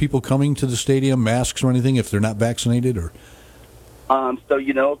protocols for people coming to the stadium, masks or anything, if they're not vaccinated? Or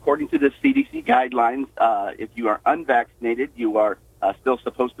So, according to the CDC guidelines, if you are unvaccinated, you are still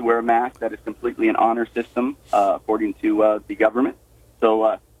supposed to wear a mask. That is completely an honor system, according to the government.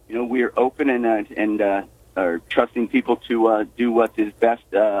 So, we are open and are trusting people to do what is best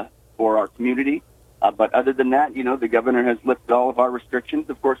for our community. But other than that, the governor has lifted all of our restrictions.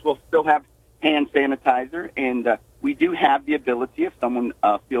 Of course, we'll still have hand sanitizer, and we do have the ability, if someone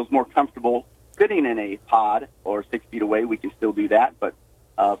feels more comfortable sitting in a pod or 6 feet away, we can still do that. But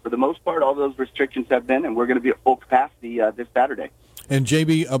for the most part, all those restrictions have been, and we're going to be at full capacity this Saturday. And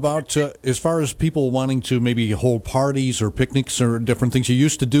JB, about as far as people wanting to maybe hold parties or picnics or different things, you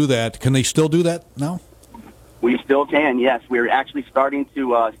used to do that. Can they still do that now? We still can, yes. We're actually starting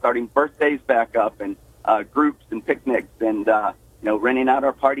birthdays back up, and groups and picnics, and renting out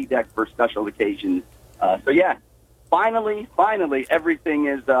our party deck for special occasions. Finally, everything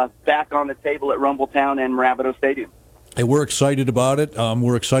is back on the table at Rumbletown and Rapido Stadium. Hey, we're excited about it.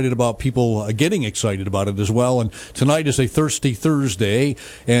 We're excited about people getting excited about it as well. And tonight is a Thirsty Thursday.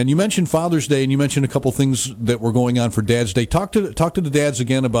 And you mentioned Father's Day, and you mentioned a couple things that were going on for Dad's Day. Talk to the dads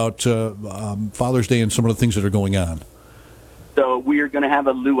again about Father's Day and some of the things that are going on. So we are going to have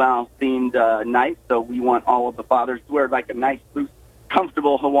a luau-themed night. So we want all of the fathers to wear like a nice, loose,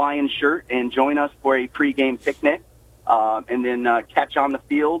 comfortable Hawaiian shirt and join us for a pregame picnic. And then catch on the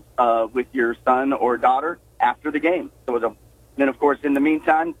field with your son or daughter after the game. So then, of course, in the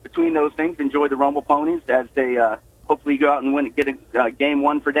meantime, between those things, enjoy the Rumble Ponies as they hopefully go out and get a game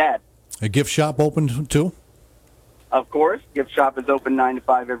one for Dad. A gift shop open too? Of course. Gift shop is open 9 to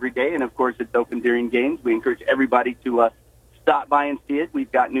 5 every day, and, of course, it's open during games. We encourage everybody to stop by and see it.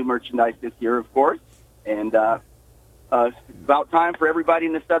 We've got new merchandise this year, of course, and it's about time for everybody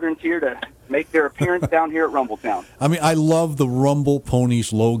in the Southern Tier to make their appearance down here at Rumbletown. I mean, I love the Rumble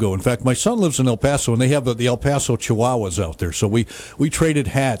Ponies logo. In fact, my son lives in El Paso, and they have the El Paso Chihuahuas out there. So we traded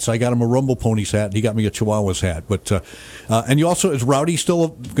hats. I got him a Rumble Ponies hat, and he got me a Chihuahuas hat. But and you also, is Rowdy still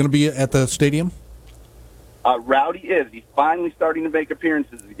going to be at the stadium? Rowdy is. He's finally starting to make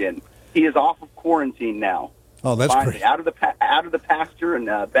appearances again. He is off of quarantine now. Oh, that's finally, great. Out of the pasture and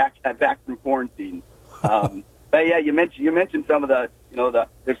back from quarantine. But yeah, you mentioned some of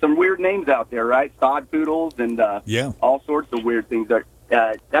there's some weird names out there, right? Sod poodles and all sorts of weird things.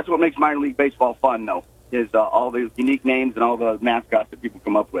 That's what makes minor league baseball fun, though, is all the unique names and all the mascots that people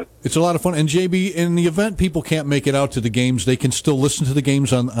come up with. It's a lot of fun. And JB, in the event people can't make it out to the games, they can still listen to the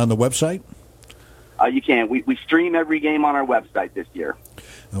games on the website? You can. We stream every game on our website this year.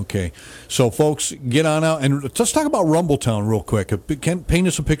 Okay. So, folks, get on out. And let's talk about Rumbletown real quick. Paint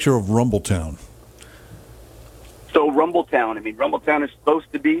us a picture of Rumbletown. So Rumbletown is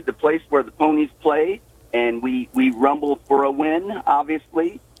supposed to be the place where the ponies play, and we rumble for a win,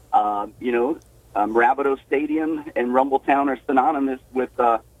 obviously. Rapido Stadium and Rumbletown are synonymous with,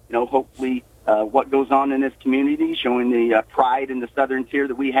 hopefully what goes on in this community, showing the pride in the Southern Tier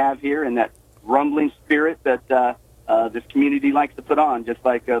that we have here and that rumbling spirit that this community likes to put on, just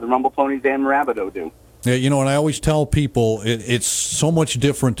like the Rumble Ponies and Rapido do. Yeah, and I always tell people it's so much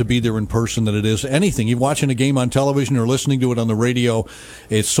different to be there in person than it is anything. You're watching a game on television or listening to it on the radio.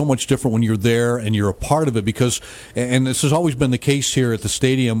 It's so much different when you're there and you're a part of it because, and this has always been the case here at the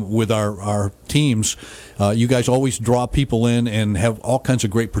stadium with our teams, you guys always draw people in and have all kinds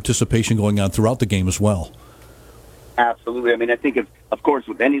of great participation going on throughout the game as well. Absolutely. I mean, I think, of course,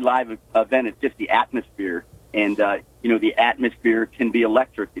 with any live event, it's just the atmosphere. And, the atmosphere can be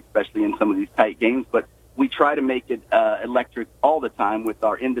electric, especially in some of these tight games. But we try to make it electric all the time with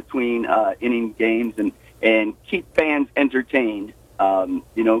our in-between inning games and keep fans entertained,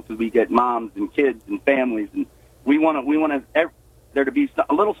 because we get moms and kids and families. And we want there to be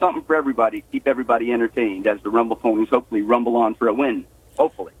a little something for everybody, keep everybody entertained as the Rumble Ponies hopefully rumble on for a win,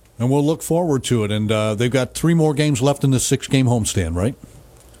 hopefully. And we'll look forward to it. And they've got 3 more games left in the 6-game homestand, right?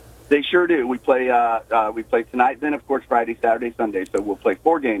 They sure do. We play tonight, then, of course, Friday, Saturday, Sunday. So we'll play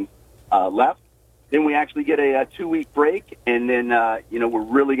 4 games left. Then we actually get a 2-week break, and then, we're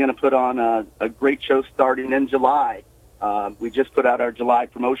really going to put on a great show starting in July. We just put out our July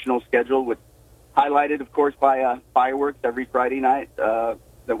promotional schedule, with highlighted, of course, by fireworks every Friday night that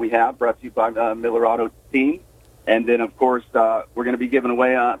we have, brought to you by Miller Auto Team. And then, of course, we're going to be giving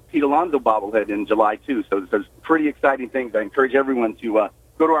away a Pete Alonso bobblehead in July, too. So there's pretty exciting things. I encourage everyone to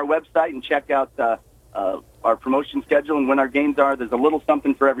go to our website and check out our promotion schedule and when our games are. There's a little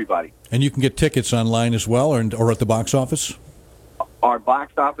something for everybody. And you can get tickets online as well, or at the box office? Our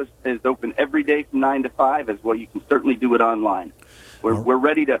box office is open every day from 9 to 5 as well. You can certainly do it online. We're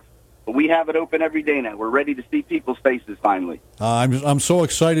ready to. We have it open every day now. We're ready to see people's faces finally. I'm so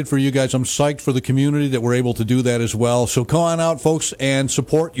excited for you guys. I'm psyched for the community that we're able to do that as well. So come on out, folks, and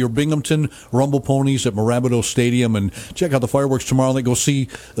support your Binghamton Rumble Ponies at Marabito Stadium, and check out the fireworks tomorrow. And then go see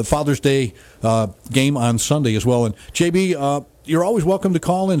the Father's Day game on Sunday as well. And JB, you're always welcome to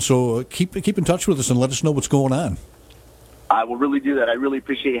call in. So keep in touch with us and let us know what's going on. I will really do that. I really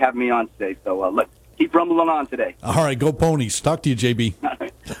appreciate you having me on today. So let's keep rumbling on today. All right, go Ponies. Talk to you, JB. All right.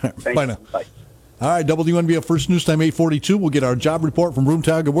 Bye now. Bye. All right, WNBF First News Time 8:42. We'll get our job report from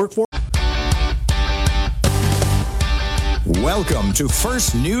Broomtag Workforce. Welcome to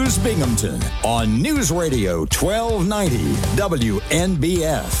First News Binghamton on News Radio 1290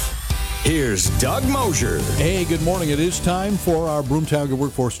 WNBF. Here's Doug Mosher. Hey, good morning. It is time for our Broomtag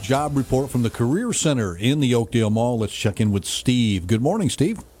Workforce job report from the Career Center in the Oakdale Mall. Let's check in with Steve. Good morning,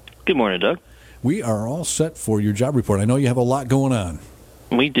 Steve. Good morning, Doug. We are all set for your job report. I know you have a lot going on.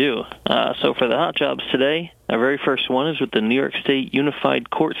 We do. So for the hot jobs today, our very first one is with the New York State Unified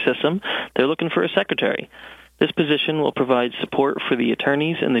Court System. They're looking for a secretary. This position will provide support for the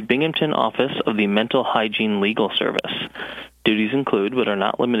attorneys in the Binghamton office of the Mental Hygiene Legal Service. Duties include, but are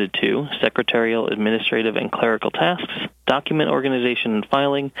not limited to, secretarial, administrative, and clerical tasks, document organization and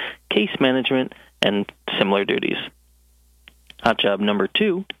filing, case management, and similar duties. Hot job number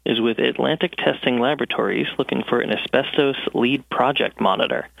 2 is with Atlantic Testing Laboratories, looking for an asbestos lead project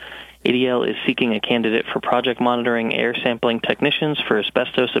monitor. ADL is seeking a candidate for project monitoring air sampling technicians for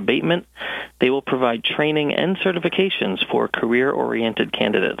asbestos abatement. They will provide training and certifications for career-oriented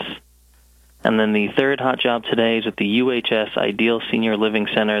candidates. And then the third hot job today is at the UHS Ideal Senior Living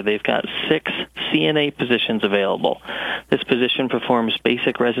Center. They've got 6 CNA positions available. This position performs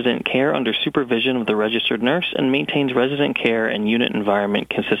basic resident care under supervision of the registered nurse and maintains resident care and unit environment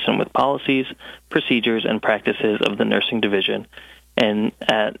consistent with policies, procedures, and practices of the nursing division and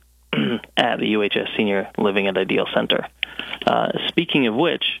at the UHS Senior Living and Ideal Center. Speaking of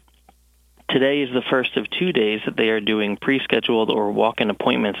which, today is the first of 2 days that they are doing pre-scheduled or walk-in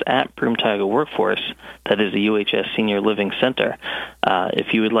appointments at Broomtag Workforce, that is the UHS Senior Living Center.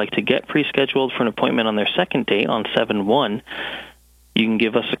 If you would like to get pre-scheduled for an appointment on their second date on 7/1, you can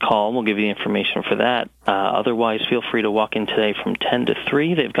give us a call. We'll give you the information for that. Otherwise, feel free to walk in today from 10 to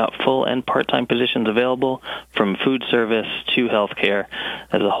 3. They've got full and part-time positions available, from food service to healthcare.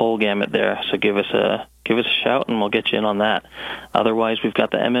 There's a whole gamut there. So give us a shout, and we'll get you in on that. Otherwise, we've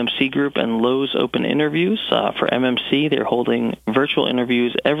got the MMC group and Lowe's open interviews. For MMC, they're holding virtual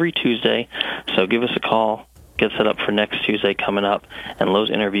interviews every Tuesday. So give us a call. Get set up for next Tuesday coming up, and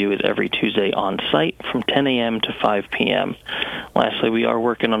Lowe's interview is every Tuesday on site from 10 a.m. to 5 p.m. Lastly, we are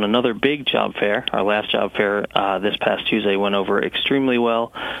working on another big job fair. Our last job fair this past Tuesday went over extremely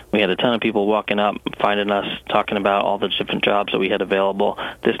well. We had a ton of people walking up, finding us, talking about all the different jobs that we had available.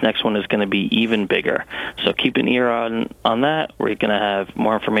 This next one is going to be even bigger. So keep an ear on that. We're going to have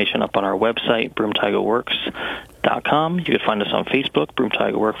more information up on our website, broomtigerworks.com. You can find us on Facebook,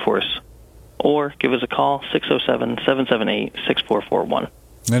 Broomtiger Workforce, or give us a call, 607-778-6441.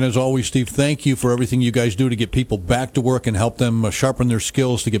 And as always, Steve, thank you for everything you guys do to get people back to work and help them sharpen their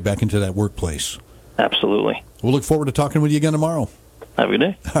skills to get back into that workplace. Absolutely. We'll look forward to talking with you again tomorrow. Have a good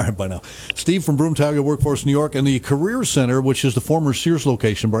day. All right, bye now. Steve from Broomtag Workforce New York, and the Career Center, which is the former Sears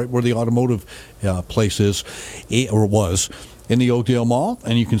location, right where the automotive place is, or was, in the Oakdale Mall,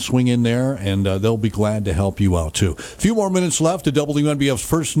 and you can swing in there, and they'll be glad to help you out, too. A few more minutes left to WNBF's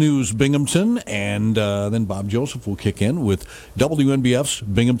First News Binghamton, and then Bob Joseph will kick in with WNBF's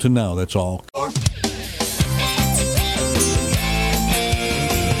Binghamton Now. That's all.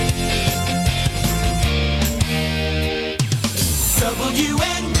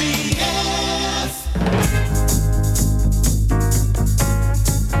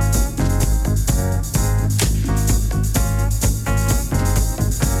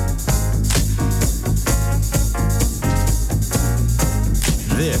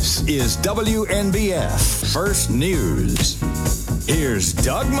 This is WNBF First News. Here's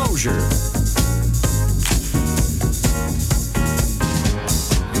Doug Mosher.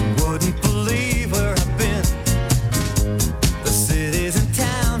 You wouldn't believe where I've been. The cities and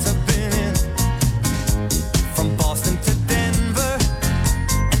towns I've been in. From Boston to Denver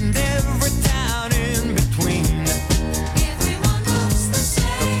and every town in between. Everyone looks the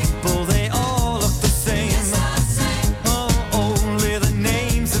same. The people, they all look the same. Oh, only the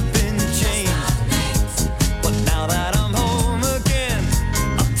names have been changed. But now that I'm home again,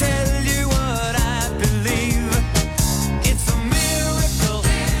 I'll tell you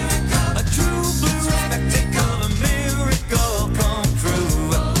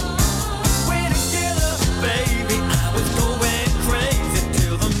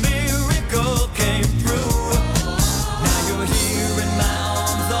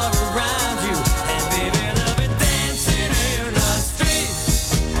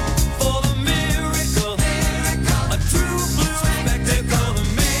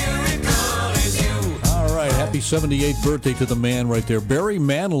 78th birthday to the man right there. Barry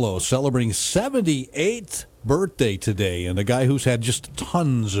Manilow celebrating 78th birthday today, and a guy who's had just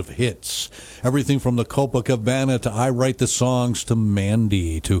tons of hits. Everything from the Copacabana to I Write the Songs to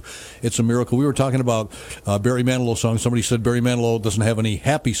Mandy to It's a Miracle. We were talking about Barry Manilow songs. Somebody said Barry Manilow doesn't have any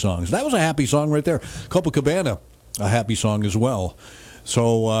happy songs. That was a happy song right there. Copacabana, a happy song as well.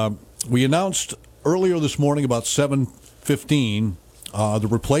 So we announced earlier this morning about 7:15 the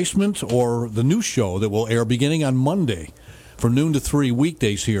replacement or the new show that will air beginning on Monday from noon to 3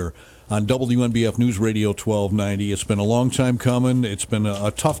 weekdays here on WNBF News Radio 1290. It's been a long time coming. It's been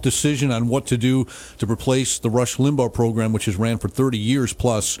a tough decision on what to do to replace the Rush Limbaugh program, which has ran for 30 years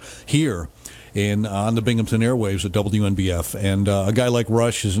plus here on the Binghamton airwaves at WNBF. And a guy like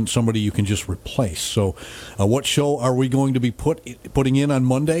Rush isn't somebody you can just replace. So what show are we going to be putting in on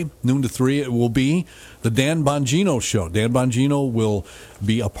Monday, noon to 3? It will be the Dan Bongino Show. Dan Bongino will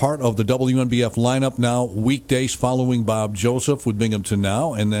be a part of the WNBF lineup now, weekdays following Bob Joseph with Binghamton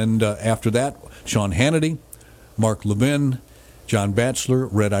Now. And then after that, Sean Hannity, Mark Levin, John Batchelor,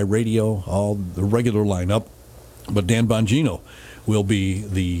 Red Eye Radio, all the regular lineup. But Dan Bongino will be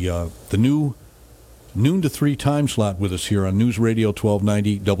the new noon to 3 time slot with us here on News Radio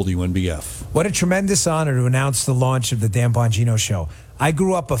 1290 WNBF. What a tremendous honor to announce the launch of the Dan Bongino Show. I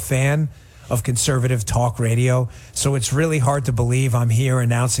grew up a fan of conservative talk radio, so it's really hard to believe I'm here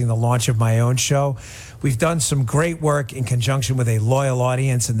announcing the launch of my own show. We've done some great work in conjunction with a loyal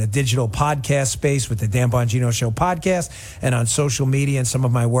audience in the digital podcast space with the Dan Bongino Show podcast and on social media and some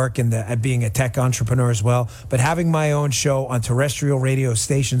of my work in being a tech entrepreneur as well. But having my own show on terrestrial radio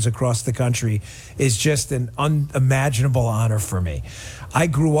stations across the country is just an unimaginable honor for me. I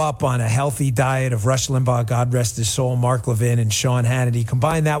grew up on a healthy diet of Rush Limbaugh, God rest his soul, Mark Levin, and Sean Hannity.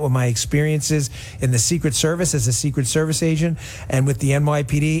 Combine that with my experiences in the Secret Service as a Secret Service agent and with the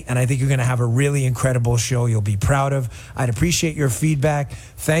NYPD, and I think you're going to have a really incredible show you'll be proud of. I'd appreciate your feedback.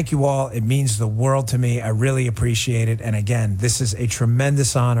 Thank you all. It means the world to me. I really appreciate it. And again, this is a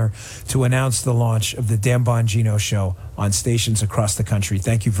tremendous honor to announce the launch of the Dan Bongino Show on stations across the country.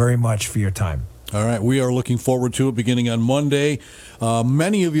 Thank you very much for your time. All right, we are looking forward to it beginning on Monday.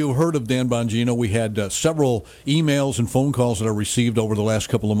 Many of you have heard of Dan Bongino. We had several emails and phone calls that I received over the last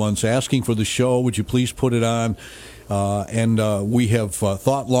couple of months asking for the show. Would you please put it on? And we have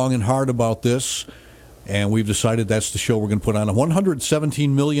thought long and hard about this, and we've decided that's the show we're going to put on.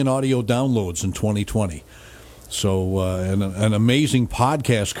 117 million audio downloads in 2020. So an amazing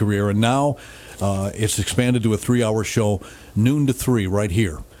podcast career, and now it's expanded to a 3-hour show, noon to 3, right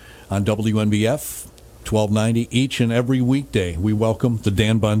here on WNBF 1290 each and every weekday. We welcome the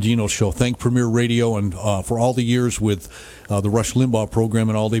Dan Bongino Show. Thank Premier Radio and for all the years with the Rush Limbaugh program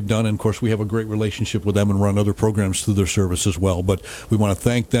and all they've done. And, of course, we have a great relationship with them and run other programs through their service as well. But we want to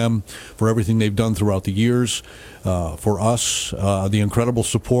thank them for everything they've done throughout the years, for us, the incredible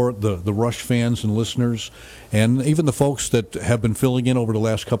support, the Rush fans and listeners, and even the folks that have been filling in over the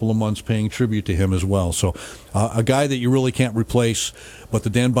last couple of months paying tribute to him as well. So a guy that you really can't replace, but the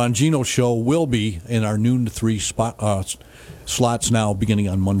Dan Bongino Show will be in our noon to 3 slots now beginning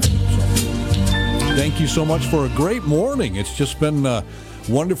on Monday. So thank you so much for a great morning. It's just been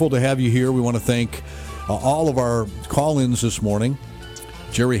wonderful to have you here. We want to thank all of our call-ins this morning.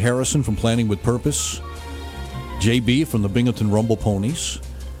 Jerry Harrison from Planning with Purpose, JB from the Binghamton Rumble Ponies,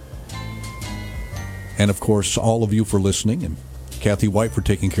 and, of course, all of you for listening, and Kathy Whyte for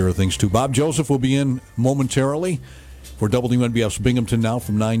taking care of things, too. Bob Joseph will be in momentarily for WNBF's Binghamton Now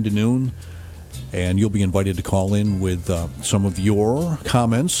from 9 to noon, and you'll be invited to call in with some of your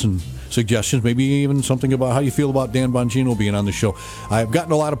comments and suggestions, maybe even something about how you feel about Dan Bongino being on the show. I've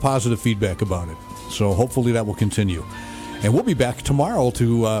gotten a lot of positive feedback about it, so hopefully that will continue. And we'll be back tomorrow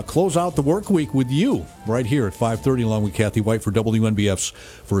to close out the work week with you right here at 5:30 along with Kathy Whyte for WNBF's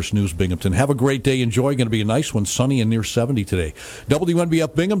First News Binghamton. Have a great day. Enjoy. Going to be a nice one, sunny and near 70 today.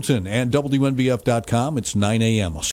 WNBF Binghamton and WNBF.com. It's 9 a.m.